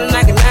 nigga drowning,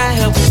 I cannot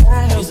help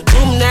it. Used to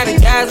boom, now the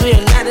guys, we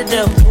are not the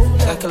devil.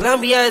 Got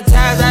Colombia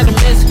ties out of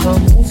Mexico.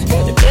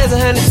 Got the beds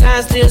 100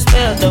 times, still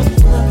smell dope.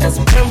 Got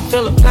some pimp,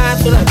 feel a pine,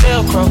 feel like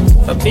Velcro.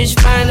 A bitch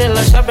fine and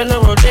love shopping on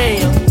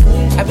Rodeo.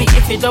 I be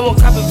if you don't want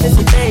copy,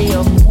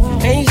 Pennsylvania.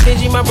 Ain't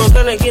stingy, my bro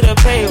gonna get a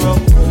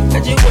payroll. I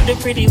just want the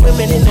pretty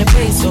women in the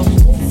peso.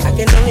 I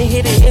can only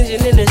hit the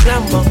engine in this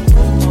Lambo.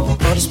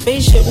 On the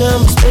spaceship, now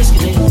I'm a space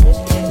cadet.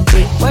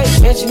 Big white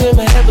mansion in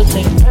my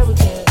habitat.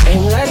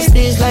 Aim a lot of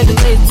sticks like a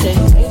latex.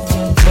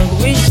 Fuck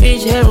a rich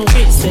bitch, having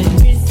rich sex.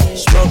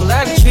 Smoke a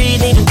lot of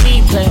trees, need a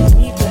weed plant.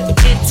 A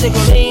dick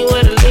tickle lean,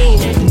 where the lean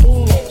at.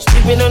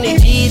 Sleeping on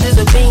these G's is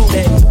a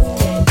beanbag.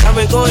 I've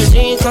been going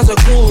jeans cause I'm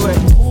cool rap.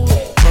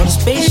 On the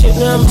spaceship,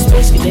 now I'm a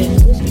space cadet.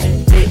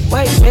 Big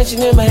white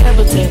mansion in my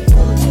habitat.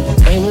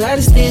 Aim a lot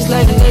of sticks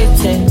like a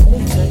latex.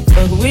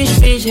 Fuck a rich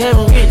bitch,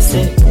 having rich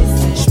sex.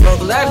 Smoke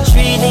a lot of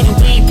trees, need a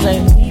weed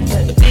plant.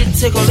 A dick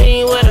tickle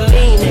lean, where the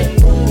lean at.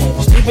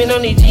 Sleeping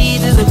on these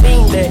G's is a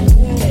beanbag.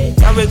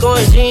 I've been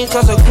going jeans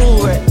cause I'm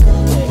cool rap.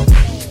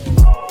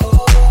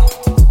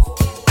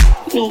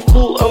 New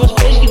cool, I'm a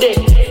space cadet.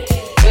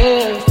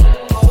 Yeah.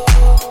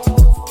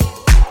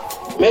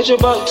 Metro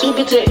bought 2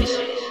 potatoes.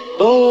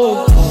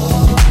 Boom.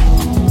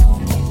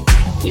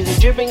 We the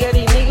dripping, got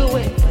these niggas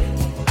wet.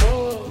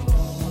 Boom.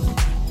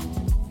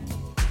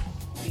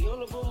 We on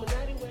the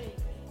Illuminati way.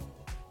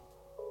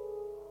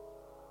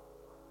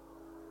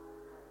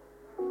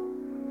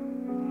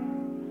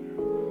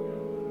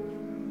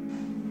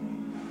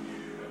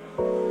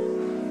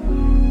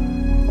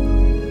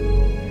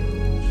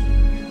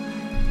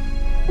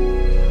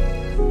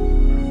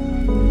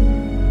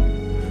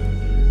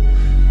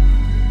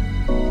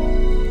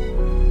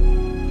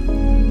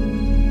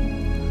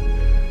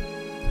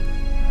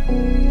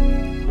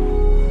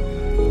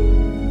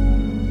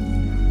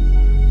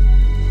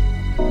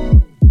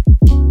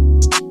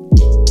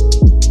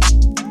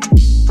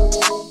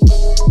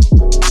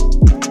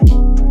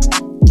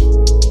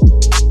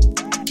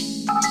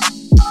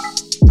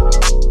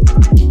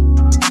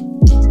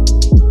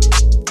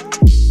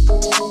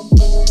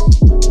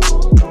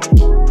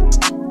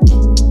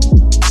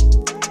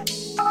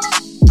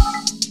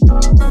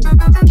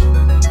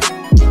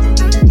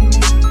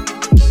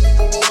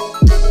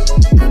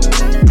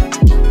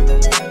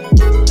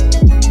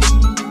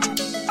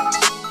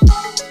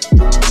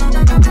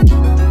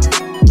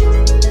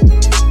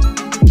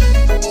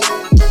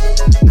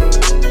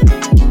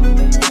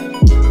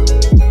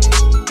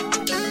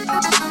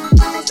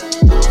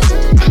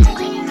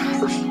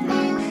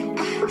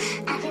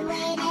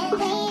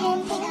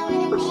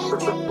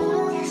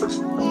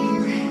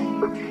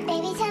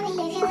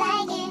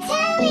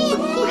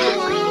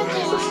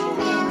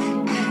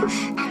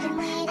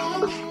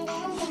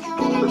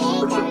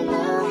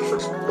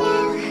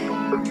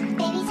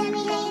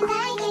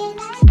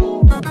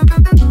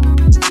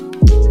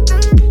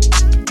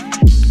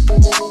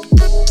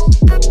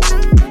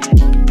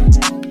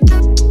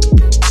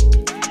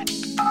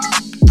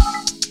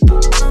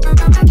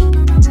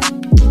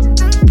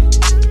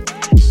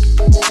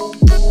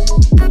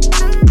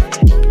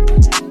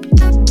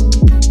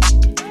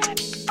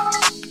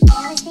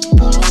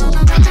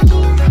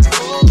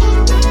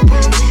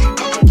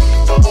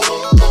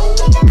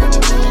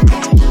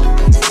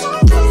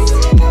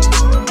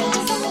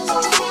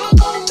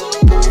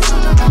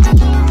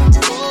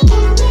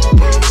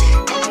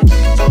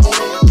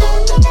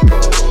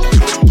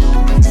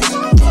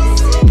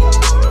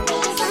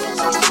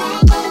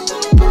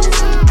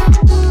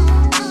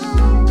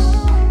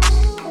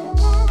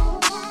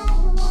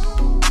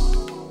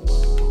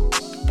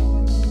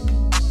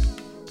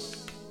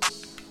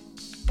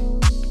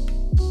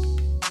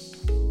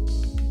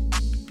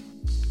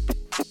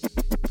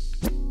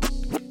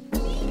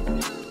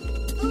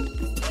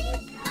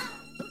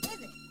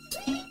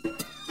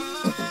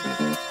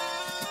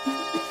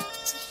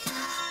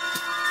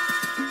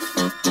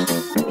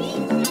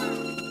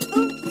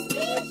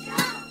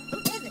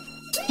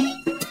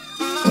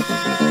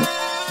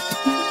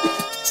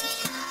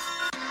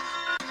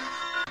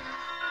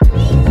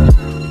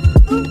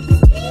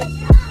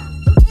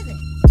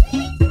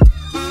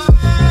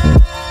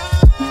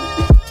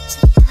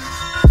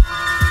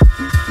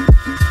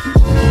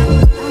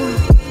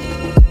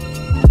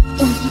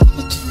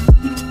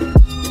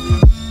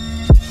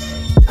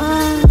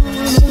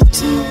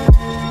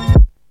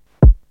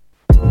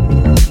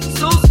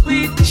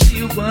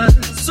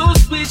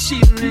 she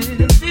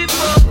really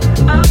before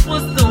I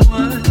was the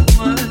one.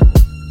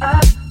 I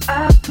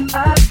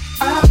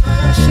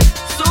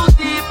so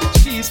deep,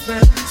 she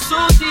fell so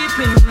deep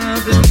in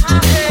love in my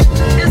head.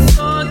 It's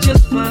all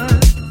just fun.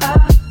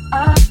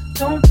 I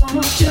don't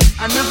want you.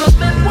 I never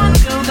met one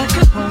girl that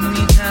could hold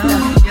me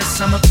down. Yes,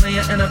 I'm a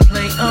player and I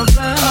play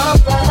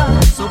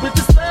around. So if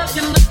it's love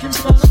you're looking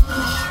for,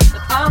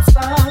 then I'm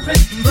sorry,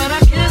 but I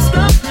can't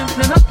stop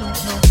pimping. I don't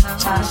know how.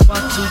 I'm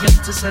far too young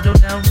to settle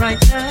down right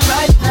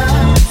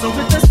now. So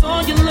if that's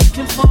all you're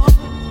looking for,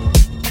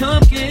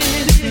 come get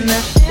it.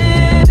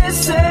 Let it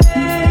say,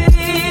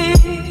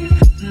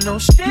 no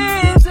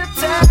strings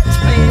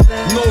attached,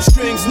 baby. No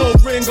strings, no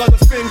ring on the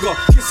finger.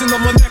 Kissing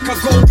on my neck, I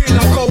go in,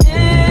 I go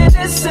in.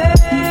 It say,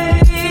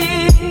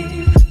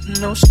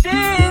 no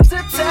strings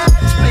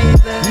attached,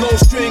 baby. No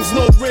strings,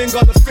 no ring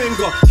on the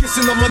finger.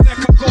 Kissing on my neck,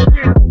 I go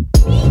in.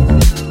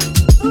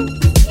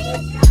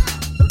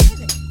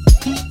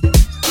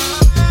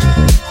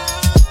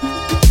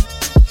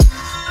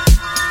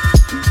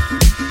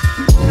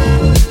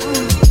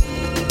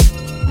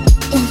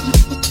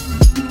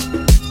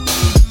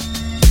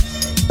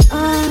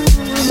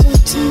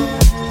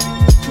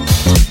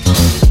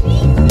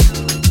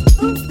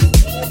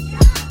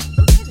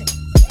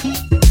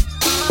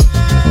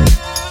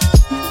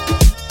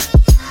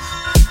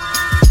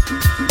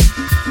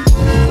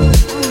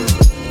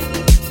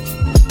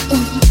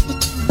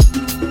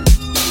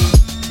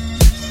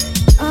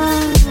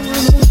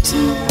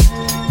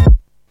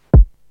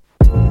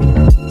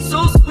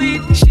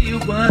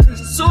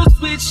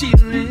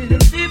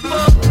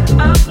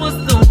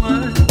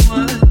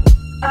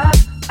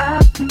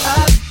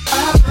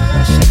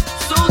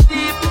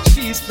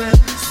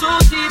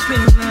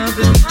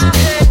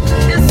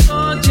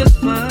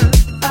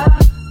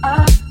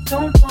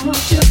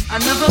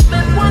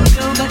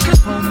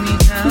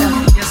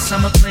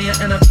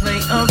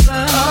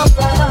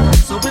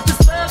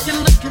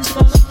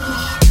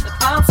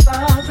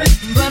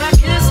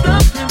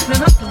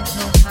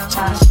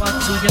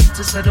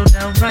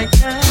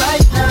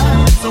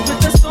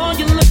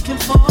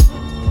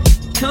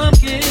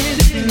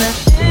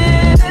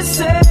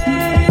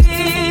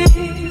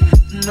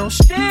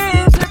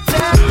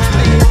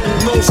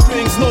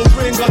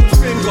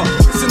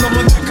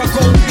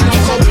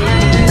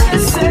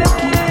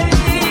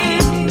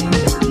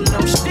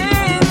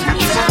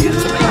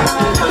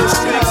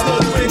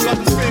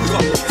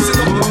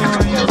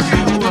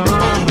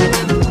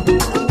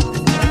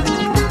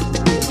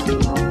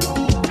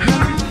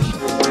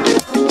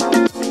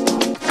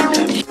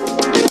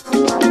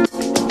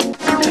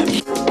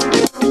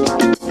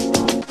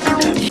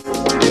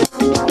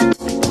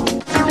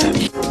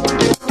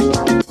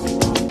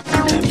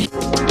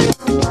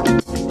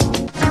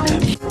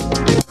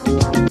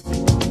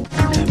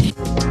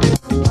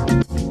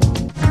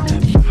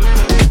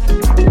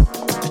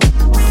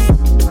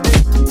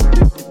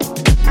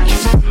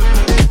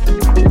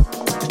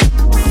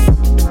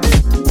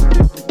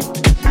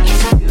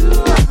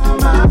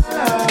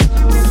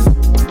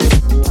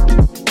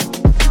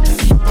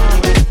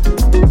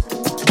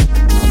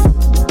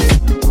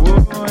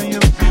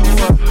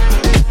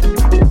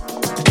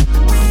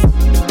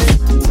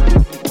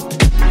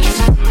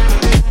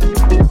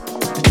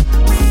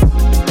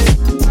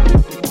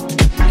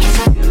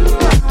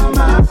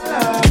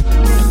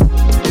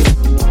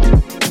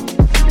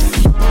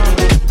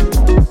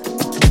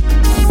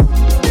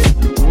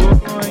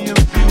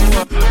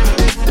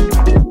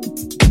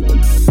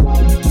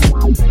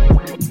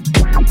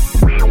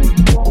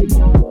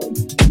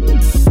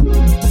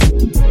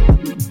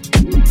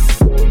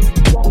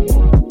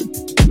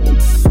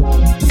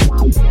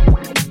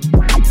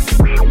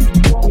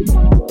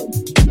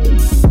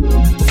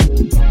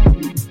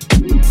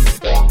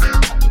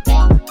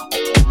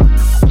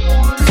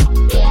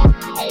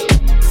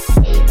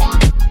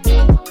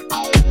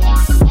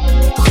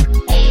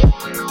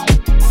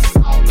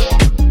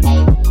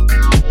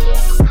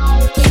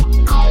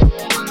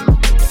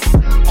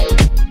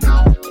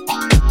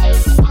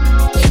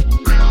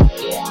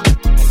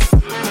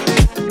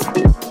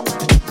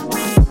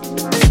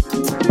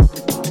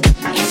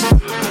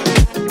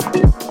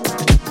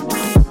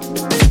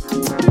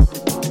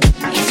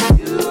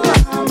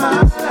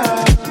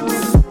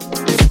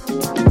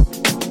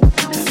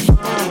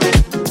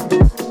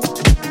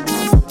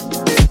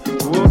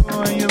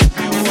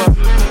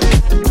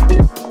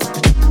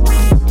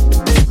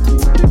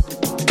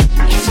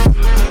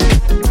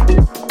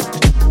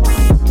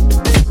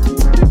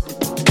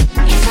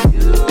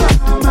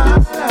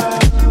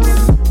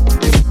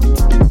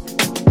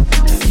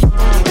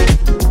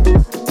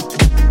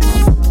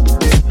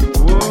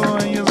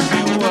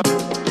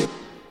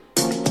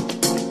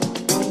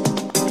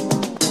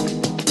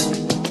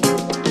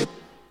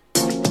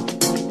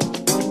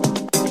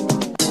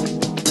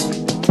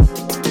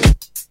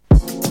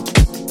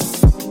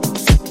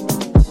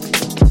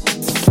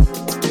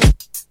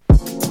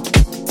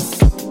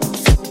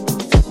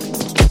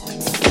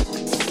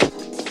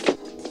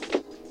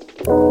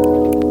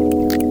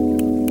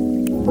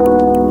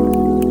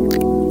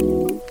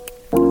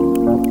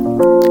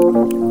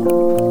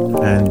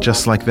 And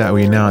just like that,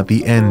 we're now at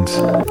the end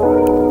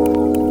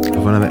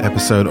of another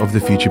episode of the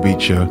Future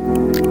Beat Show.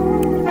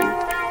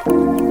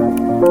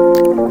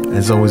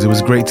 As always, it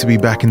was great to be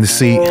back in the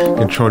seat,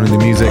 controlling the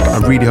music. I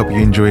really hope you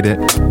enjoyed it.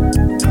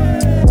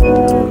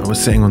 I was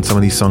sitting on some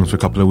of these songs for a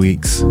couple of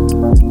weeks. I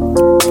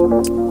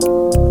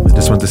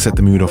just wanted to set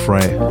the mood off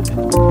right for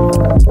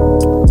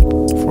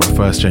our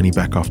first journey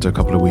back after a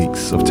couple of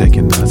weeks of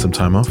taking some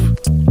time off.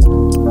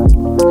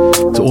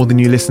 To all the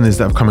new listeners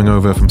that are coming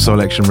over from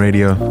Soul Action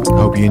Radio,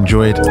 I hope you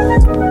enjoyed.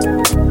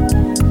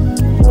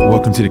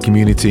 Welcome to the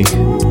community.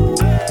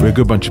 We're a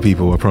good bunch of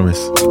people, I promise.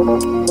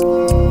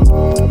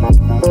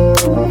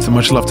 So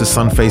much love to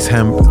Sunface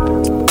Hemp,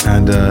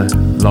 and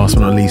last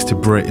but not least to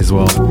Brit as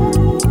well.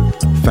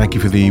 Thank you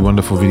for the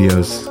wonderful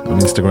videos on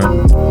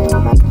Instagram.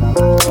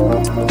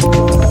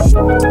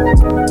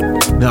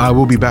 Now I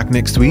will be back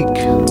next week.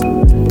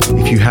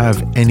 If you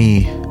have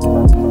any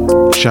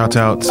shout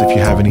outs, if you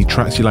have any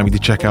tracks you'd like me to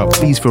check out,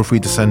 please feel free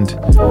to send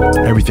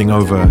everything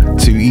over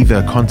to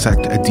either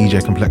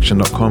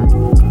contact@djcomplexion.com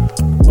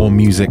or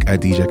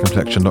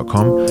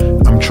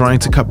music@djcomplexion.com. I'm trying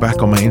to cut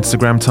back on my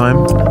Instagram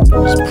time.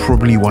 It's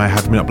probably why I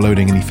haven't been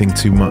uploading anything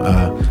too much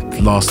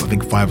the last, I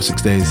think, 5 or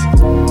 6 days.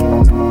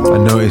 I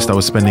noticed I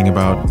was spending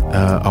about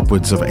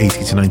upwards of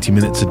 80 to 90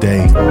 minutes a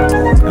day,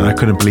 and I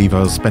couldn't believe I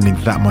was spending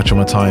that much of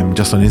my time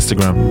just on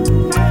Instagram.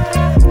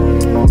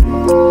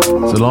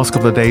 So the last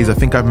couple of days, I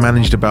think I've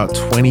managed about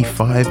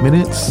 25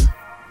 minutes.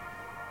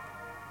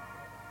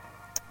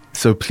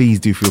 So please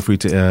do feel free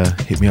to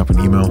hit me up an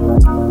email.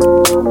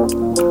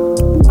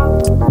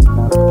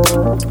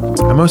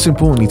 And most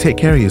importantly, take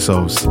care of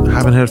yourselves. I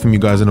haven't heard from you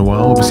guys in a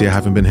while. Obviously, I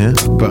haven't been here,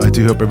 but I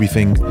do hope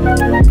everything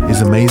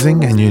is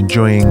amazing and you're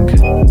enjoying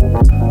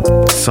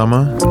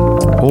summer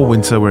or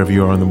winter, wherever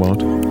you are in the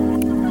world.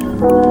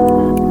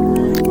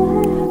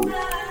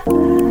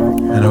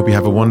 And I hope you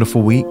have a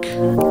wonderful week.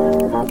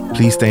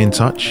 Please stay in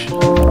touch.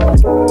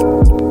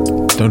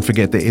 Don't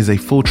forget there is a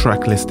full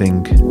track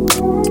listing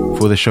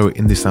for the show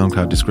in the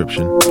SoundCloud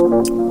description.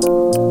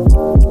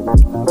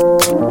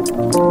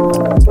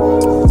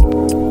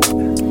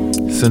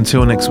 So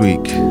until next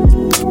week,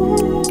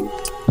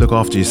 look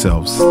after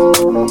yourselves.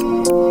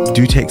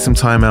 Do take some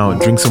time out,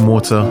 drink some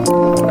water,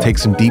 take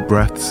some deep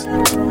breaths,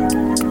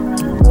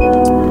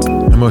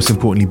 and most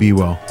importantly, be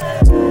well.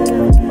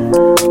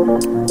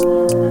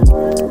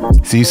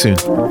 See you soon.